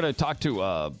 First, we're going to talk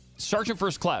to Sergeant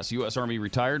First Class, U.S. Army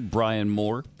retired, Brian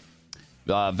Moore.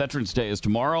 Veterans Day is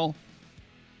tomorrow.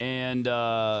 And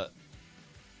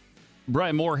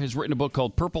Brian Moore has written a book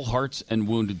called Purple Hearts and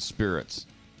Wounded Spirits.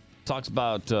 Talks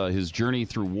about his journey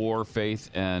through war, faith,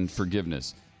 and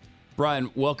forgiveness.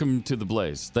 Brian, welcome to the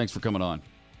Blaze. Thanks for coming on.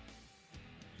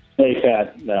 Hey,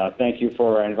 Pat. Thank you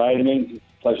for inviting me.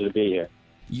 Pleasure to be here.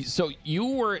 So you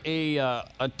were a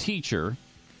teacher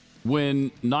when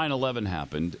 9/11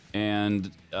 happened,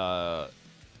 and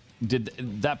did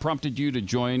that prompted you to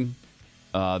join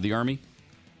the Army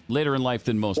later in life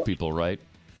than most people, right?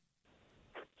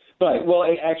 Right. Well,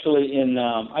 actually,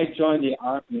 I joined the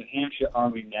New Hampshire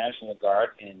Army National Guard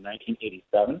in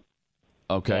 1987.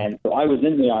 Okay. And so I was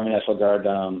in the Army National Guard,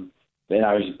 and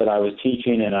I was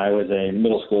teaching, and I was a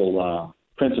middle school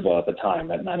principal at the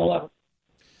time at 9/11.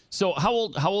 So how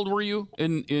old were you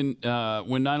in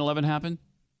when 9/11 happened?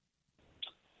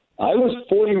 I was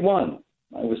 41.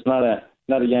 I was not a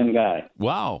young guy.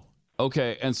 Wow.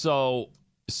 Okay. And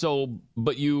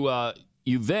but you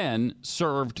then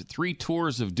served 3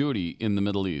 tours of duty in the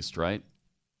Middle East, right?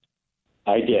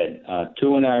 I did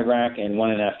 2 in Iraq and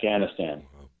 1 in Afghanistan.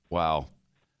 Wow.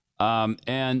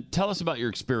 And tell us about your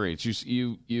experience.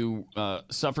 You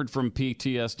suffered from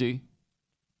PTSD?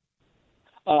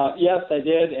 Yes, I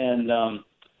did, and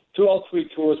 2 all 3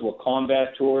 tours were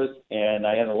combat tours, and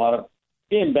I had a lot of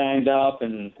being banged up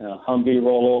and Humvee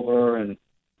rollover, and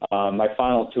my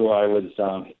final tour I was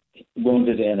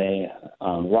wounded in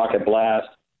a rocket blast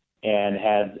and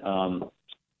had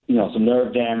some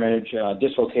nerve damage,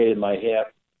 dislocated my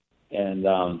hip, and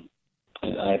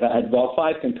I had about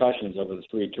 5 concussions over the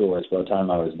 3 tours by the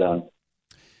time I was done.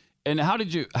 And how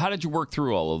did you work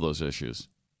through all of those issues?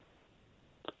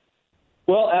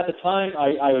 Well, at the time,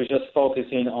 I was just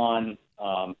focusing on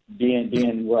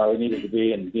being where I needed to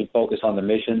be and being focused on the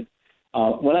mission.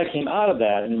 When I came out of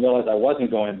that and realized I wasn't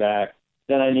going back,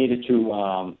 then I needed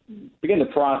to begin to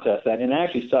process that and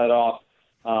actually start off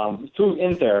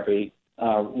in therapy,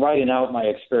 writing out my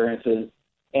experiences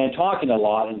and talking a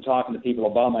lot and talking to people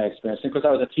about my experience. Because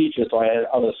I was a teacher, so I had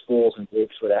other schools and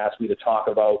groups would ask me to talk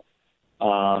about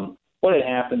what had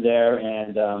happened there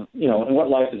and, and what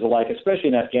life is like, especially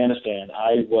in Afghanistan.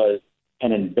 I was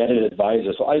an embedded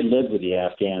advisor, so I lived with the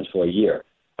Afghans for a year.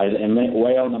 I went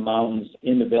way out in the mountains,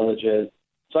 in the villages.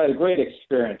 So I had a great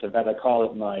experience. In fact, I call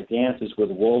it my Dances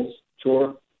with Wolves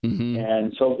tour. Mm-hmm.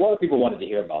 And so a lot of people wanted to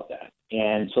hear about that.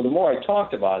 And so the more I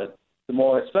talked about it, the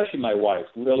more, especially my wife,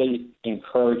 really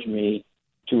encouraged me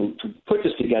to put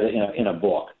this together in a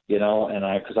book,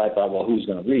 and because I thought, well, who's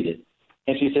going to read it?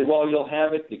 And she said, well, you'll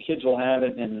have it, the kids will have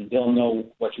it, and they'll know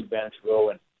what you've been through,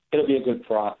 and it'll be a good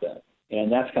process.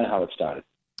 And that's kind of how it started.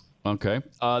 Okay.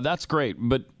 That's great.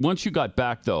 But once you got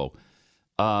back, though,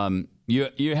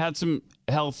 you had some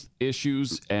health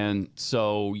issues, and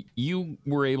so you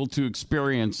were able to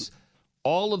experience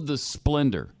all of the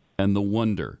splendor and the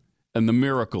wonder and the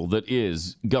miracle that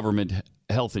is government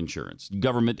health insurance,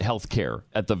 government health care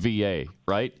at the VA,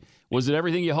 right? Was it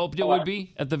everything you hoped it would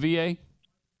be at the VA?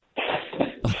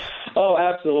 Oh,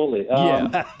 absolutely.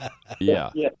 Yeah.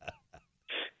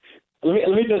 Let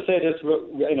me just say this,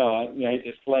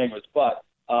 it's flamers, but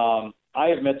I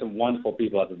have met some wonderful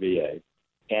people at the VA,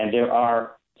 and there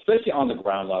are, especially on the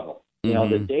ground level,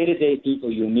 the day-to-day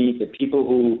people you meet, the people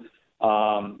who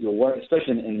you work,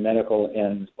 especially in medical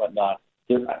and whatnot.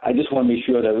 I just want to be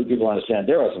sure that people understand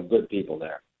there are some good people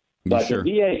there. But the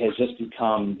VA has just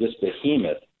become this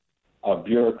behemoth of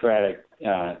bureaucratic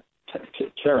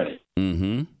tyranny,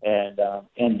 and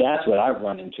that's what I've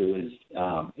run into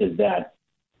is that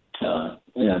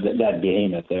that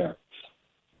behemoth there.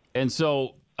 And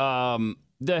so the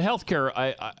healthcare,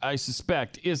 I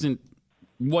suspect, isn't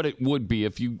what it would be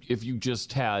if you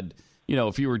just had,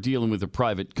 if you were dealing with a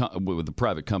private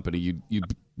company,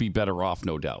 you'd be better off,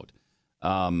 no doubt.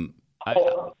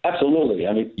 Absolutely.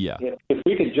 I mean, if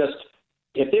we could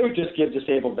if they would just give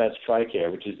disabled vets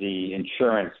TRICARE, which is the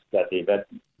insurance that the vet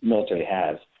military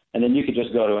has, and then you could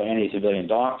just go to any civilian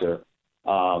doctor,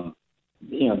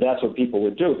 that's what people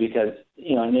would do because,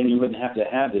 and then you wouldn't have to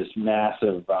have this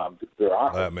massive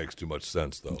bureaucracy. That makes too much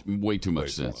sense, though. Way too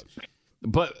much sense.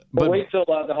 But wait till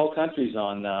the whole country's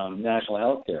on national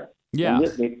health care. Yeah.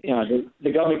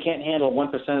 The government can't handle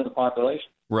 1% of the population.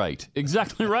 Right.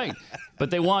 Exactly right. But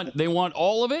they want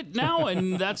all of it now,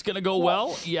 and that's going to go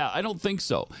well? Yeah, I don't think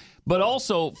so. But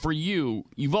also, for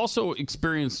you've also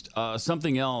experienced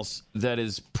something else that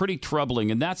is pretty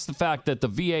troubling, and that's the fact that the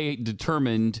VA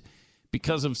determined,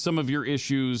 because of some of your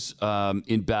issues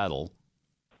in battle,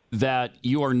 that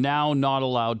you are now not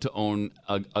allowed to own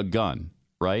a gun,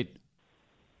 right?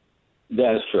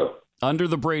 That is true. Under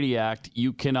the Brady Act,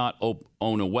 you cannot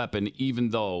own a weapon,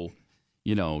 even though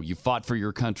you fought for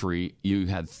your country, you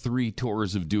had 3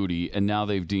 tours of duty, and now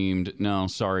they've deemed, no,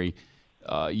 sorry,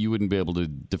 you wouldn't be able to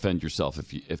defend yourself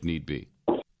if need be.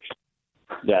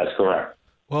 That's correct.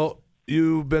 Well,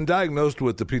 you've been diagnosed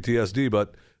with the PTSD,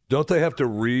 but don't they have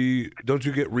to don't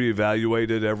you get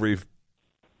reevaluated every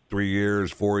 3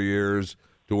 years, 4 years,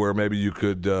 to where maybe you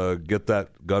could get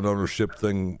that gun ownership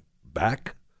thing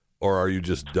back, or are you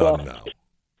just done now?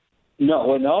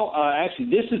 No. Actually,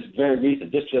 this is very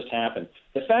recent. This just happened.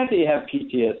 The fact that you have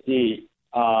PTSD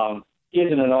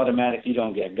isn't an automatic you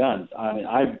don't get guns. I mean,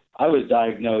 I was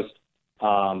diagnosed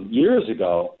years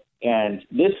ago, and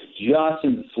this just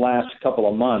in this last couple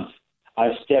of months,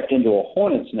 I've stepped into a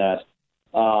hornet's nest,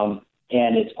 and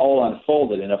it's all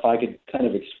unfolded. And if I could kind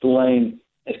of explain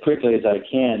as quickly as I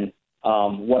can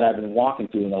what I've been walking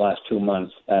through in the last 2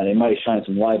 months, it might shine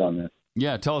some light on this.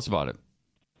 Yeah, tell us about it.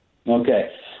 Okay.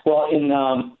 Well,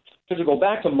 to go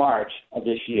back to March of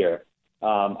this year,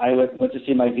 I went to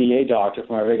see my VA doctor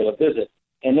for my regular visit,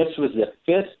 and this was the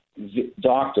 5th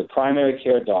doctor, primary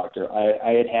care doctor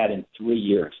I had in 3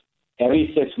 years.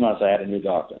 Every 6 months I had a new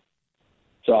doctor.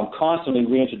 So I'm constantly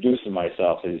reintroducing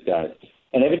myself to these guys.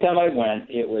 And every time I went,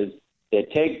 it was They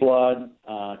take blood,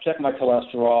 check my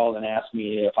cholesterol, and ask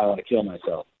me if I want to kill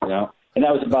myself, you know? And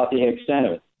that was about the extent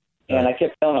of it. And I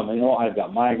kept telling them, you know, I've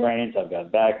got migraines, I've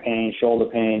got back pain, shoulder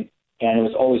pain, and it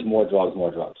was always more drugs,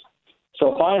 more drugs.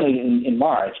 So finally, in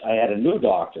March, I had a new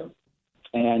doctor.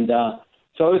 And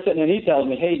so I was sitting there, and he tells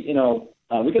me, hey, you know,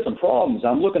 we got some problems.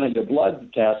 I'm looking at your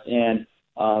blood test, and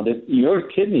your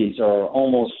kidneys are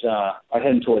almost are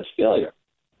heading towards failure.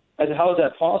 I said, how is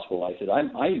that possible? I said,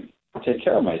 I take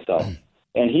care of myself.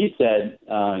 And he said,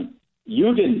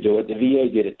 you didn't do it. The VA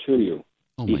did it to you.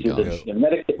 Oh, my gosh. The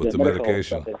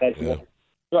medication.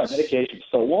 Medication for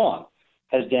so long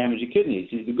has damaged your kidneys.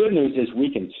 The good news is we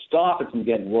can stop it from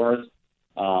getting worse,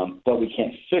 but we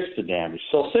can't fix the damage.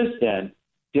 So since then,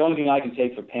 the only thing I can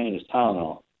take for pain is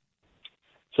Tylenol.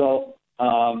 So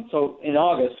in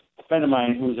August, a friend of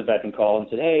mine who's a veteran called and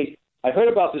said, hey, I heard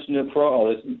about this new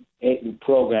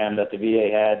program that the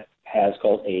VA has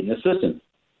called Aid and Assistance.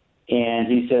 And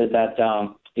he said that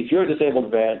if you're a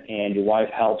disabled vet and your wife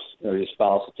helps or your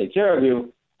spouse to take care of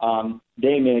you,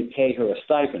 they may pay her a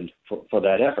stipend for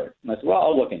that effort. And I said, well,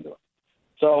 I'll look into it.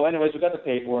 So anyways, we got the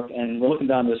paperwork, and we're looking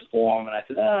down this form, and I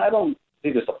said, I don't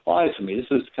think this applies to me. This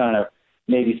is kind of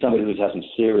maybe somebody who's had some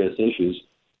serious issues.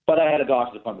 But I had a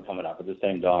doctor's appointment coming up with the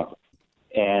same doctor.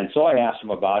 And so I asked him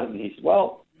about it, and he said,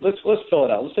 well, let's fill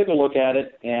it out. Let's take a look at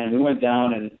it. And we went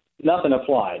down, and nothing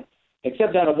applied,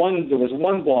 except that there was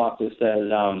one block that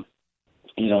says,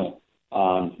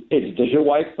 hey, does your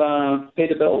wife pay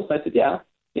the bills? I said, yeah.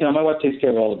 You know, my wife takes care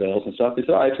of all the bills and stuff. He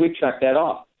said, all right, so we checked that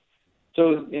off.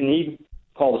 So, and he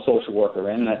called a social worker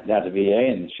in at the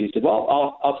VA, and she said,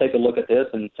 well, I'll take a look at this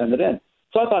and send it in.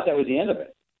 So I thought that was the end of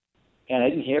it. And I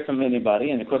didn't hear from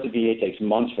anybody, and of course the VA takes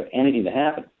months for anything to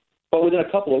happen. But within a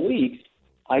couple of weeks,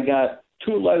 I got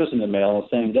 2 letters in the mail on the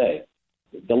same day.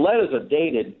 The letters are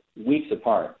dated weeks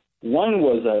apart. One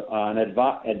was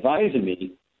advising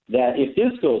me that if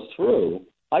this goes through,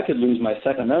 I could lose my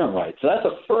Second Amendment rights. So that's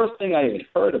the first thing I even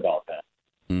heard about that.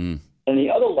 Mm. And the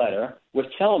other letter was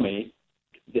telling me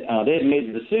they had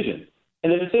made the decision.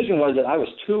 And the decision was that I was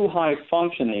too high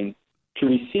functioning to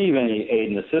receive any aid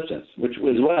and assistance, which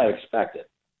was what I expected.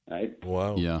 Right?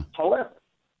 Wow. Yeah. However,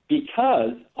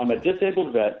 because I'm a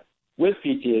disabled vet with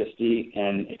PTSD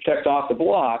and it checked off the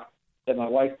block that my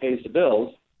wife pays the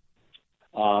bills,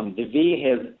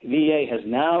 the VA has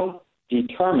now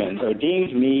determined or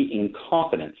deemed me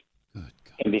incompetent.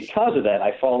 And because of that,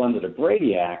 I fall under the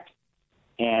Brady Act.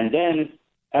 And then,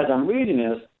 as I'm reading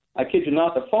this, I kid you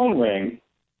not, the phone rang,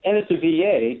 and it's the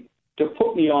VA to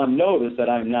put me on notice that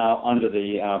I'm now under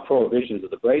the prohibitions of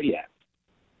the Brady Act.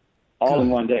 All in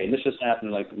one day. And this just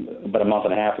happened like about a month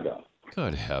and a half ago.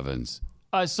 Good heavens.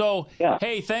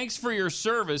 Hey, thanks for your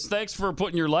service. Thanks for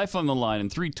putting your life on the line in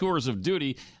 3 tours of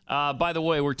duty. By the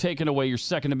way, we're taking away your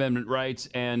Second Amendment rights,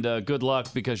 and good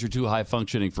luck because you're too high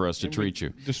functioning for us to treat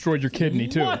you. Destroyed your kidney,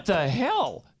 too. What the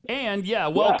hell? And,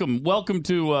 welcome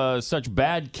to such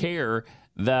bad care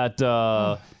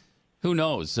that, who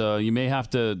knows, you may have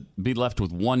to be left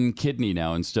with 1 kidney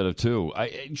now instead of 2.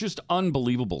 Just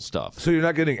unbelievable stuff. So you're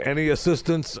not getting any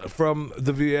assistance from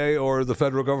the VA or the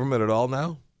federal government at all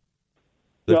now?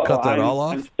 They've cut that all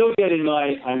off? I'm still getting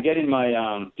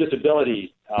my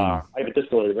disability. I have a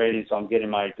disability rating, so I'm getting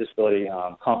my disability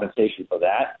compensation for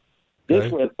that.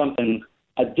 This was something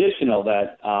additional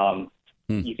that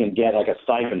you can get, like a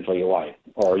stipend for your wife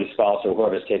or your spouse or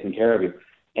whoever's taking care of you.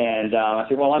 And I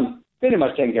said, well, I'm pretty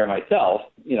much taking care of myself,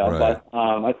 but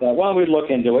I thought, well, we'd look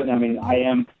into it. And I mean, I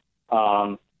am,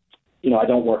 I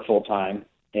don't work full time,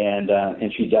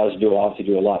 and she does obviously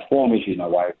do a lot for me. She's my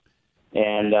wife.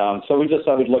 And so we just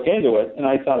thought we'd look into it, and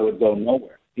I thought it would go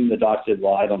nowhere. Even the doc said,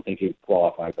 well, I don't think you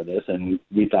qualify for this, and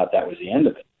we thought that was the end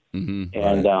of it. Mm-hmm.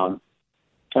 And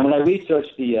when I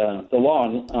researched the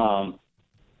law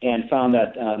and found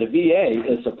that the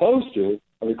VA is supposed to,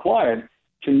 or required,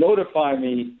 to notify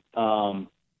me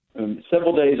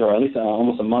several days or at least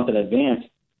almost a month in advance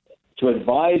to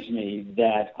advise me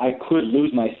that I could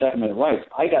lose my Second Amendment rights.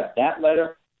 I got that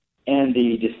letter and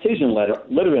the decision letter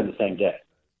literally on the same day.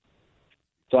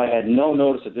 So I had no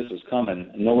notice that this was coming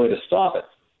and no way to stop it.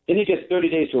 Then he gets 30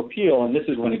 days to appeal, and this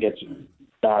is when it gets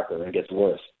darker and it gets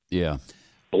worse. Yeah.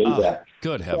 Believe that.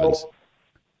 Good heavens. So,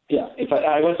 yeah.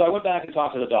 I went back and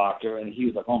talked to the doctor, and he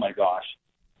was like, oh, my gosh.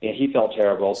 And he felt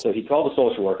terrible. So he called the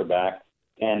social worker back,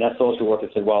 and that social worker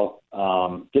said, well,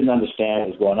 didn't understand what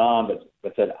was going on,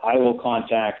 but said, I will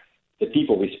contact the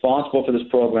people responsible for this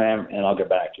program, and I'll get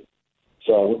back to you.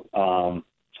 So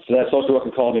that social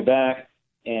worker called me back,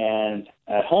 and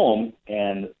at home,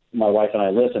 and my wife and I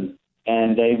listened,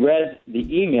 and they read the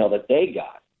email that they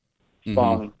got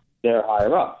from their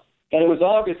higher up. And it was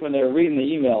obvious when they were reading the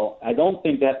email, I don't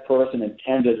think that person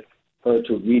intended her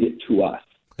to read it to us.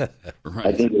 Right.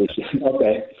 I think it was,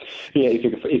 okay, yeah,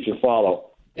 if you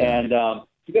follow. And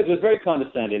because it was very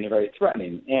condescending and very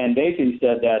threatening. And basically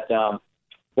said that,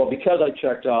 well, because I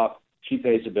checked off, she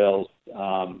pays the bills,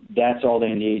 that's all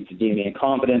they need to deem me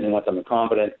incompetent. And once I'm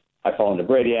incompetent, I fall into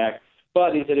Brady Act.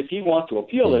 But he said if he wants to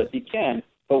appeal this, he can,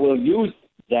 but we'll use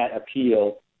that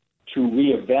appeal to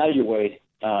reevaluate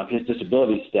his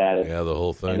disability status. Yeah, the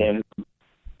whole thing.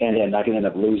 And then I can end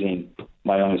up losing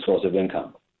my only source of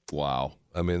income. Wow.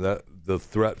 I mean, that the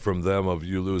threat from them of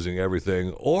you losing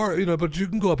everything, or, you know, but you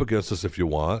can go up against us if you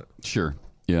want. Sure.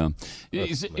 Yeah.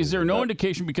 Is there no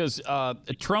indication, because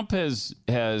Trump has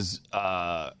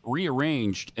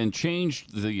rearranged and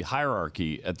changed the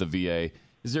hierarchy at the VA?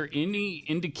 Is there any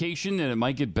indication that it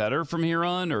might get better from here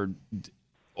on,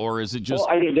 or is it just?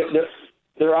 Well, I mean,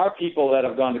 there are people that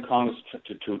have gone to Congress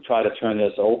to try to turn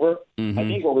this over. Mm-hmm. I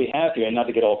think what we have here, and not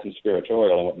to get all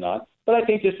conspiratorial and whatnot, but I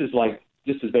think this is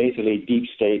basically deep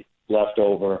state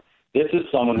leftover. This is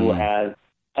someone who has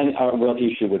a real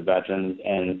issue with veterans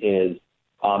and is.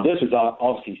 This was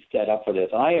obviously set up for this.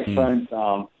 I have friends,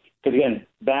 because again,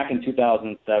 back in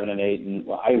 2007 and 8, and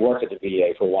I worked at the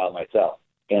VA for a while myself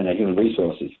in human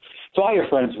resources. So I have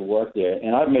friends who work there,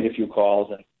 and I've made a few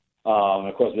calls, and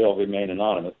of course they all remain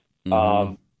anonymous.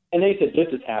 And they said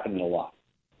this is happening a lot.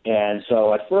 And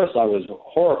so at first I was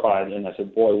horrified, and I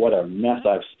said, boy, what a mess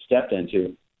I've stepped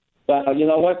into. But you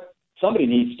know what? Somebody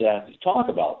needs to talk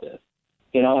about this.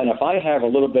 You know, and if I have a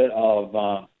little bit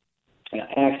of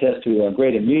access to a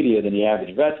greater media than the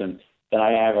average veteran, then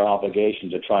I have an obligation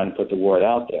to try and put the word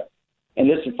out there. And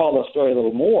this to follow the story a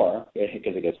little more,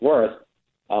 because it gets worse,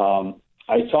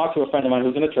 I talked to a friend of mine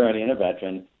who's an attorney and a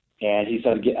veteran, and he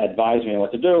said, advise me on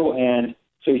what to do. And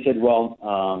so he said,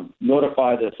 well,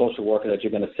 notify the social worker that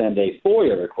you're going to send a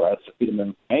FOIA request, the Freedom of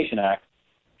Information Act,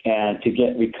 and to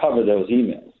recover those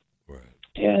emails. Right.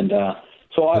 And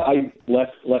so I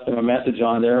left them a message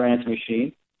on their answer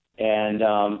machine. And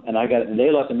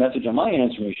they left a message on my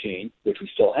answering machine, which we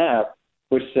still have,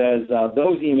 which says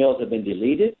those emails have been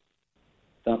deleted.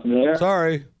 Sound familiar?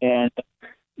 Sorry. And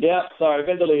sorry,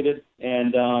 been deleted.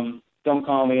 And don't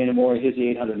call me anymore. Here's the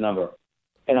 800 number.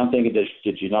 And I'm thinking,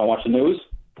 did you not watch the news?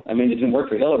 I mean, it didn't work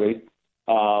for Hillary.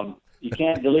 You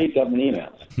can't delete government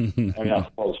emails. I mean, I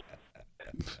suppose.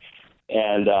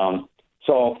 And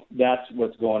so that's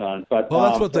what's going on. But well,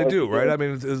 that's what they do, right? I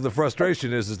mean, the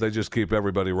frustration is they just keep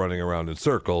everybody running around in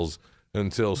circles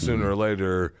until sooner or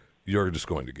later you're just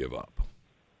going to give up.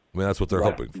 I mean, that's what they're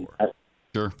hoping for.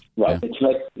 Sure. Right. Yeah. It's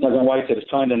like White said,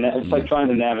 it's like trying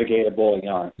to navigate a ball of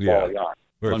yarn. Yeah.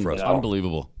 Very frustrating.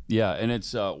 Unbelievable. Yeah, and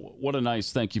it's what a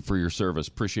nice thank you for your service.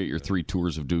 Appreciate your 3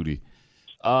 tours of duty.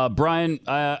 Brian,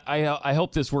 I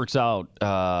hope this works out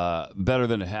better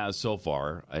than it has so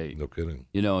far. No kidding.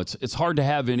 You know, it's hard to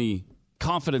have any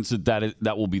confidence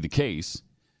that will be the case.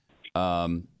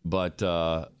 But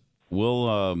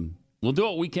we'll do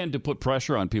what we can to put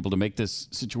pressure on people to make this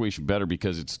situation better,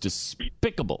 because it's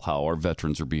despicable how our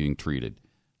veterans are being treated.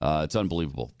 It's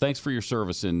unbelievable. Thanks for your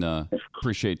service, and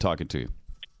appreciate talking to you.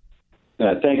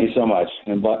 Thank you so much,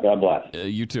 and God bless.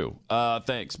 You too.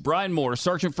 Thanks. Brian Moore,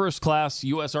 Sergeant First Class,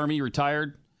 U.S. Army,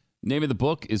 retired. Name of the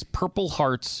book is Purple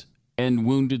Hearts and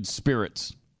Wounded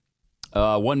Spirits.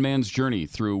 One man's journey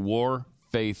through war,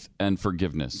 faith, and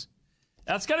forgiveness.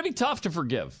 That's got to be tough to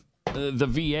forgive the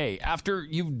VA after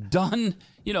you've done,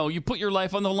 you put your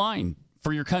life on the line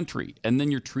for your country, and then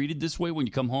you're treated this way when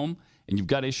you come home and you've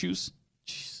got issues.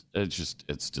 Jeez,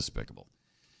 it's despicable.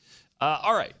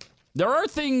 All right. There are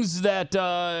things that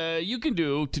you can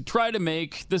do to try to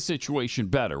make the situation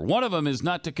better. One of them is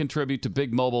not to contribute to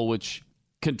big mobile, which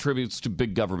contributes to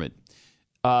big government.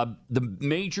 The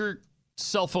major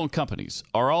cell phone companies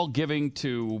are all giving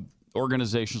to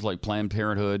organizations like Planned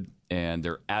Parenthood, and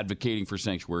they're advocating for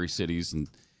sanctuary cities, and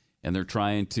they're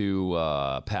trying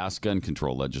to pass gun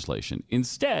control legislation.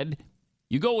 Instead,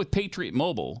 you go with Patriot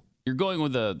Mobile. You're going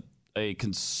with a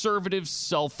conservative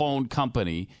cell phone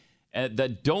company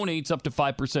that donates up to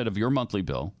 5% of your monthly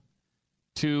bill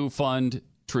to fund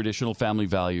traditional family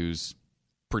values,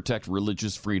 protect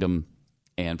religious freedom,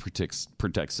 and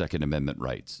protect Second Amendment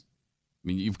rights. I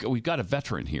mean, we've got a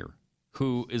veteran here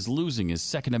who is losing his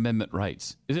Second Amendment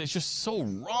rights. It's just so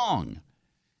wrong.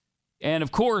 And,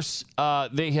 of course,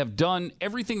 they have done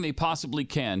everything they possibly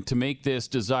can to make this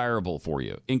desirable for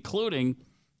you, including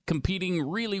competing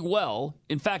really well,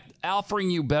 in fact, offering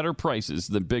you better prices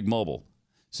than Big Mobile.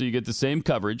 So you get the same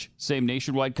coverage, same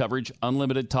nationwide coverage,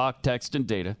 unlimited talk, text, and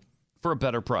data for a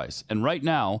better price. And right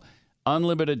now,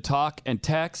 unlimited talk and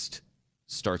text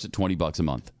starts at $20 a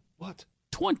month. What?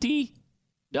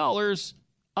 $20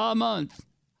 a month.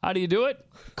 How do you do it?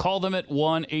 Call them at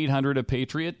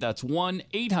 1-800-A-PATRIOT. That's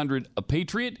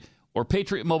 1-800-A-PATRIOT or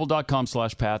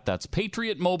patriotmobile.com/Pat. That's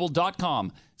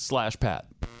patriotmobile.com/Pat.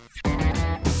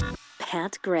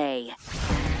 Pat Gray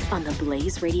on the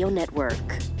Blaze Radio Network.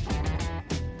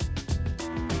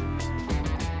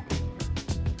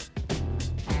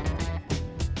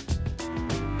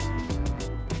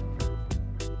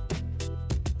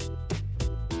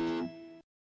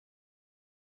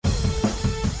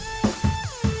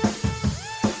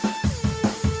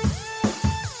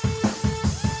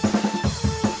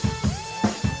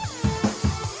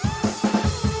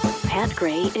 Pat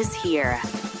Gray is here.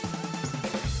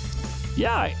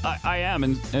 Yeah, I am,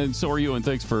 and so are you, and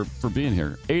thanks for being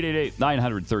here.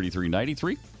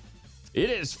 888-900-3393. It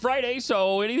is Friday,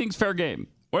 so anything's fair game.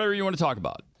 Whatever you want to talk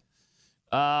about.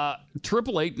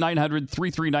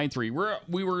 888-900-3393.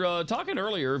 We were talking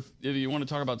earlier, if you want to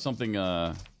talk about something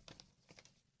that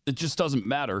just doesn't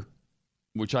matter,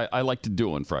 which I like to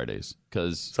do on Fridays.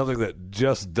 Because something that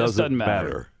just doesn't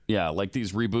matter. Yeah, like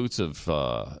these reboots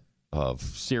of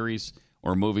series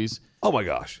or movies. Oh, my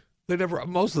gosh. They never,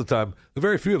 most of the time,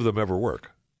 very few of them ever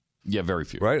work. Yeah, very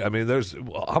few. Right? I mean,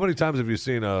 how many times have you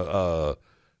seen a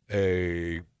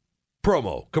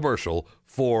promo commercial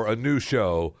for a new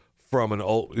show from an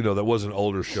old, that was an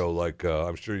older show, like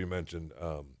I'm sure you mentioned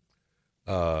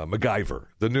MacGyver,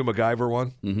 the new MacGyver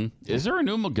one? Mm-hmm. Is there a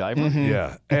new MacGyver? Mm-hmm.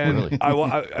 Yeah. And really? I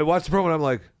watched the promo and I'm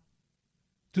like,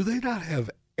 do they not have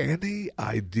any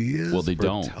ideas well, they for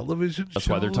don't. television That's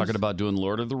shows? why they're talking about doing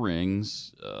Lord of the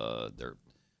Rings. They're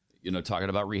talking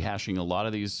about rehashing a lot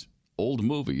of these old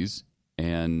movies.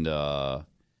 And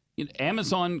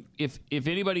Amazon, if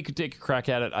anybody could take a crack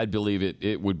at it, I'd believe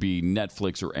it would be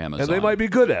Netflix or Amazon. And they might be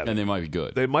good at it. And they might be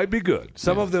good. They might be good.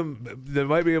 Some of them, they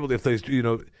might be able to, if they,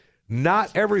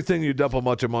 not everything you dump a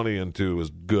bunch of money into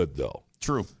is good, though.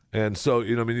 True. And so,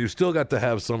 you still got to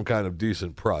have some kind of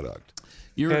decent product.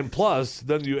 And plus,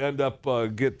 then you end up they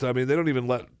don't even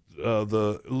let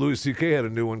the Louis C.K. had a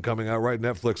new one coming out, right?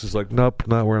 Netflix is like, nope,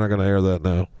 we're not going to air that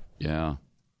now. Yeah.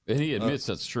 And he admits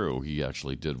that's true. He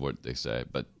actually did what they say.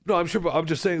 But no, I'm sure. But I'm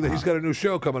just saying that he's got a new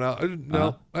show coming out.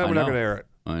 No, we're not going to air it.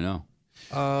 I know.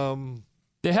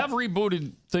 They have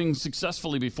rebooted things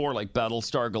successfully before, like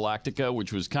Battlestar Galactica,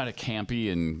 which was kind of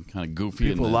campy and kind of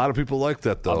goofy. A lot of people like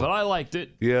that, though. But I liked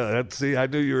it. Yeah, I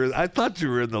knew you were. I thought you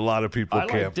were in the lot of people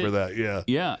camp for that. Yeah,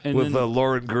 yeah. And with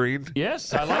Lauren Green.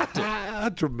 Yes, I liked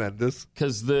it. Tremendous.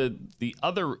 Because the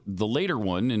later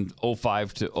one in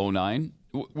 2005 to 2009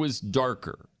 was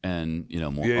darker and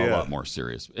a lot more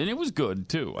serious, and it was good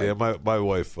too. Yeah, my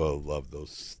wife loved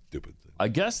those stupid things. I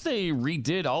guess they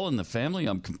redid All in the Family.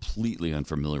 I'm completely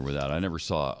unfamiliar with that. I never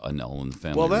saw an All in the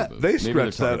Family. Well, they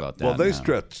stretched that. They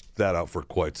stretched that out for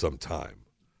quite some time.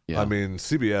 Yeah. I mean,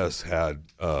 CBS had,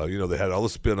 they had all the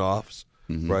spin-offs,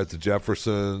 Mm-hmm. right? The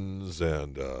Jeffersons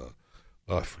and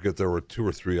I forget, there were 2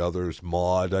 or 3 others.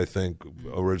 Maude, I think,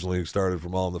 originally started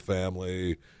from All in the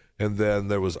Family, and then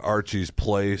there was Archie's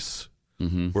Place.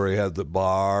 Mm-hmm. Where he had the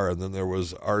bar, and then there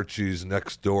was Archie's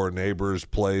next door neighbor's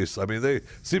place. I mean,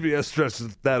 CBS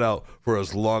stretched that out for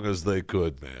as long as they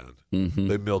could, man. Mm-hmm.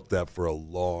 They milked that for a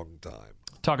long time.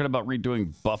 Talking about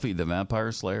redoing Buffy the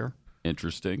Vampire Slayer.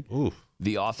 Interesting. Ooh.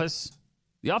 The Office.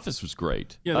 The Office was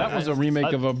great. Yeah, that was a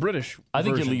remake of a British I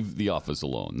think you version. leave The Office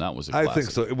alone. That was a classic. I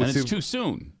think so. It's too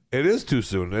soon. It is too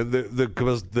soon, and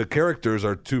because the characters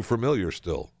are too familiar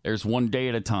still. There's One Day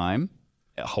at a Time.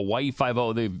 Hawaii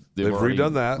Five-0, they've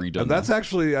redone that. And that's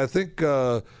actually, I think,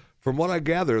 from what I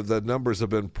gather, the numbers have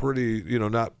been pretty,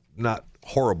 not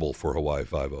horrible for Hawaii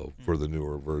Five-0 for the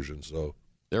newer version. So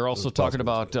they're also talking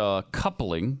about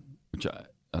coupling, which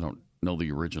I don't know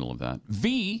the original of that.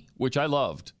 V, which I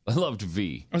loved. I loved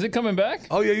V. Is it coming back?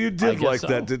 Oh yeah, you did like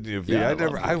that, didn't you? V.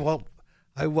 Yeah,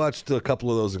 I watched a couple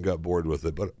of those and got bored with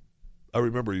it, but I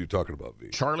remember you talking about V.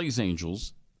 Charlie's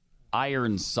Angels.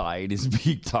 Ironside is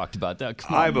being talked about. That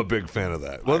I'm a big fan of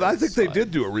that. Well, I think they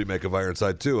did do a remake of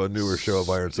Ironside too, a newer show of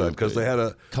Ironside, because they had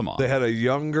a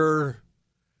younger,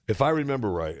 if I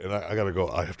remember right, and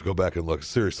I have to go back and look.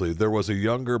 Seriously, there was a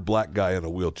younger black guy in a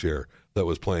wheelchair that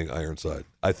was playing Ironside.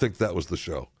 I think that was the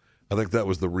show. I think that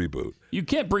was the reboot. You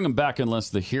can't bring him back unless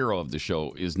the hero of the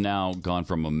show is now gone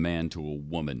from a man to a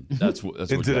woman. That's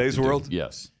what in today's world.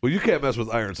 Yes. Well, you can't mess with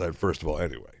Ironside first of all.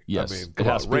 Anyway. Yes. I mean, it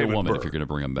has to be Raymond a woman Burr. if you're going to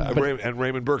bring him back. And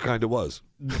Raymond Burr kind of was.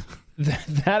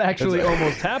 That actually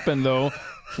almost happened though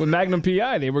with Magnum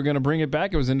PI. They were going to bring it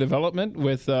back. It was in development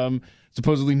with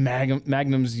supposedly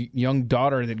Magnum's young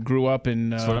daughter that grew up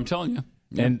in. That's what I'm telling you.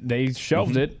 Yeah. And they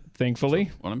shelved it, thankfully.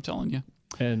 That's what I'm telling you.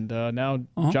 And now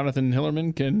Jonathan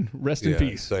Hillerman can rest in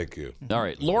peace. Thank you. All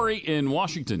right. Lori in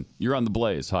Washington, you're on the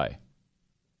Blaze. Hi.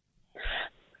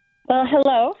 Well,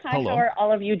 hello. Hi, Hello. how are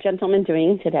all of you gentlemen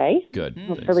doing today? Good.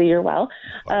 Hopefully you're well.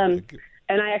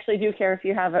 And I actually do care if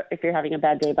you're having a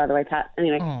bad day, by the way, Pat.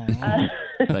 Anyway.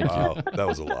 Thank Wow, that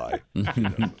was a lie.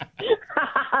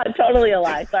 Totally a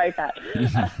lie. Sorry, Pat.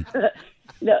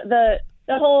 The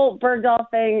whole Bergdahl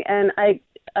thing, and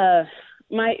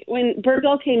when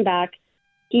Bergdahl came back,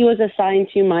 he was assigned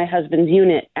to my husband's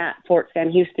unit at Fort Sam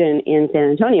Houston in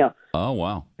San Antonio. Oh,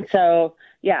 wow. So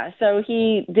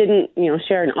he didn't,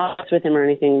 share an office with him or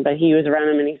anything, but he was around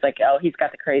him and he's like, oh, he's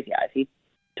got the crazy eyes. He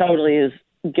totally is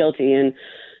guilty.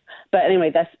 But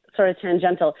anyway, that's sort of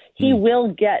tangential. He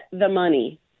will get the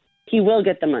money. He will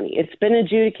get the money. It's been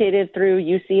adjudicated through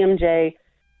UCMJ.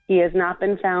 He has not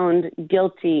been found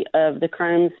guilty of the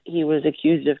crimes he was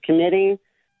accused of committing.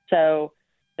 So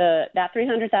that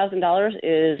 $300,000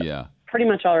 is pretty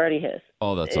much already his.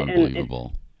 Oh, that's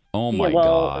unbelievable. Oh, my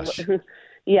gosh.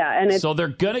 Yeah. And so they're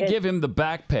going to give him the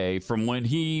back pay from when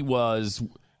he was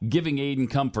giving aid and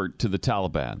comfort to the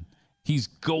Taliban. He's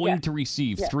going to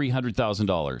receive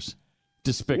 $300,000.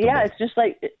 Despicable. Yeah, it's just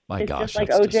like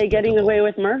OJ getting away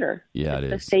with murder. Yeah, it's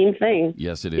it is the same thing.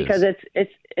 Yes, it is. Because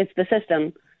it's the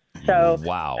system. So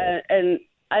wow. And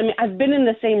I mean, I've been in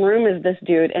the same room as this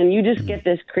dude, and you just get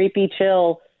this creepy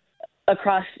chill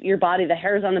across your body. The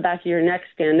hairs on the back of your neck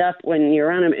stand up when you're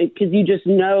around him because you just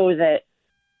know that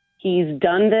he's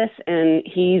done this, and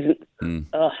he is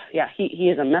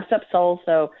a messed up soul.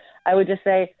 So I would just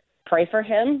say pray for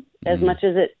him as much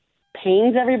as it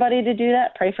pains everybody to do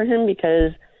that. Pray for him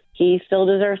because he still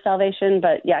deserves salvation.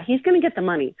 But yeah, he's going to get the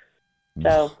money.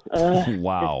 So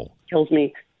wow, it kills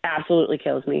me. Absolutely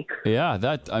kills me. Yeah,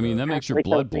 that makes your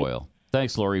blood boil.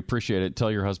 Thanks, Lori. Appreciate it.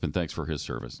 Tell your husband thanks for his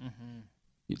service.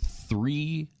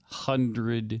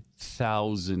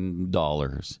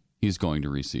 $300,000 he's going to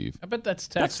receive. I bet that's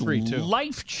tax-free, too.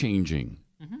 Life-changing.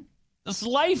 That's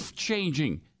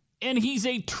life-changing. And he's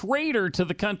a traitor to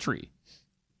the country.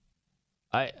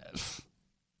 I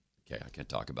can't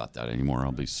talk about that anymore.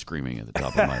 I'll be screaming at the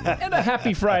top of my lungs. And a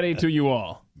happy Friday to you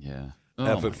all. Yeah.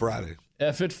 F it Friday.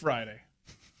 F it Friday.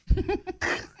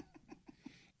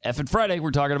 F it Friday.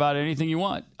 We're talking about anything you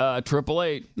want.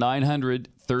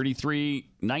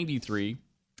 888-900-3393.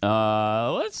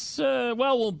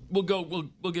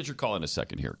 We'll get your call in a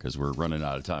second here because we're running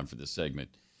out of time for this segment,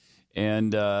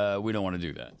 and we don't want to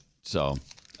do that. So,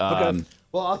 okay.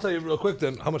 Well, I'll tell you real quick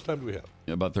then. How much time do we have?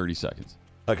 About 30 seconds.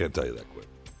 I can't tell you that quick.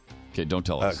 Okay, don't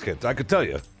tell us. I could tell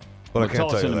you, but I can't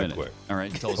tell you that quick. All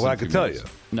right, tell us. Well, I can tell you.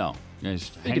 No. You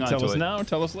can tell us now or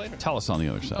tell us later. Tell us on the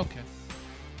other side. Okay.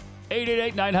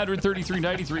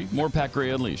 888-900-3393. More Pat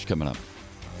Gray Unleashed coming up.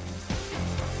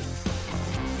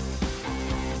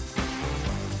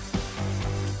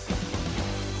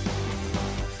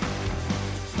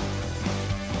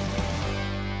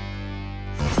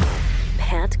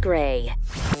 Pat Gray,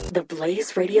 the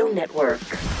Blaze Radio Network.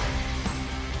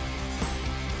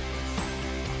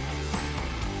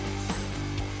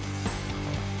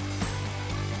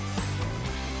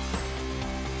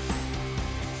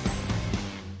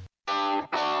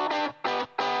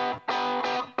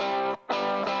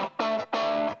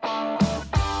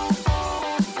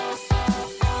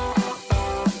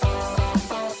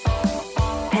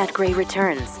 Pat Gray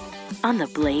returns on the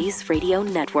Blaze Radio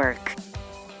Network.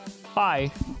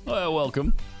 Hi,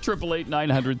 welcome.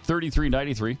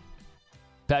 888-900-3393.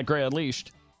 Pat Gray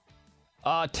Unleashed.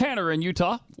 Tanner in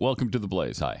Utah, welcome to the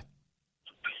Blaze. Hi.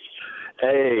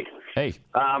 Hey. Hey.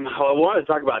 I want to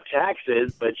talk about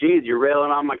taxes, but geez, you're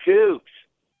railing on my coups.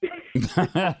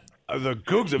 The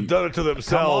Cougs have done it to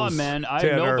themselves. Come on, man.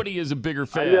 Nobody is a bigger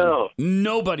fan. I know.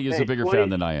 Nobody is a bigger fan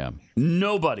than I am.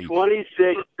 Nobody.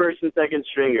 26 first and second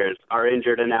stringers are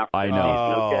injured in Africa. I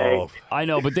know. Okay. I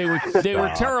know, but they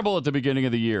were terrible at the beginning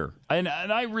of the year, and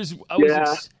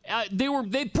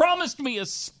they promised me a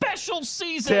special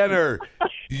season. Tanner,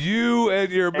 you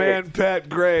and your man Pat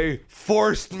Gray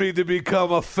forced me to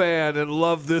become a fan and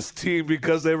love this team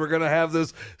because they were going to have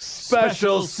this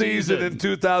special season in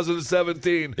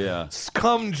 2017. Yeah.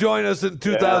 Come join us in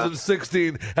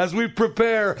 2016 as we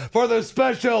prepare for the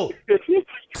special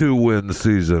 2-win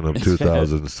season of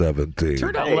 2017.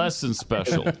 Turned out less than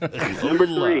special. Number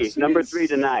three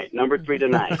tonight.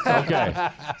 Okay.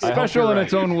 Special in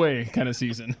its own way kind of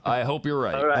season. I hope you're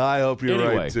right. All right. I hope you're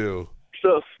right, too.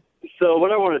 So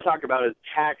what I want to talk about is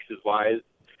taxes-wise.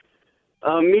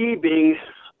 Me being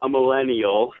a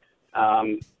millennial,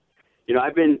 I've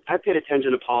paid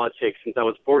attention to politics since I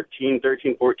was 13,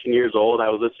 14 years old. I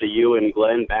was listening to you and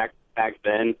Glenn back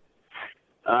then.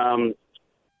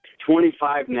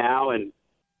 25 now, and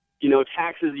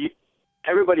taxes.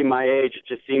 Everybody my age, it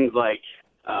just seems like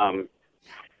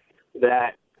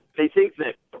that they think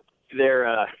that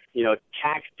their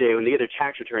tax day, when they get their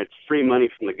tax return, it's free money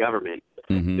from the government.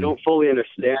 Mm-hmm. They don't fully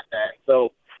understand that.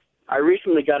 So I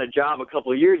recently got a job a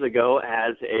couple of years ago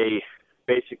as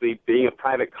basically being a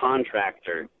private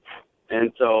contractor.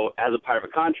 And so as a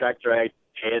private contractor, I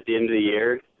pay at the end of the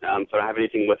year, so I don't have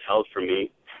anything withheld from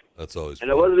me. That's always and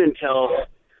fun. It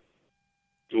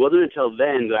wasn't until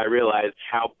then that I realized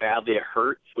how badly it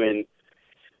hurts when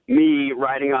me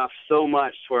writing off so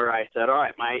much where I said, all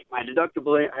right, my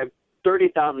deductible, I have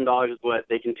 $30,000 is what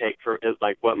they can take is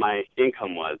like what my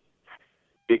income was.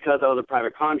 Because I was a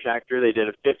private contractor, they did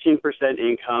a 15%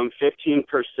 income,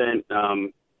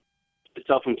 15%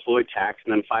 self-employed tax,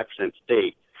 and then 5%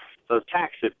 state. So it's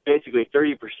taxed at basically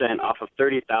 30% off of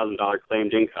 $30,000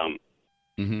 claimed income.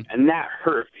 Mm-hmm. And that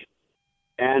hurt.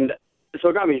 And so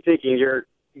it got me thinking, your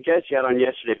guest you had on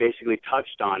yesterday basically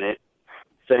touched on it,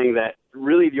 saying that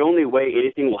really the only way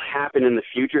anything will happen in the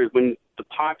future is when the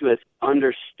populace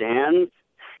understands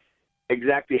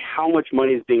exactly how much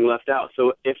money is being left out.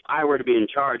 So if I were to be in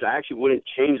charge, I actually wouldn't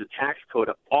change the tax code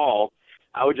at all.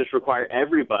 I would just require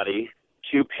everybody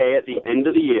to pay at the end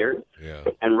of the year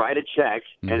and write a check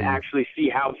and actually see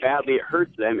how badly it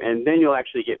hurts them. And then you'll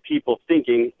actually get people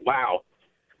thinking, wow,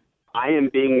 I'm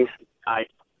being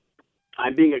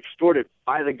being extorted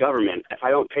by the government. If I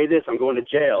don't pay this, I'm going to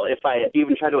jail. If I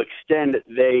even try to extend,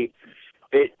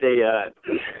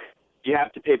 you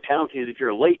have to pay penalties if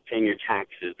you're late paying your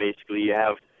taxes. Basically, you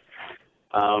have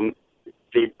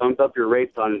they bump up your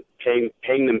rates on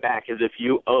paying them back as if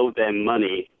you owe them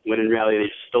money, when in reality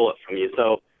they stole it from you.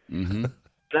 So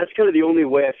that's kind of the only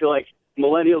way I feel like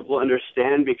millennials will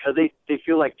understand, because they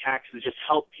feel like taxes just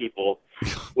help people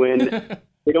when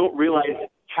they don't realize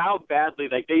how badly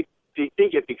they think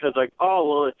it, because it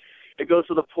goes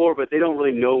to the poor, but they don't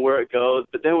really know where it goes.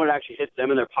 But then when it actually hits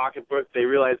them in their pocketbook, they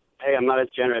realize, hey, I'm not as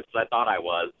generous as I thought I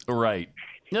was. Right.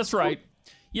 That's right.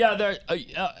 Yeah,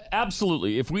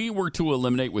 absolutely. If we were to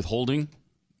eliminate withholding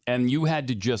and you had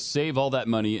to just save all that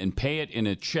money and pay it in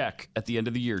a check at the end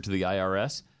of the year to the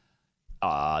IRS,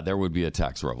 there would be a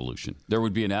tax revolution. There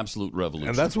would be an absolute revolution.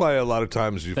 And that's why a lot of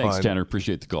times you Thanks, find... Tanner.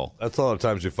 Appreciate the call. That's a lot of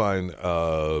times you find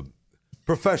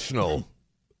professional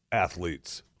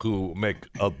athletes who make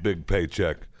a big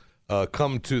paycheck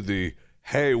come to the,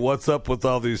 hey, what's up with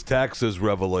all these taxes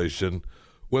revelation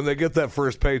when they get that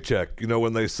first paycheck.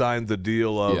 When they signed the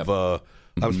deal of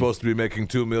I'm supposed to be making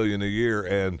 $2 million a year,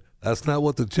 and that's not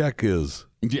what the check is.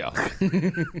 Yeah.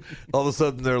 All of a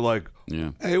sudden they're like,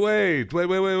 hey, wait,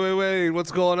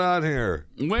 what's going on here?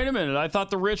 Wait a minute, I thought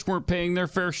the rich weren't paying their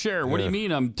fair share. What do you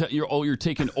mean you're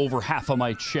taking over half of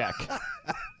my check?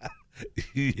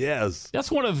 Yes. That's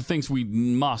one of the things we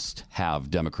must have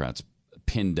Democrats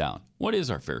pinned down. What is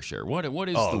our fair share? What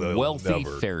is the wealthy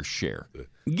fair share?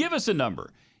 Give us a number.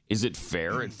 Is it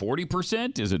fair at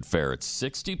 40%? Is it fair at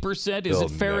 60%? Is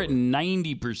it fair at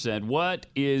 90%? What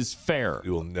is fair?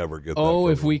 You will never get that. Oh,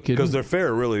 if we could. Because their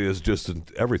fair really is just in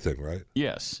everything, right?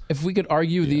 Yes. If we could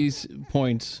argue these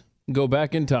points, go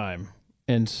back in time,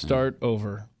 and start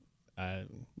over,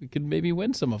 we could maybe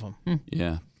win some of them.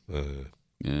 Yeah.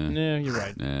 Yeah, you're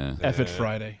right. F it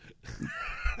Friday.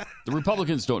 The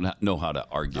Republicans don't know how to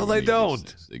argue. No, they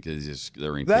don't. Because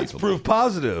they're incapable. That's proof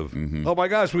positive. Oh my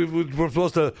gosh, we've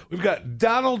got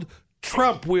Donald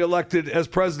Trump we elected as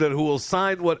president, who will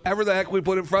sign whatever the heck we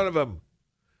put in front of him.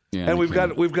 Yeah, and we've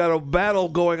got a battle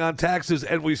going on taxes,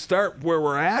 and we start where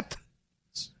we're at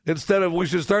instead of we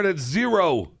should start at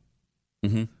zero.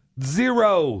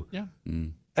 Zero. Yeah.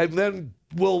 And then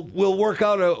we'll work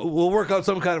out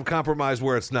some kind of compromise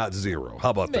where it's not zero. How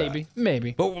about that?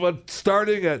 Maybe. But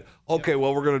starting at we're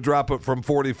going to drop it from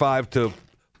 45 to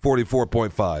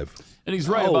 44.5. And he's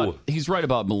right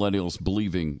about millennials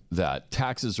believing that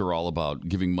taxes are all about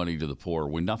giving money to the poor,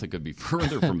 when nothing could be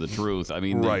further from the truth. I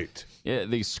mean,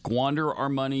 they squander our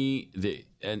money,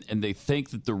 and they think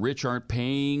that the rich aren't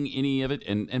paying any of it.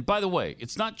 And by the way,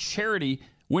 it's not charity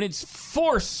when it's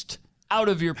forced out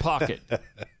of your pocket.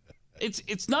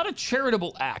 It's not a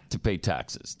charitable act to pay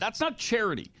taxes. That's not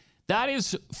charity. That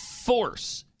is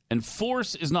force. And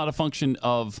force is not a function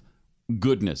of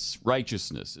goodness,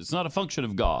 righteousness. It's not a function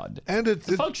of God. And it's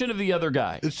a function of the other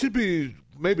guy. It should be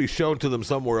maybe shown to them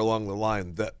somewhere along the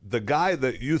line that the guy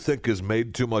that you think has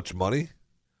made too much money,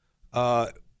 I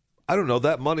don't know,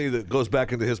 that money that goes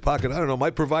back into his pocket, I don't know,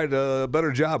 might provide a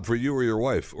better job for you or your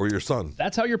wife or your son.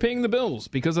 That's how you're paying the bills,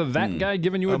 because of that guy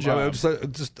giving you a job.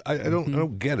 I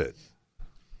don't get it.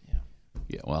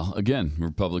 Yeah, well, again,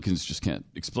 Republicans just can't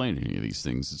explain any of these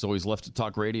things. It's always left to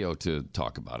talk radio to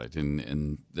talk about it,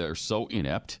 and they're so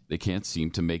inept, they can't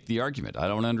seem to make the argument. I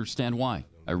don't understand why.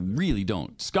 I really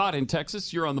don't. Scott in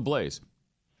Texas, you're on the Blaze.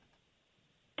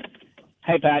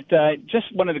 Hey, Pat,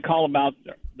 just wanted to call about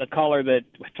the caller that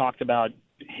talked about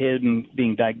him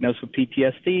being diagnosed with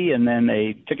PTSD, and then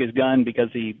they took his gun because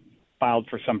he filed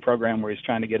for some program where he's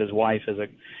trying to get his wife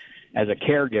as a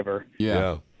caregiver.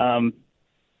 Yeah.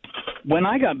 When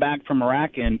I got back from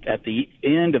Iraq at the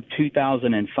end of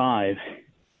 2005,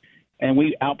 and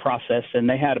we out-processed, and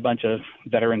they had a bunch of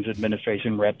Veterans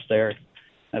Administration reps there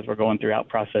as we're going through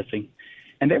out-processing,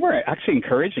 and they were actually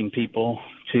encouraging people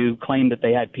to claim that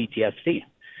they had PTSD.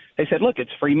 They said, look,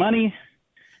 it's free money.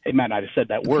 They might not have said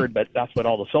that word, but that's what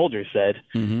all the soldiers said.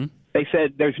 Mm-hmm. They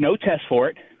said there's no test for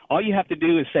it. All you have to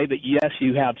do is say that, yes,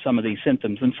 you have some of these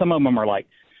symptoms, and some of them are like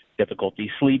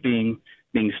difficulty sleeping,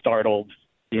 being startled,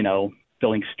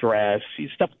 feeling stress,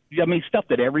 stuff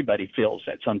that everybody feels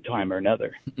at some time or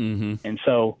another. Mm-hmm. And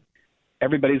so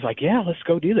everybody's like, yeah, let's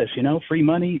go do this, free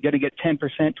money. You got to get 10%,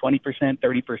 20%,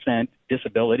 30%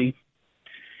 disability.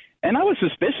 And I was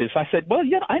suspicious. I said, well,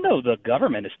 yeah, I know the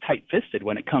government is tight-fisted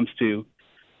when it comes to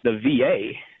the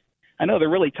VA. I know they're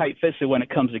really tight-fisted when it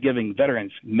comes to giving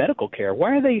veterans medical care.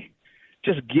 Why are they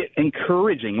just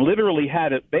encouraging? Literally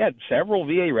they had several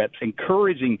VA reps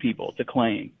encouraging people to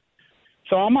claim.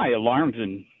 So all my alarms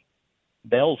and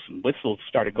bells and whistles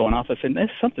started going off. I said, there's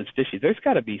something fishy. There's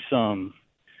got to be some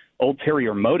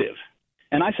ulterior motive.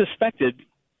 And I suspected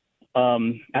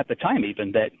at the time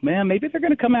even that, man, maybe they're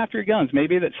going to come after your guns.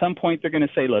 Maybe at some point they're going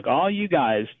to say, look, all you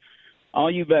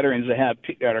veterans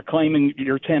that are claiming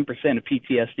your 10% of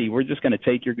PTSD, we're just going to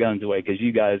take your guns away because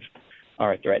you guys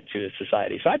are a threat to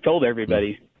society. So I told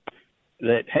everybody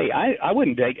that, hey, I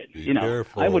wouldn't take it. Be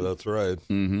careful. That's right.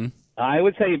 Mm-hmm. I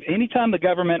would say anytime the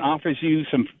government offers you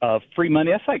some free money,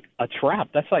 that's like a trap.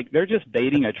 That's like they're just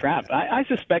baiting a trap. I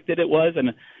suspected it was,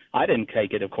 and I didn't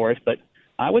take it, of course, but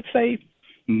I would say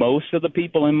most of the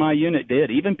people in my unit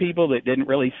did, even people that didn't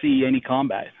really see any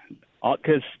combat,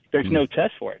 because there's no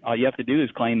test for it. All you have to do is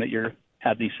claim that you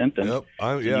have these symptoms. Yep.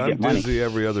 I'm busy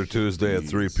every other Tuesday at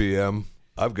 3 p.m.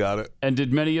 I've got it. And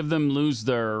did many of them lose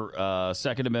their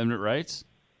Second Amendment rights?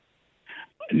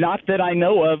 Not that I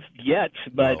know of yet,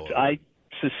 but I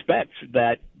suspect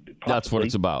that that's what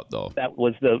it's about, though. That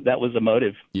was the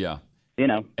motive. Yeah,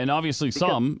 and obviously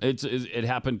it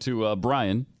happened to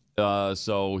Brian,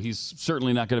 so he's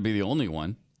certainly not going to be the only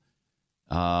one.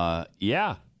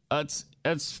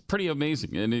 That's pretty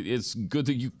amazing, and it's good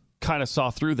that you kind of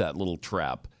saw through that little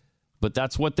trap. But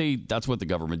that's what the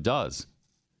government does.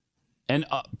 And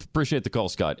appreciate the call,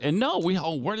 Scott. And no,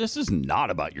 this is not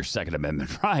about your Second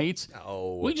Amendment rights.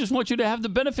 No. We just want you to have the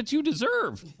benefits you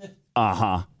deserve.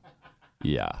 Uh-huh.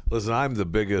 Yeah. Listen, I'm the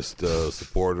biggest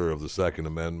supporter of the Second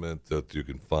Amendment that you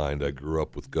can find. I grew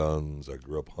up with guns. I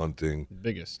grew up hunting.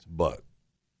 Biggest. But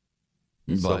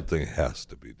something has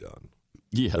to be done.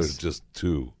 Yes. There's just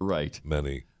too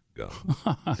many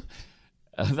guns.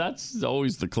 That's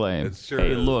always the claim. Sure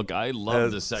hey, is. Look, I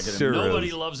love the Second Amendment.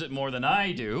 Nobody loves it more than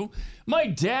I do. My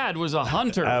dad was a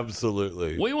hunter.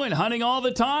 Absolutely. We went hunting all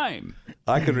the time.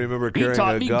 I can remember carrying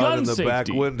a gun in the back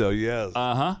window, yes.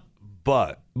 Uh-huh.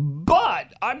 But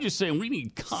I'm just saying we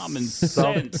need common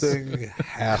sense. Something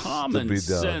has to be done.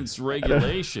 Sense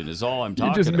regulation is all I'm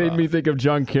talking about. You just made me think of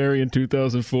John Kerry in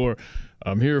 2004.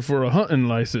 I'm here for a hunting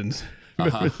license.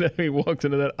 He walks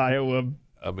into that Iowa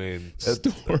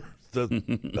store.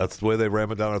 That's the way they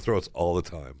ram it down our throats all the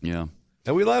time. Yeah.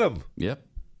 And we let them. Yep.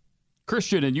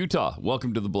 Christian in Utah,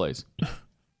 welcome to the Blaze.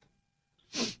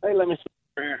 Hey, let me see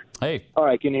here. Hey. All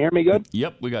right, can you hear me good?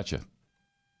 Yep, we got you.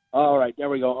 All right, there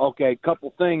we go. Okay,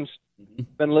 couple things.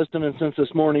 Been listening since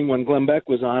this morning when Glenn Beck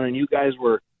was on, and you guys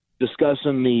were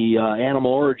discussing the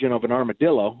animal origin of an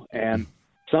armadillo, and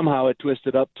somehow it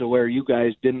twisted up to where you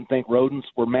guys didn't think rodents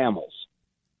were mammals.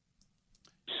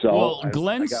 So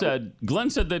Glenn said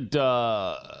that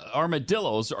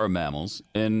armadillos are mammals,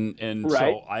 and right.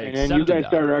 So I accepted and then you guys that.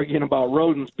 started arguing about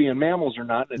rodents being mammals or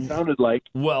not. It sounded like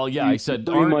I said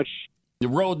pretty much the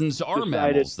rodents are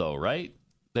mammals, though, right?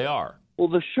 They are.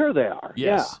 Well, sure they are.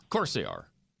 Yes, yeah. of course they are.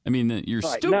 I mean, you're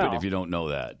stupid if you don't know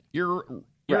that. You're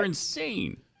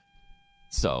insane.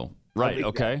 So. Right,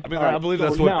 okay. I mean, I believe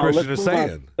that's what Christian is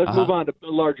saying. Let's move on to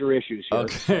larger issues here.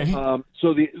 Okay.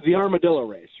 So the armadillo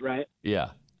race, right?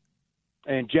 Yeah.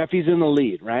 And Jeffy's in the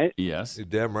lead, right? Yes. You're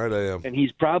damn right I am. And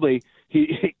he's probably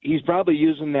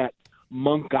using that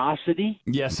monkosity.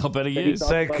 Yes, I'll bet he is.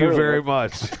 Thank you very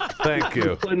much. Thank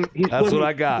you. That's what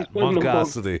I got,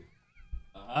 monkosity.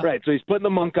 Right, so he's putting the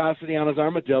monkosity on his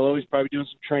armadillo. He's probably doing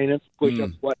some training, some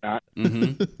push-ups, whatnot.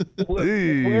 Mm-hmm.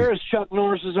 Where is Chuck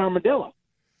Norris's armadillo?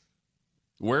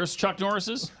 Where's Chuck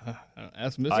Norris's?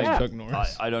 Ask Mr. Chuck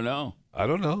Norris. I don't know. I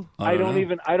don't know. I don't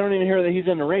even hear that he's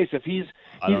in the race. If he's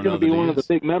going to be one of the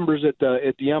big members at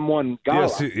the M1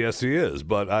 gala. Yes, he is.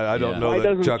 But I don't know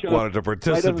that Chuck wanted to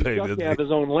participate. Why doesn't Chuck have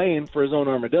his own lane for his own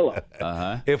armadillo?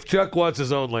 If Chuck wants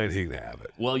his own lane, he can have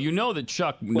it. Well, you know that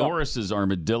Chuck Norris's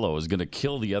armadillo is going to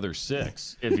kill the other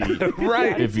 6 if he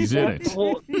if he's in it.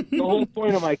 The whole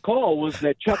point of my call was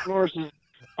that Chuck Norris's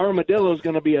armadillo is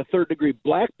going to be a 3rd-degree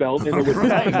black belt, and it would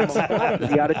be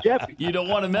out of jeopardy. You don't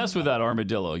want to mess with that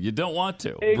armadillo. You don't want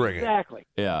to. Exactly.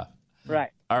 Yeah.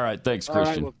 Right. All right. Thanks,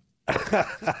 Christian.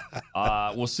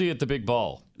 We'll see you at the big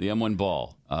ball, the M1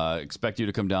 ball. Expect you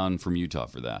to come down from Utah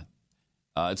for that.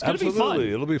 It's going to be fun.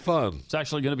 It'll be fun. It's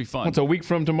actually going to be fun. It's a week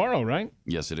from tomorrow, right?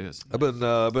 Yes, it is. I've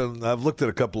looked at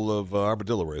a couple of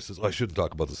armadillo races. I shouldn't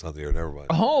talk about this on the air. Never mind.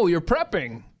 Oh, you're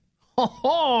prepping.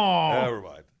 Oh. Never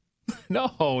mind.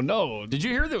 No. Did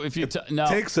you hear that? If you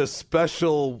takes a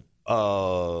special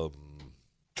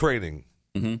training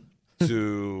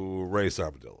to race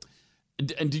armadillo.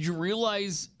 And did you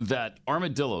realize that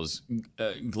armadillos,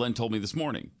 Glenn told me this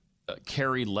morning,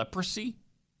 carry leprosy?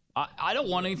 I don't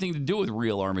want anything to do with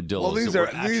real armadillos. Well,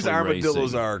 these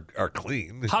armadillos are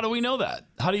clean. How do we know that?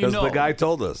 How do you know? Because the guy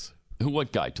told us.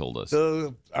 What guy told us?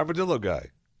 The armadillo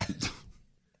guy.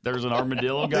 There's an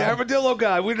armadillo guy? The armadillo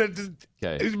guy.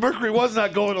 Mercury was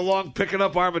not going along picking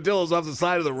up armadillos off the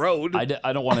side of the road.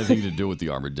 I don't want anything to do with the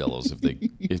armadillos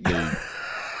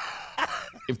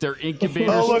if they're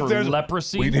incubators for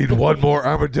leprosy. We need one more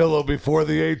armadillo before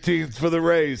the 18th for the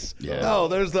race. Yeah. Oh,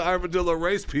 there's the armadillo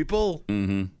race, people.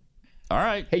 Mm-hmm. All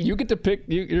right. Hey, you get to pick.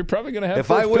 You're probably going to have. If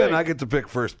I win, I get to pick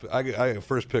first. I get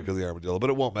first pick of the armadillo,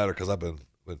 but it won't matter because I've been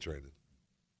training.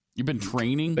 You've been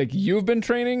training? Like you've been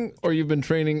training, or you've been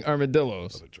training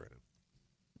armadillos? I've been training.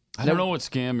 I don't know what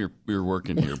scam you're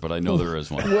working here, but I know there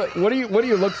is one. What do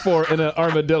you look for in an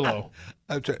armadillo?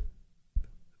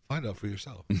 Find out for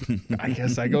yourself. I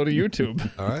guess I go to YouTube.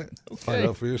 All right. Okay. Find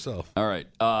out for yourself. All right.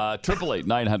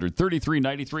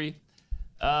 888-900-3393.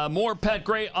 More Pat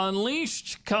Gray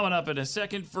Unleashed coming up in a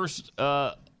second. First,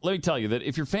 let me tell you that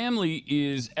if your family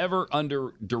is ever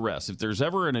under duress, if there's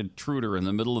ever an intruder in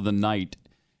the middle of the night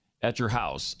at your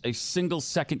house, a single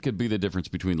second could be the difference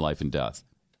between life and death.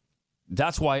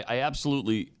 That's why I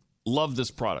absolutely love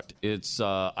this product. It's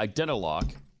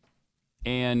Identilock,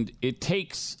 and it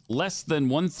takes less than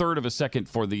 1/3 of a second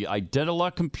for the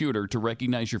Identilock computer to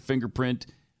recognize your fingerprint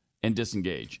and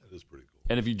disengage. That is pretty cool.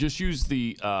 And if you just use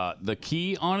the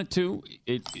key on it too,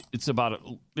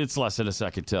 it's less than a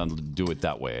second to do it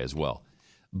that way as well.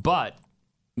 But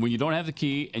when you don't have the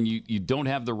key and you don't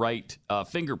have the right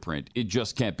fingerprint, it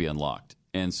just can't be unlocked.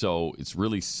 And so it's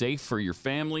really safe for your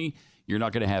family. You're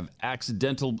not going to have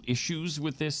accidental issues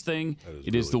with this thing.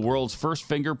 It is the world's first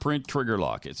fingerprint trigger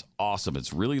lock. It's awesome.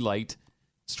 It's really light.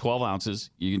 It's 12 ounces.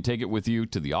 You can take it with you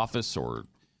to the office or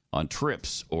on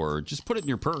trips or just put it in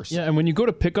your purse. Yeah, and when you go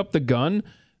to pick up the gun,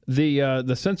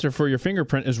 the sensor for your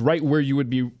fingerprint is right where you would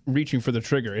be reaching for the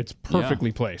trigger. It's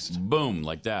perfectly placed. Boom,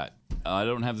 like that. I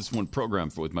don't have this one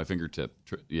programmed with my fingertip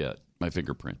yet, my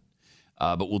fingerprint.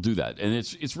 But we'll do that. And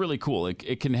it's really cool.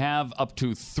 It can have up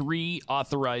to 3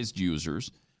 authorized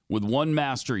users with one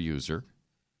master user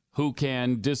who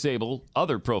can disable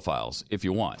other profiles if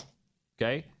you want.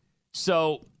 Okay?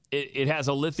 So it has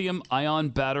a lithium-ion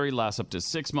battery, lasts up to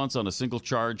 6 months on a single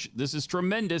charge. This is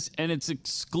tremendous, and it's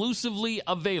exclusively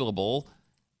available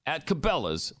at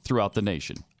Cabela's throughout the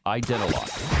nation.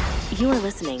 Identilock. You're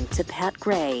listening to Pat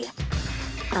Gray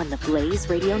on the Blaze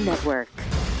Radio Network.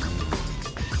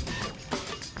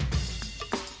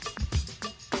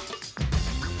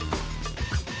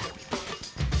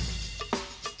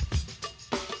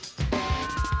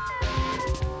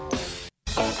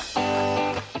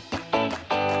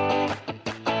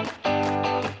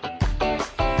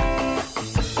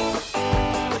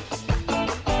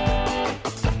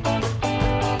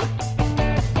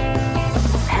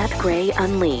 Gray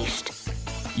Unleashed.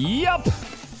 Yep.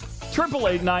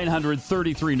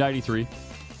 888-900-3393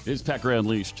 is Pat Gray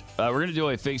Unleashed. We're going to do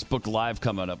a Facebook Live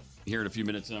coming up here in a few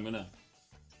minutes, and I'm going to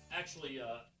actually...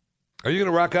 Are you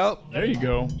going to rock out? There you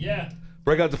go. Yeah.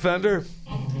 Break out the Fender?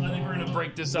 I think we're going to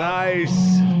break this out. Nice.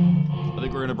 I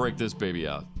think we're going to break this baby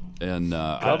out. And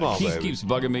Keith keeps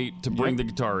bugging me to bring the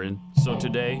guitar in. So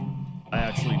today, I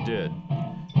actually did.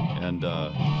 And...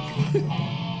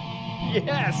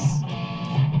 Yes!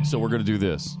 So we're going to do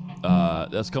this.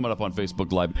 That's coming up on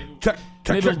Facebook Live.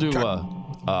 Maybe we'll do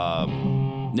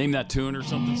Name That Tune or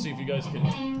something. See if you guys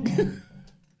can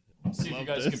See if you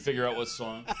guys can figure out what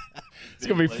song. It's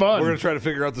going to be fun. We're going to try to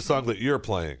figure out the song that you're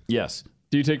playing. Yes.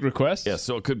 Do you take requests? Yes,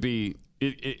 so it could be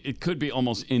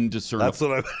almost indiscernible. That's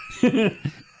what I'm...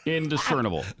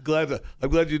 Indiscernible. I'm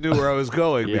glad you knew where I was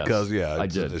going Yes, because, I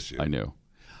it's did. an issue. I knew.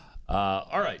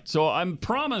 All right, so I'm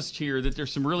promised here that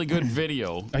there's some really good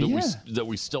video that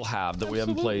we still have that we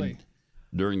haven't played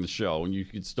during the show, and you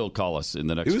can still call us in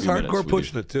the next He was few minutes. hardcore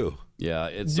pushing it, too. Yeah.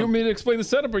 Do you want me to explain the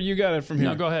setup, or you got it from here?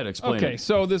 No, go ahead. Explain it. Okay,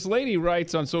 so this lady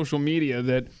writes on social media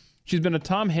that she's been a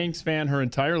Tom Hanks fan her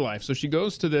entire life. So she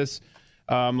goes to this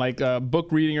book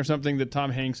reading or something that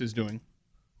Tom Hanks is doing.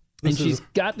 And she's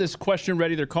got this question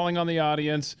ready. They're calling on the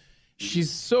audience.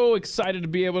 She's so excited to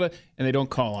be able to, and they don't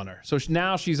call on her. So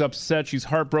now she's upset. She's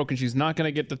heartbroken. She's not going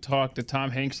to get to talk to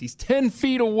Tom Hanks. He's 10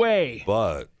 feet away.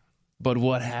 But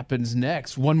what happens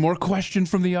next? One more question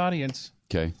from the audience.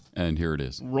 Okay, and here it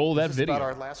is. Roll that video. About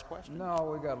our last question? No,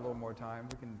 we got a little more time.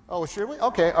 We can. Oh, should we?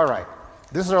 Okay, all right.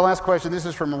 This is our last question. This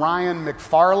is from Ryan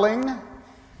McFarling.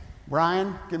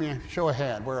 Ryan, give me a show of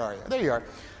hand. Where are you? There you are.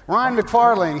 Ryan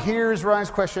McFarling. Here's Ryan's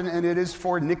question, and it is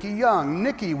for Nikki Young.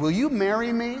 Nikki, will you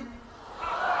marry me?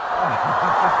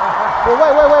 Well,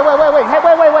 wait. Hey,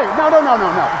 wait. No.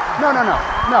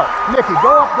 Nikki,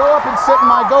 go up and sit in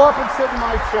my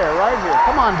chair right here.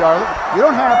 Come on, darling. You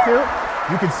don't have to.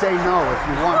 You can say no if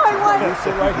you want to. You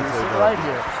sit right here. Sit right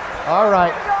here. All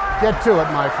right. Get to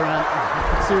it, my friend.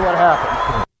 See what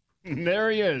happens. There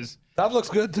he is. That looks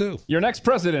good, too. Your next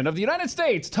president of the United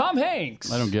States, Tom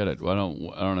Hanks. I don't get it. I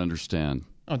don't understand.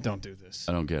 Oh, don't do this.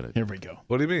 I don't get it. Here we go.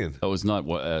 What do you mean? That was not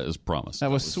what as promised. That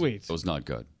was sweet. That was not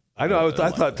good. I know. I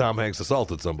thought Tom Hanks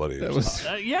assaulted somebody. That was,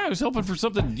 I was hoping for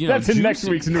something. That's in juicy. next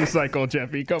week's news cycle,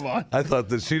 Jeffy. Come on. I thought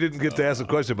that she didn't get to ask a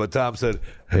question, but Tom said,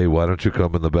 "Hey, why don't you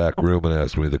come in the back room and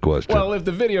ask me the question?" Well, if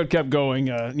the video kept going,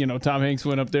 Tom Hanks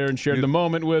went up there and shared the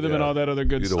moment with him and all that other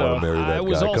good stuff. You don't want to marry that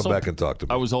guy. Come back and talk to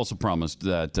me. I was also promised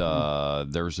that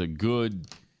there's a good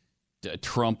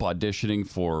Trump auditioning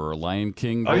for Lion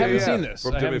King. I haven't seen this.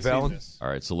 From Jimmy Fallon. All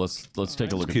right, so let's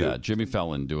take a look at that. Jimmy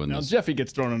Fallon doing now this. Jeffy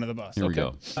gets thrown under the bus. Here we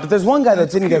go. But there's one guy that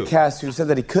didn't get cast who said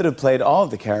that he could have played all of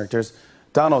the characters,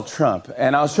 Donald Trump.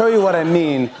 And I'll show you what I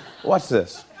mean. Watch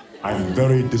this. I'm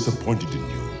very disappointed in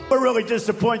you. We're really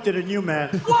disappointed in you, man.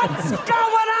 What's going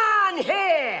on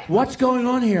here? What's going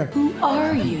on here? Who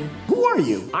are you? Who are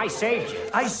you? I saved you.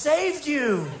 I saved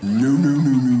you. No.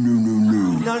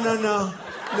 No.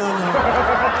 I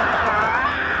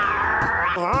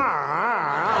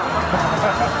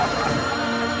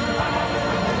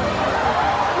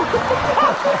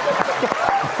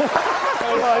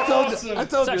told you.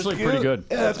 It's actually pretty good.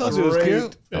 Yeah, I told you it was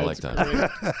cute. I like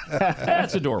that.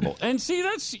 That's adorable. And see,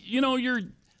 that's you're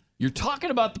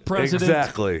talking about the president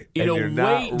Exactly. in And a you're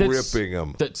way not that's ripping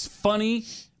him. That's funny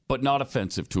but not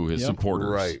offensive to his supporters.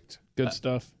 Right. Good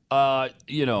stuff.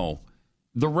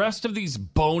 The rest of these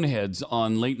boneheads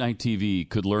on late night TV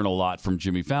could learn a lot from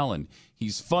Jimmy Fallon.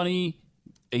 He's funny,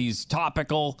 he's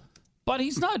topical, but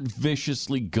he's not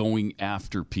viciously going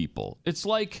after people. It's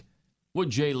like what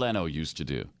Jay Leno used to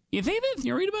do. You see this?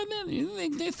 You read about that? You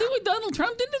see what Donald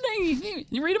Trump did today?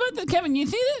 You read about that, Kevin? You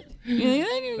see that? You see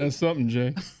that? That's something,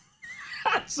 Jay.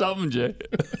 Something, Jay.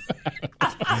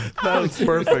 That was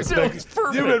perfect. That was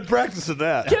perfect. You've been practicing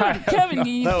that. Kevin, do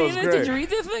you That see was this? great. Did you read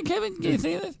this? Kevin, do you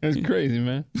see this? That's crazy,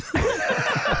 man.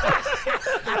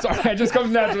 Sorry, it just comes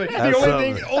naturally. That's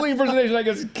The only impersonation I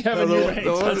guess is Kevin Eubanks.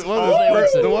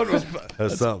 The one was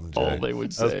that's something, Jay. All they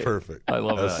would say. That's perfect. I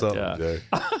love that's that. Something, Yeah. Jay.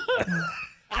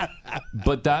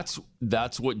 But that's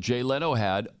what Jay Leno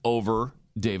had over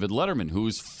David Letterman, who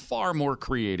was far more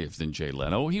creative than Jay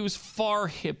Leno. He was far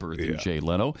hipper than Jay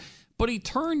Leno, but he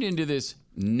turned into this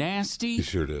nasty,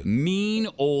 mean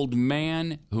old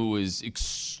man who is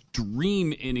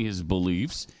extreme in his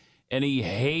beliefs, and he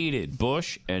hated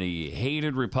Bush, and he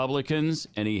hated Republicans,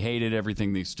 and he hated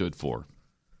everything they stood for.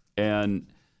 And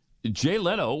Jay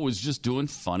Leno was just doing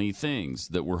funny things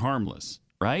that were harmless,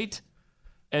 right?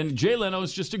 And Jay Leno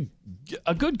is just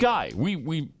a good guy.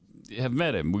 We have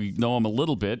met him. We know him a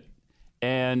little bit.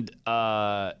 And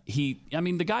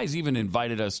the guy's even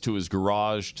invited us to his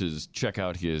garage to check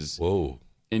out his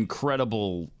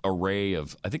incredible array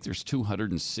of, I think there's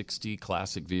 260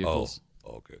 classic vehicles.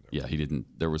 Oh, okay. Yeah, he didn't,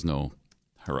 there was no,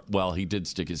 well, he did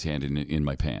stick his hand in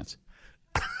my pants.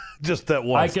 Just that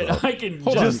one. I can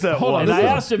just that one. And I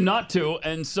asked him not to,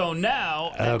 and so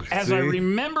now, as I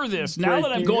remember this, now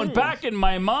that I'm going back in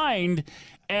my mind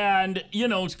and,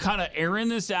 kind of airing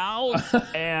this out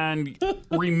and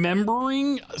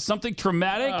remembering something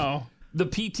traumatic, the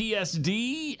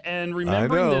PTSD, and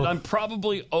remembering that I'm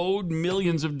probably owed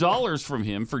millions of dollars from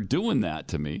him for doing that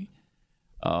to me.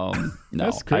 No,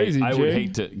 That's crazy, I Jay. would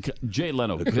hate to. Jay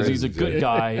Leno, because he's a good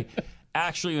guy,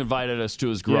 actually invited us to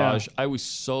his garage. I was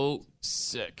so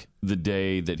sick the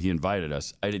day that he invited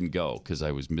us. I didn't go because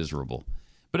I was miserable.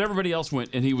 But everybody else went,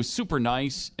 and he was super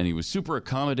nice, and he was super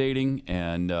accommodating,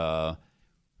 and a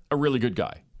really good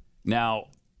guy. Now,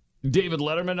 David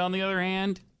Letterman, on the other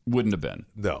hand, wouldn't have been.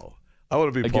 No. I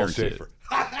want to be Paul Schaefer.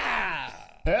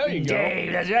 There you go.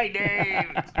 Dave, that's right, Dave.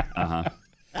 Uh-huh.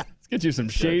 Let's get you some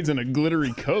shades and a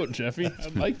glittery coat, Jeffy. I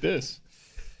like this.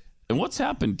 And what's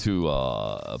happened to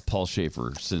Paul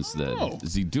Schaefer since then?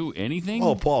 Does he do anything?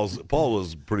 Oh, Paul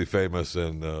was pretty famous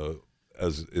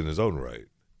as in his own right.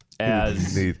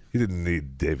 He didn't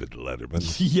need David Letterman.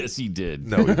 Yes, he did.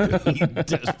 No, he didn't. He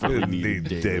desperately Didn't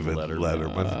needed need David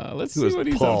Letterman. Let's He see was what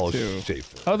he's Paul up to.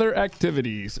 Schaefer. Other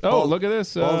activities. Oh, Paul- look at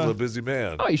this. Paul's a busy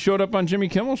man. Oh, he showed up on Jimmy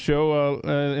Kimmel's show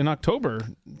in October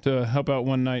to help out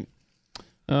one night.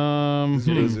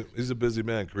 He's a busy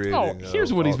man creating. Oh,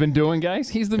 here's what he's been doing, guys.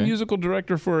 He's the musical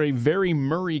director for A Very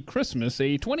Murray Christmas,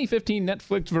 a 2015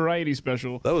 Netflix variety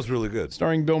special. That was really good.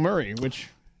 Starring Bill Murray, which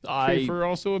I Schaefer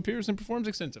also appears and performs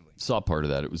extensively. saw part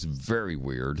of that. It was very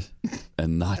weird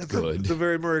and not good. It's a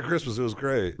very Merry Christmas. It was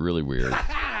great. Really weird.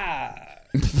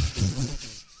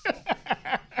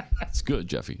 It's good,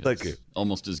 Jeffy. Thank you.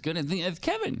 Almost as good as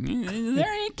Kevin.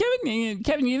 There,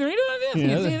 Kevin, you read all this?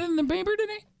 Yeah, You see it in the paper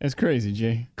today? That's crazy,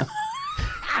 Jay.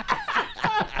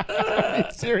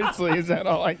 Seriously, is that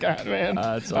all I got, man?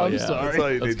 That's all, I'm yeah. sorry. That's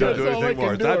all you need. Don't do That's all I anything more.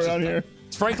 can do That's around here.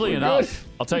 Frankly We're enough.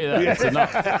 good. I'll tell you that. It's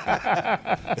enough.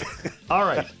 All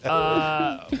right.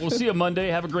 We'll see you Monday.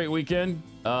 Have a great weekend.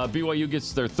 BYU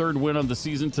gets their third win of the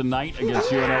season tonight against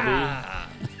UNLV.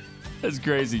 That's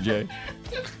crazy, Jay.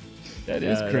 That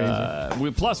is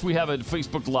crazy. Plus, we have a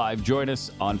Facebook Live. Join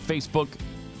us on Facebook.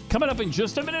 Coming up in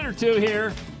just a minute or two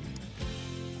here.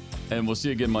 And we'll see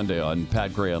you again Monday on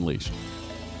Pat Gray Unleashed.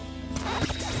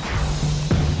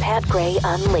 Pat Gray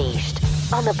Unleashed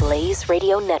on the Blaze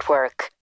Radio Network.